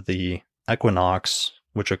after the equinox,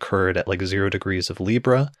 which occurred at like 0 degrees of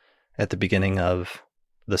Libra at the beginning of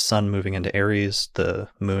the sun moving into Aries. The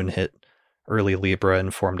moon hit early Libra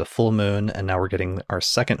and formed a full moon, and now we're getting our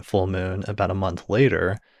second full moon about a month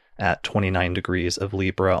later at 29 degrees of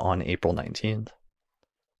Libra on April 19th.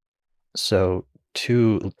 So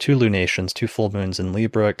two lunations, 2 full moons in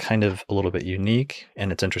Libra, kind of a little bit unique.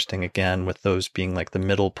 And it's interesting, again, with those being like the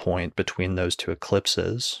middle point between those 2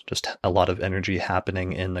 eclipses, just a lot of energy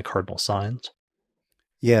happening in the cardinal signs.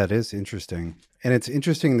 Yeah, it is interesting. And it's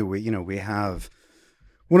interesting that we have,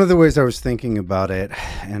 one of the ways I was thinking about it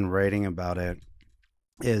and writing about it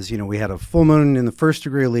is, we had a full moon in the first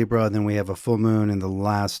degree of Libra, and then we have a full moon in the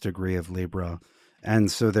last degree of Libra.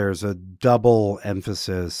 And so there's a double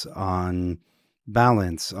emphasis on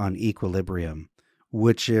balance, on equilibrium,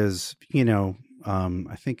 which is,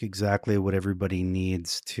 I think exactly what everybody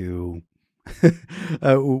needs to,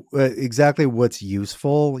 exactly what's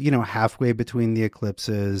useful, halfway between the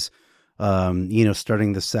eclipses,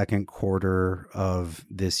 starting the second quarter of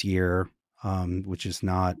this year, which is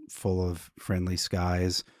not full of friendly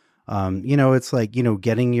skies. It's like,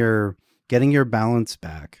 getting your balance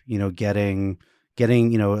back, getting,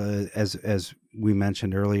 as we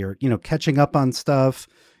mentioned earlier, catching up on stuff,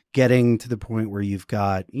 getting to the point where you've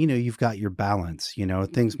got your balance,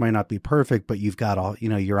 things might not be perfect, but you've got all,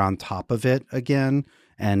 you're on top of it again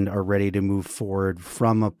and are ready to move forward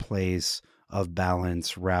from a place of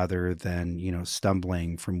balance rather than,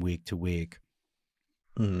 stumbling from week to week.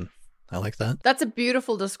 I like that. That's a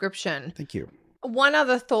beautiful description. Thank you. One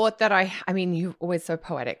other thought that I mean, you're always so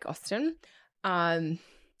poetic, Austin.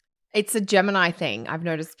 It's a Gemini thing. I've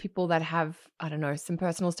noticed people that have, I don't know, some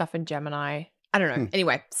personal stuff in Gemini. I don't know.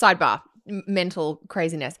 Anyway, sidebar, mental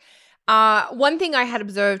craziness. One thing I had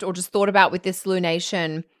observed or just thought about with this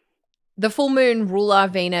lunation, the full moon ruler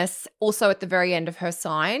Venus also at the very end of her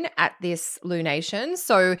sign at this lunation.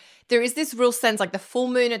 So there is this real sense, like the full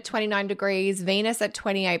moon at 29 degrees, Venus at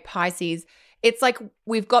 28 Pisces. It's like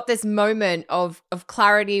we've got this moment of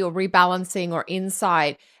clarity or rebalancing or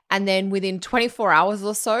insight. And then within 24 hours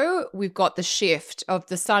or so, we've got the shift of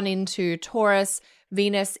the sun into Taurus,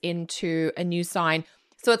 Venus into a new sign.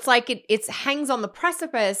 So it's like it hangs on the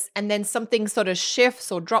precipice, and then something sort of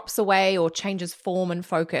shifts or drops away or changes form and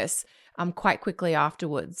focus quite quickly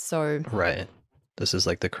afterwards. So right. This is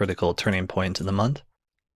like the critical turning point in the month.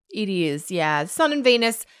 It is, yeah. Sun and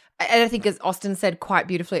Venus, and I think as Austin said quite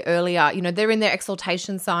beautifully earlier, they're in their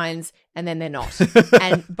exaltation signs and then they're not.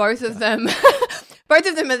 And both of them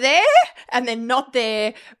are there and they're not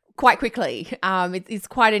there quite quickly. It's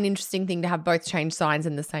quite an interesting thing to have both change signs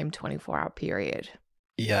in the same 24-hour period.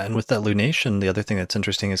 Yeah, and with that lunation, the other thing that's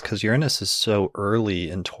interesting is because Uranus is so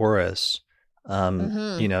early in Taurus,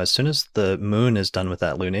 as soon as the moon is done with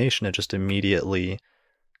that lunation, it just immediately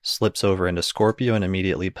slips over into Scorpio and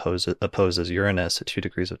immediately opposes Uranus at 2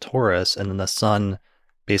 degrees of Taurus. And then the sun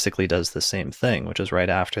basically does the same thing, which is right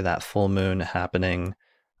after that full moon happening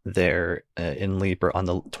there in Libra on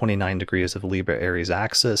the 29 degrees of Libra Aries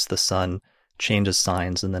axis. The sun changes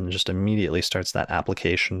signs and then just immediately starts that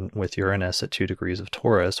application with Uranus at 2 degrees of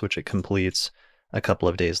Taurus, which it completes a couple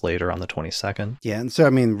of days later on the 22nd. Yeah, and so,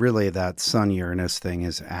 really that Sun-Uranus thing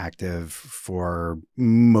is active for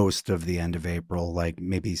most of the end of April, like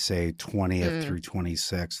maybe say 20th through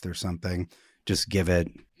 26th or something. Just give it,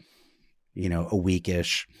 a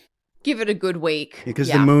weekish. Give it a good week. Because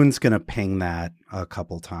the moon's going to ping that a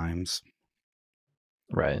couple times.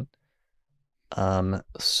 Right.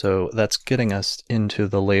 So that's getting us into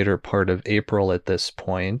the later part of April at this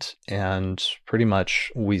point, and pretty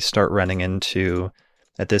much we start running into,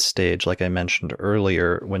 at this stage, like I mentioned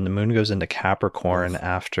earlier, when the moon goes into Capricorn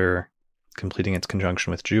after completing its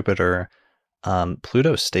conjunction with Jupiter,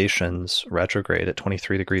 Pluto stations retrograde at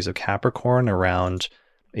 23 degrees of Capricorn around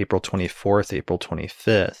April 24th, April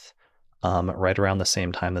 25th, right around the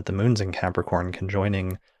same time that the moon's in Capricorn,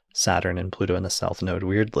 conjoining Saturn and Pluto in the South Node,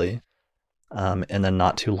 weirdly. And then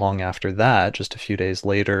not too long after that, just a few days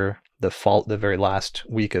later, the very last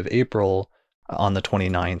week of April, on the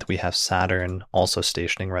 29th, we have Saturn also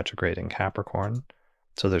stationing retrograde in Capricorn.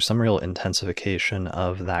 So there's some real intensification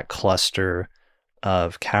of that cluster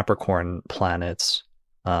of Capricorn planets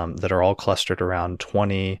that are all clustered around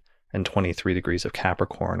 20 and 23 degrees of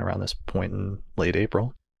Capricorn around this point in late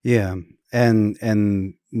April. Yeah.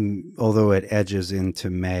 And although it edges into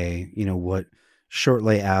May, what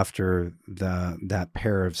shortly after that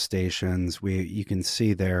pair of stations, you can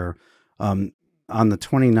see there on the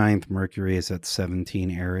 29th, Mercury is at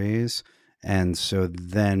 17 Aries. And so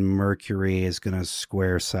then Mercury is going to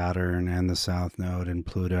square Saturn and the South Node and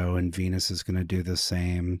Pluto, and Venus is going to do the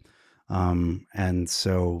same. And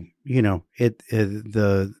so,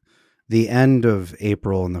 the end of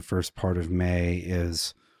April and the first part of May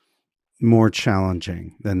is more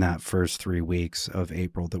challenging than that first 3 weeks of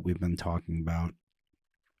April that we've been talking about.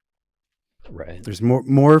 Right. There's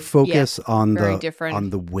more focus on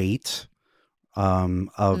different. the weight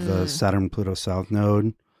of the Saturn Pluto South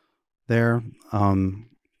Node there.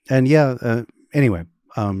 Anyway,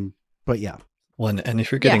 but yeah. Well, and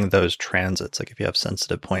if you're getting those transits, like if you have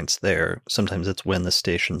sensitive points there, sometimes it's when the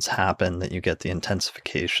stations happen that you get the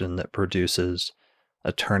intensification that produces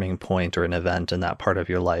a turning point or an event in that part of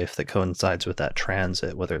your life that coincides with that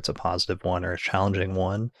transit, whether it's a positive one or a challenging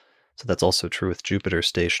one. So that's also true with Jupiter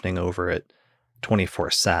stationing over at 24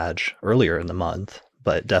 Sag earlier in the month,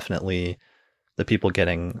 but definitely the people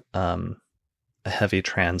getting a heavy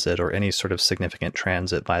transit or any sort of significant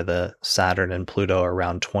transit by the Saturn and Pluto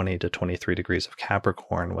around 20 to 23 degrees of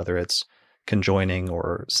Capricorn, whether it's conjoining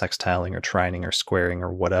or sextiling or trining or squaring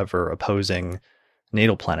or whatever, opposing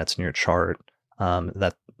natal planets in your chart,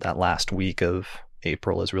 that last week of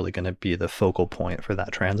April is really going to be the focal point for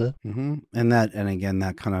that transit. Mm-hmm. And again,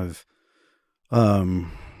 that kind of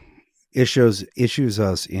issues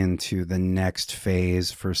us into the next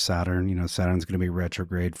phase for Saturn. Saturn's going to be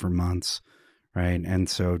retrograde for months, right? And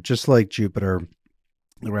so just like Jupiter,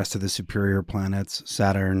 the rest of the superior planets,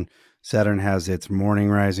 Saturn has its morning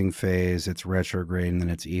rising phase, its retrograde, and then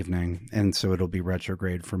its evening. And so it'll be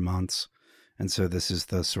retrograde for months. And so this is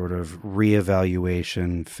the sort of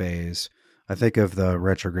reevaluation phase. I think of the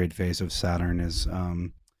retrograde phase of Saturn as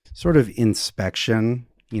sort of inspection,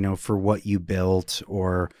 for what you built,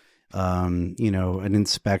 or, an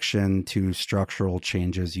inspection to structural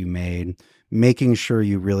changes you made, making sure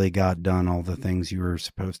you really got done all the things you were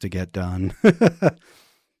supposed to get done.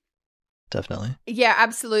 Definitely. Yeah,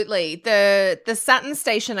 absolutely. The Saturn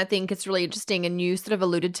station, I think it's really interesting. And you sort of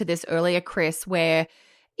alluded to this earlier, Chris, where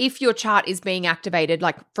if your chart is being activated,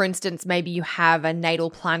 like for instance, maybe you have a natal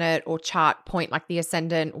planet or chart point like the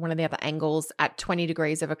ascendant or one of the other angles at 20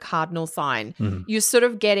 degrees of a cardinal sign, you're sort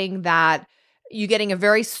of getting that, you're getting a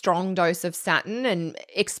very strong dose of Saturn. And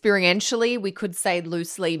experientially, we could say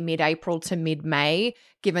loosely mid-April to mid-May,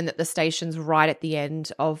 given that the station's right at the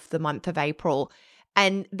end of the month of April.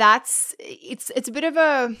 And it's a bit of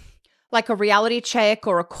a reality check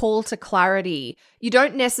or a call to clarity. You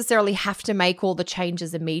don't necessarily have to make all the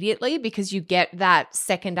changes immediately, because you get that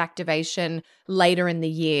second activation later in the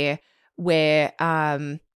year where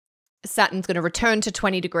Saturn's going to return to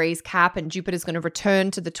 20 degrees Cap and Jupiter's going to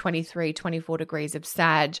return to the 23, 24 degrees of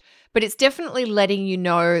Sag. But it's definitely letting you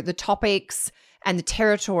know the topics and the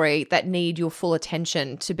territory that need your full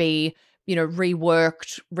attention to be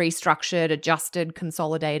reworked, restructured, adjusted,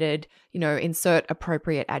 consolidated, insert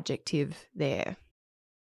appropriate adjective there.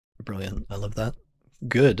 Brilliant. I love that.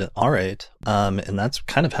 Good. All right. And that's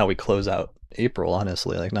kind of how we close out April,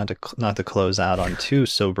 honestly, like not to close out on too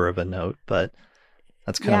sober of a note, but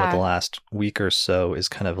that's kind of what the last week or so is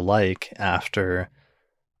kind of like after,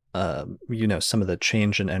 some of the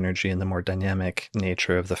change in energy and the more dynamic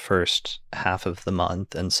nature of the first half of the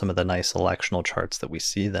month and some of the nice electional charts that we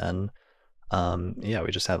see then.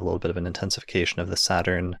 We just have a little bit of an intensification of the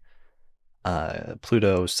Saturn,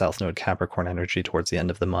 Pluto, South Node Capricorn energy towards the end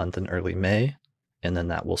of the month in early May. And then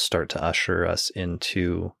that will start to usher us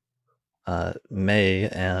into May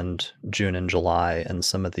and June and July and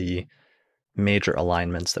some of the major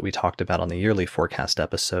alignments that we talked about on the yearly forecast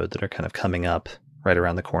episode that are kind of coming up right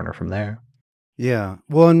around the corner from there. Yeah.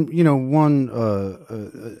 Well, and one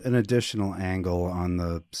an additional angle on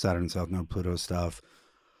the Saturn South Node Pluto stuff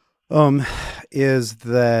is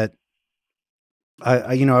that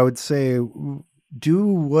I would say do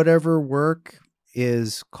whatever work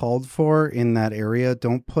is called for in that area.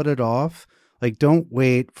 Don't put it off. Like don't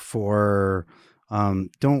wait for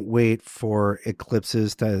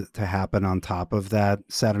eclipses to happen on top of that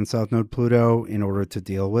Saturn South Node Pluto in order to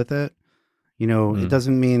deal with it. It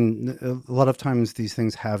doesn't mean a lot of times these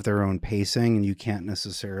things have their own pacing and you can't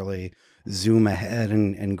necessarily zoom ahead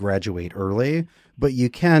and graduate early, but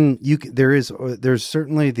there's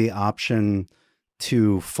certainly the option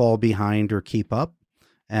to fall behind or keep up.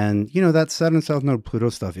 And, that Saturn South Node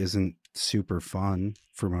Pluto stuff isn't super fun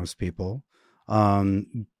for most people.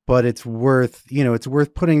 But it's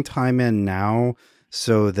worth putting time in now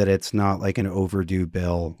so that it's not like an overdue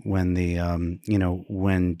bill when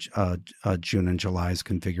when June and July's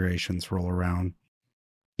configurations roll around.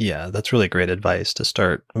 Yeah, that's really great advice to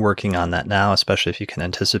start working on that now, especially if you can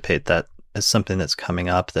anticipate that as something that's coming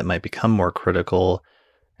up that might become more critical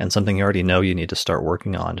and something you already know you need to start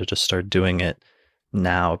working on, to just start doing it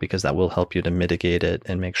now, because that will help you to mitigate it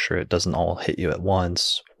and make sure it doesn't all hit you at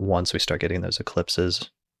once we start getting those eclipses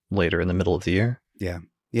later in the middle of the year. Yeah.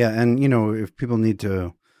 Yeah. And, if people need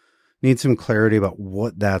some clarity about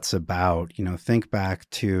what that's about, think back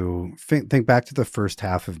to the first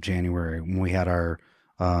half of January when we had our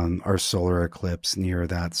solar eclipse near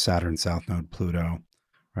that Saturn South Node Pluto,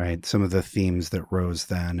 right? Some of the themes that rose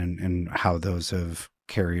then and how those have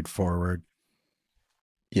carried forward.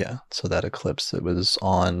 Yeah. So that eclipse that was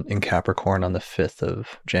in Capricorn on the 5th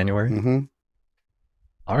of January. Mm-hmm.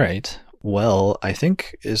 All right. Well, I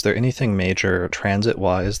think, is there anything major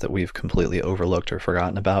transit-wise that we've completely overlooked or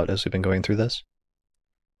forgotten about as we've been going through this?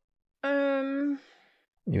 You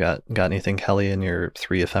got anything, Kelly, in your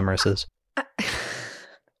 3 ephemerises? I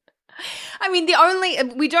mean,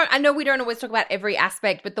 I know we don't always talk about every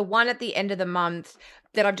aspect, but the one at the end of the month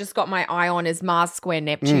that I've just got my eye on is Mars square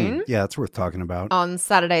Neptune. Yeah, it's worth talking about. On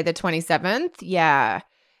Saturday the 27th. Yeah.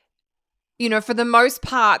 For the most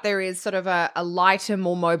part, there is sort of a lighter,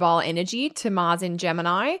 more mobile energy to Mars in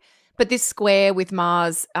Gemini. But this square with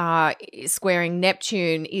Mars squaring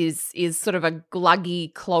Neptune is sort of a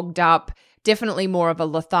gluggy, clogged up, definitely more of a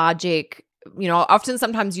lethargic, I often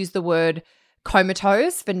sometimes use the word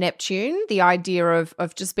comatose for Neptune, the idea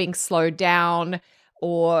of just being slowed down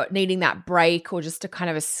or needing that break or just to kind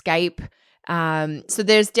of escape. So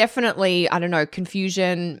there's definitely, I don't know,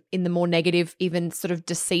 confusion in the more negative, even sort of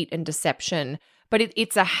deceit and deception. But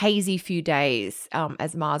it's a hazy few days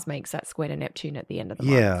as Mars makes that square to Neptune at the end of the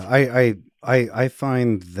month. Yeah, I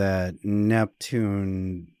find that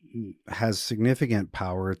Neptune has significant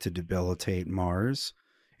power to debilitate Mars.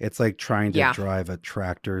 It's like trying to drive a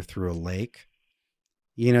tractor through a lake.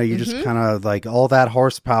 You just kind of like all that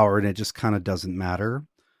horsepower and it just kind of doesn't matter.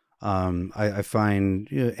 I find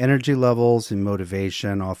energy levels and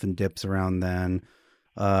motivation often dips around then.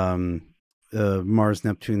 Mars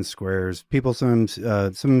Neptune squares.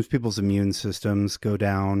 Sometimes people's immune systems go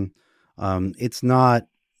down. It's not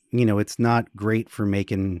great for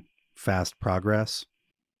making fast progress.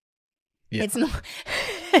 Yeah. It's not.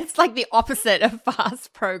 It's like the opposite of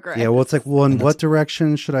fast progress. Yeah, well, it's like, in what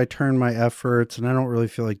direction should I turn my efforts? And I don't really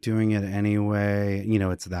feel like doing it anyway.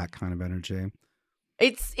 It's that kind of energy.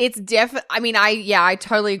 It's definitely, I mean, I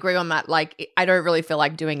totally agree on that. Like, I don't really feel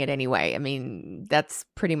like doing it anyway. I mean, that's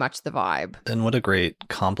pretty much the vibe. And what a great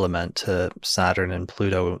compliment to Saturn and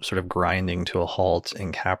Pluto sort of grinding to a halt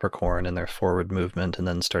in Capricorn in their forward movement and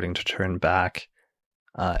then starting to turn back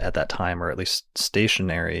at that time, or at least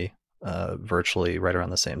stationary virtually right around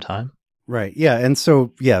the same time. Right. Yeah. And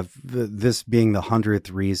so, this being the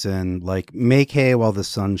 100th reason, like make hay while the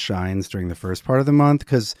sun shines during the first part of the month,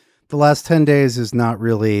 because the last 10 days is not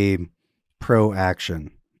really pro action.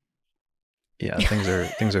 Yeah.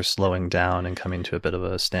 Things are slowing down and coming to a bit of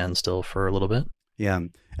a standstill for a little bit. Yeah.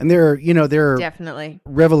 And there are definitely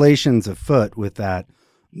revelations afoot with that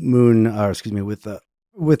moon,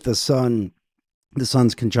 with the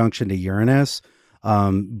sun's conjunction to Uranus.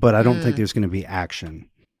 But I don't think there's going to be action.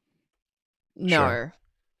 No. Sure.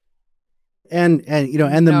 And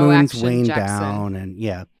the moon's weighing down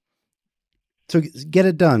and So get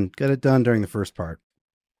it done. Get it done during the first part.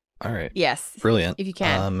 All right. Yes. Brilliant. If you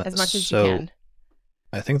can, as much as you can.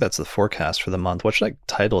 I think that's the forecast for the month. What should I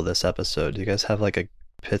title this episode? Do you guys have like a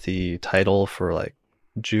pithy title for like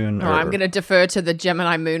June? I'm going to defer to the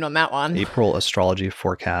Gemini moon on that one. April astrology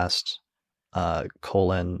forecast,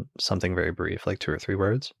 something very brief, like 2 or 3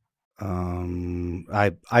 words.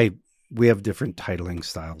 We have different titling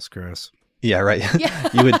styles, Chris. Yeah, right. Yeah.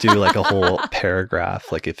 You would do like a whole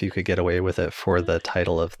paragraph, like if you could get away with it for the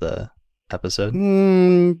title of the episode.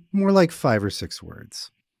 More like 5 or 6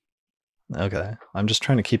 words. Okay. I'm just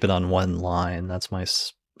trying to keep it on one line. That's my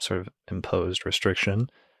sort of imposed restriction.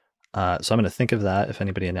 So I'm going to think of that if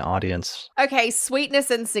anybody in the audience. Okay, sweetness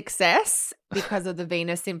and success because of the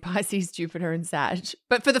Venus in Pisces, Jupiter and Sag.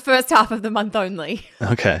 But for the first half of the month only.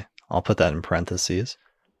 Okay. I'll put that in parentheses.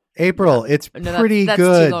 April, it's No, pretty that's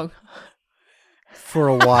good too long. for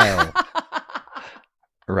a while.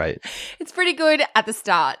 Right. It's pretty good at the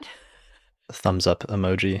start. Thumbs up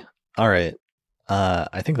emoji. All right.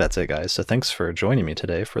 I think that's it, guys. So thanks for joining me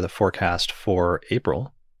today for the forecast for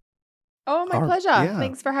April. Oh, my pleasure. Yeah,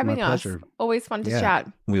 Thanks for having my us. pleasure. Always fun to Yeah. chat.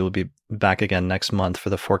 We will be back again next month for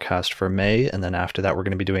the forecast for May. And then after that, we're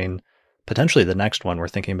going to be doing potentially the next one. We're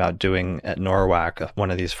thinking about doing at Norwalk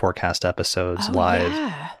one of these forecast episodes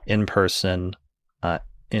live in person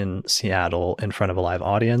in Seattle in front of a live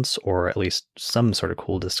audience, or at least some sort of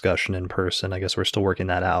cool discussion in person. I guess we're still working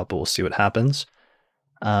that out, but we'll see what happens.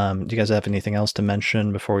 Do you guys have anything else to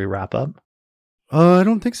mention before we wrap up? I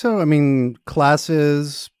don't think so. I mean,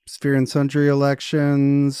 classes, sphere and sundry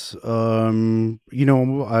elections, I'm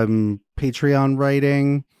Patreon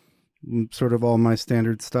writing, sort of all my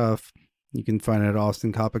standard stuff. You can find it at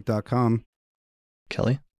austincoppock.com.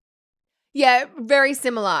 Kelly? Yeah, very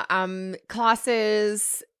similar.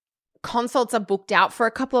 Classes, consults are booked out for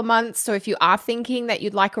a couple of months. So if you are thinking that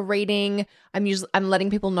you'd like a reading, I'm letting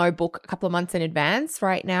people know book a couple of months in advance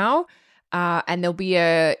right now. And there'll be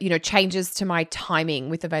changes to my timing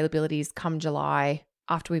with availabilities come July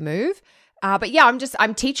after we move. But yeah,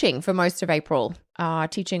 I'm teaching for most of April,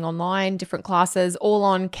 teaching online, different classes, all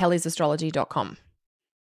on kellysastrology.com.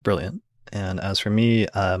 Brilliant. And as for me,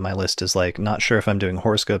 my list is like, not sure if I'm doing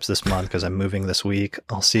horoscopes this month because I'm moving this week.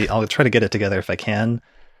 I'll see. I'll try to get it together if I can.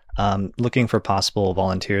 Looking for possible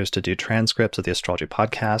volunteers to do transcripts of the Astrology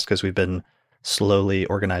podcast because we've been slowly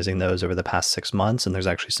organizing those over the past 6 months. And there's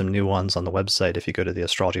actually some new ones on the website if you go to the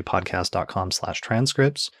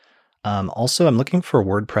astrologypodcast.com/transcripts. Also, I'm looking for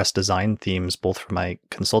WordPress design themes, both for my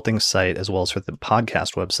consulting site as well as for the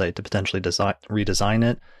podcast website to potentially redesign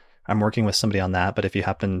it. I'm working with somebody on that, but if you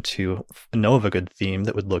happen to know of a good theme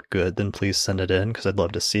that would look good, then please send it in because I'd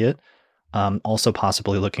love to see it. Also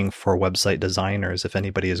possibly looking for website designers. If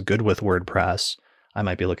anybody is good with WordPress, I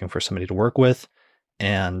might be looking for somebody to work with.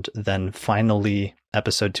 And then finally,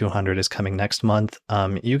 episode 200 is coming next month.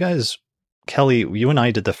 You guys, Kelly, you and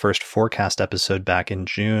I did the first forecast episode back in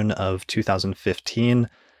June of 2015,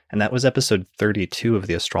 and that was episode 32 of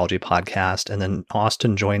the Astrology podcast. And then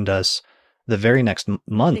Austin joined us the very next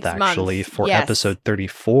month, for episode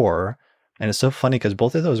 34. And it's so funny because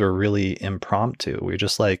both of those were really impromptu. We were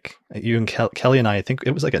just like, you and Kelly and I think it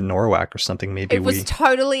was like at Norwalk or something. Maybe it was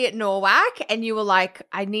totally at Norwalk, and you were like,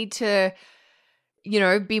 I need to,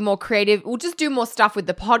 be more creative. We'll just do more stuff with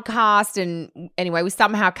the podcast. And anyway, we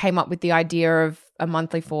somehow came up with the idea of a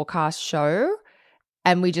monthly forecast show,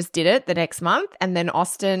 and we just did it the next month. And then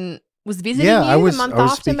Austin was visiting the month I was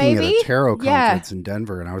after, speaking maybe at a tarot conference in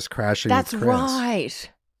Denver, and I was crashing. That's with Chris. right.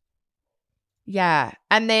 Yeah,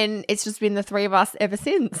 and then it's just been the three of us ever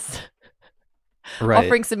since, right.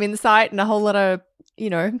 Offering some insight and a whole lot of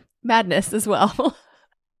madness as well.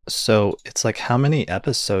 So it's like, how many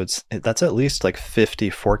episodes? That's at least like 50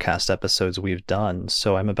 forecast episodes we've done.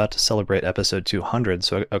 So I'm about to celebrate episode 200.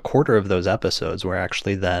 So a quarter of those episodes were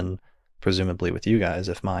actually then presumably with you guys,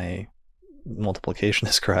 if my multiplication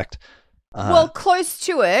is correct. Well, close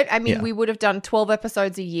to it. I mean, we would have done 12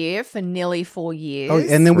 episodes a year for nearly 4 years. Oh,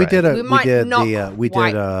 and then we did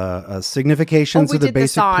significations of the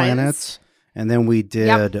basic planets, and then we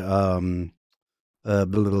did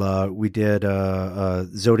we did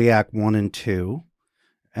Zodiac 1 and 2,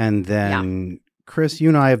 and then Chris, you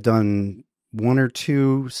and I have done 1 or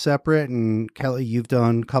 2 separate, and Kelly, you've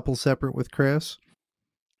done a couple separate with Chris.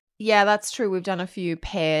 Yeah, that's true. We've done a few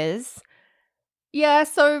pairs. Yeah,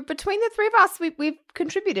 so between the three of us, we've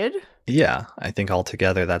contributed. Yeah, I think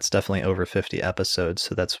altogether that's definitely over 50 episodes.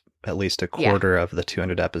 So that's at least a quarter of the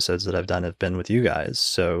 200 episodes that I've done have been with you guys.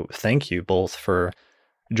 So thank you both for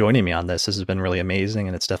joining me on this. This has been really amazing,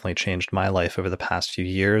 and it's definitely changed my life over the past few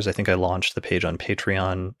years. I think I launched the page on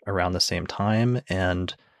Patreon around the same time,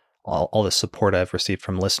 and all the support I've received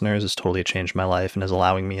from listeners has totally changed my life and is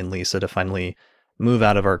allowing me and Lisa to finally move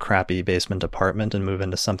out of our crappy basement apartment and move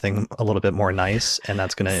into something a little bit more nice. And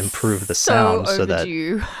that's going to improve the sound so that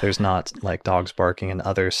there's not like dogs barking and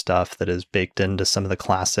other stuff that is baked into some of the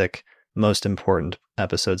classic, most important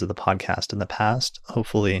episodes of the podcast in the past,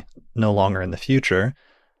 hopefully no longer in the future.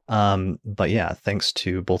 But yeah, thanks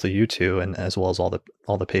to both of you two, and as well as all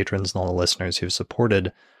the patrons and all the listeners who've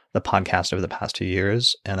supported the podcast over the past 2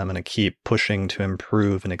 years. And I'm going to keep pushing to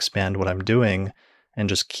improve and expand what I'm doing, and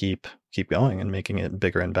just keep going and making it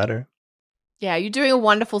bigger and better. Yeah, you're doing a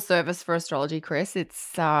wonderful service for astrology, Chris.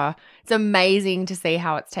 It's amazing to see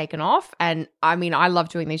how it's taken off. And I mean, I love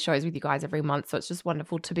doing these shows with you guys every month, so it's just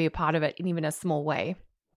wonderful to be a part of it in even a small way.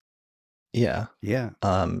 Yeah. Yeah.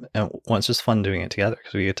 And it's just fun doing it together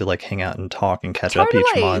because we get to like hang out and talk and catch up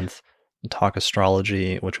each month and talk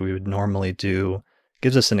astrology, which we would normally do.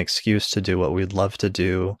 Gives us an excuse to do what we'd love to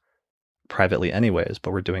do privately anyways,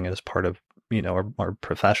 but we're doing it as part of, our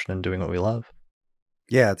profession and doing what we love.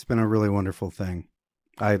 Yeah, it's been a really wonderful thing.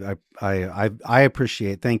 I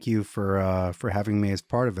appreciate. Thank you for having me as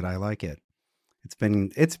part of it. I like it. It's been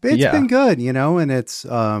good, and it's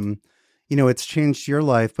it's changed your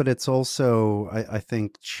life, but it's also I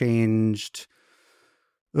think changed.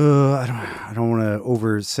 I don't want to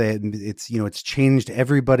oversay it. It's changed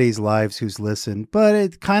everybody's lives who's listened, but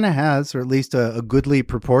it kind of has, or at least a goodly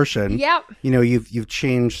proportion. Yep. You've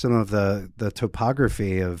changed some of the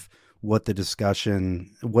topography of what discussions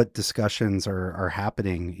are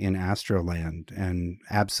happening in Astroland, and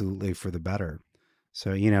absolutely for the better.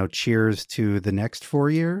 So, cheers to the next 4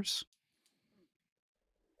 years.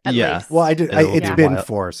 At least. Well, it's been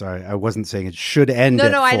 4, so I wasn't saying it should end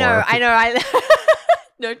at 4. I know.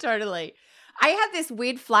 No, totally. I had this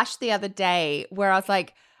weird flash the other day where I was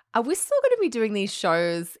like, are we still going to be doing these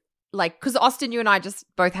shows? Like, because Austin, you and I just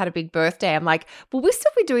both had a big birthday. I'm like, will we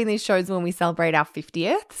still be doing these shows when we celebrate our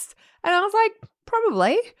 50th? And I was like,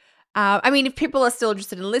 probably. I mean, if people are still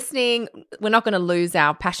interested in listening, we're not going to lose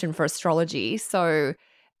our passion for astrology. So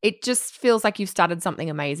it just feels like you've started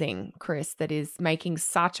something amazing, Chris, that is making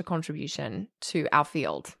such a contribution to our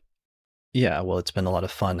field. Yeah, well, it's been a lot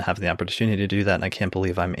of fun having the opportunity to do that, and I can't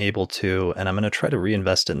believe I'm able to. And I'm going to try to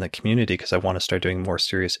reinvest it in the community because I want to start doing more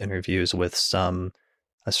serious interviews with some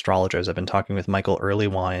astrologers. I've been talking with Michael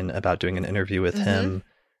Earlywine about doing an interview with him,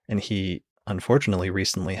 and he unfortunately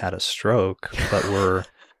recently had a stroke, but we're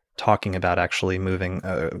talking about actually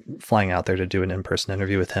flying out there to do an in-person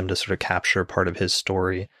interview with him to sort of capture part of his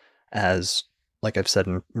story as, like I've said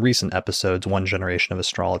in recent episodes, one generation of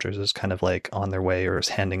astrologers is kind of like on their way or is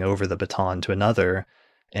handing over the baton to another,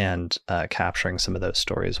 and capturing some of those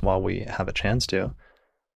stories while we have a chance to.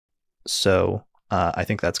 So I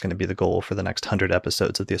think that's going to be the goal for the next 100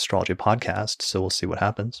 episodes of the Astrology podcast. So we'll see what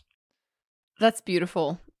happens. That's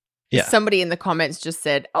beautiful. Yeah. Somebody in the comments just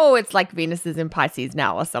said, oh, it's like Venus is in Pisces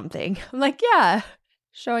now or something. I'm like, yeah,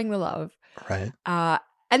 showing the love. Right.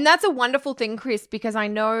 And that's a wonderful thing, Chris, because I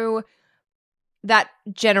know that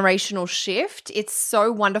generational shift, it's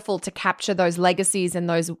so wonderful to capture those legacies and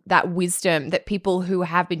that wisdom that people who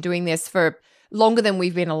have been doing this for longer than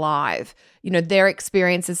we've been alive, their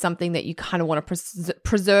experience is something that you kind of want to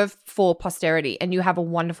preserve for posterity, and you have a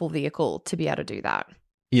wonderful vehicle to be able to do that.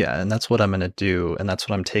 Yeah, and that's what I'm going to do, and that's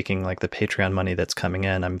what I'm taking, like the Patreon money that's coming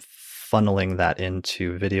in, I'm funneling that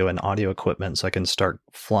into video and audio equipment so I can start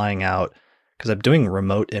flying out, because I'm doing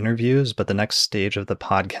remote interviews, but the next stage of the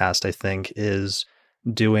podcast, I think, is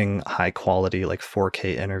doing high quality, like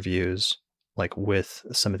 4K interviews, like with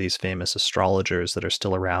some of these famous astrologers that are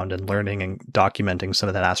still around, and learning and documenting some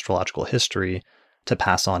of that astrological history to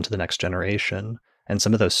pass on to the next generation. And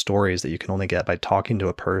some of those stories that you can only get by talking to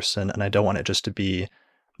a person. And I don't want it just to be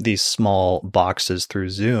these small boxes through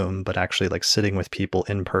Zoom, but actually like sitting with people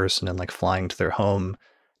in person and like flying to their home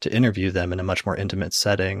to interview them in a much more intimate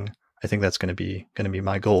setting. I think that's going to be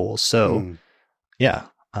my goal. So yeah.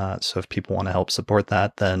 So if people want to help support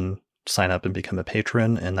that, then sign up and become a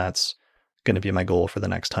patron. And that's going to be my goal for the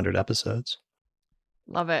next 100 episodes.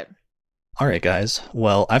 Love it. All right, guys.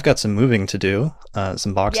 Well, I've got some moving to do,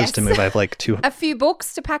 some boxes to move. I have like a few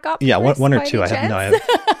books to pack up. Yeah, one or two. I have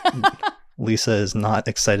Lisa is not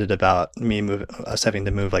excited about us having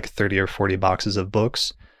to move like 30 or 40 boxes of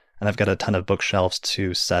books. And I've got a ton of bookshelves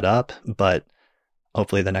to set up, but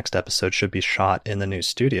hopefully the next episode should be shot in the new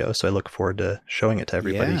studio. So I look forward to showing it to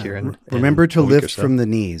everybody here. Remember to lift from the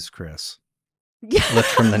knees, Chris. Lift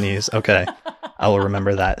from the knees. Okay. I will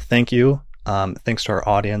remember that. Thank you. Thanks to our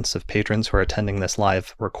audience of patrons who are attending this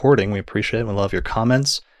live recording. We appreciate it. We love your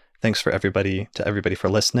comments. Thanks to everybody for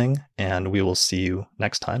listening, and we will see you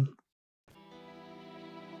next time.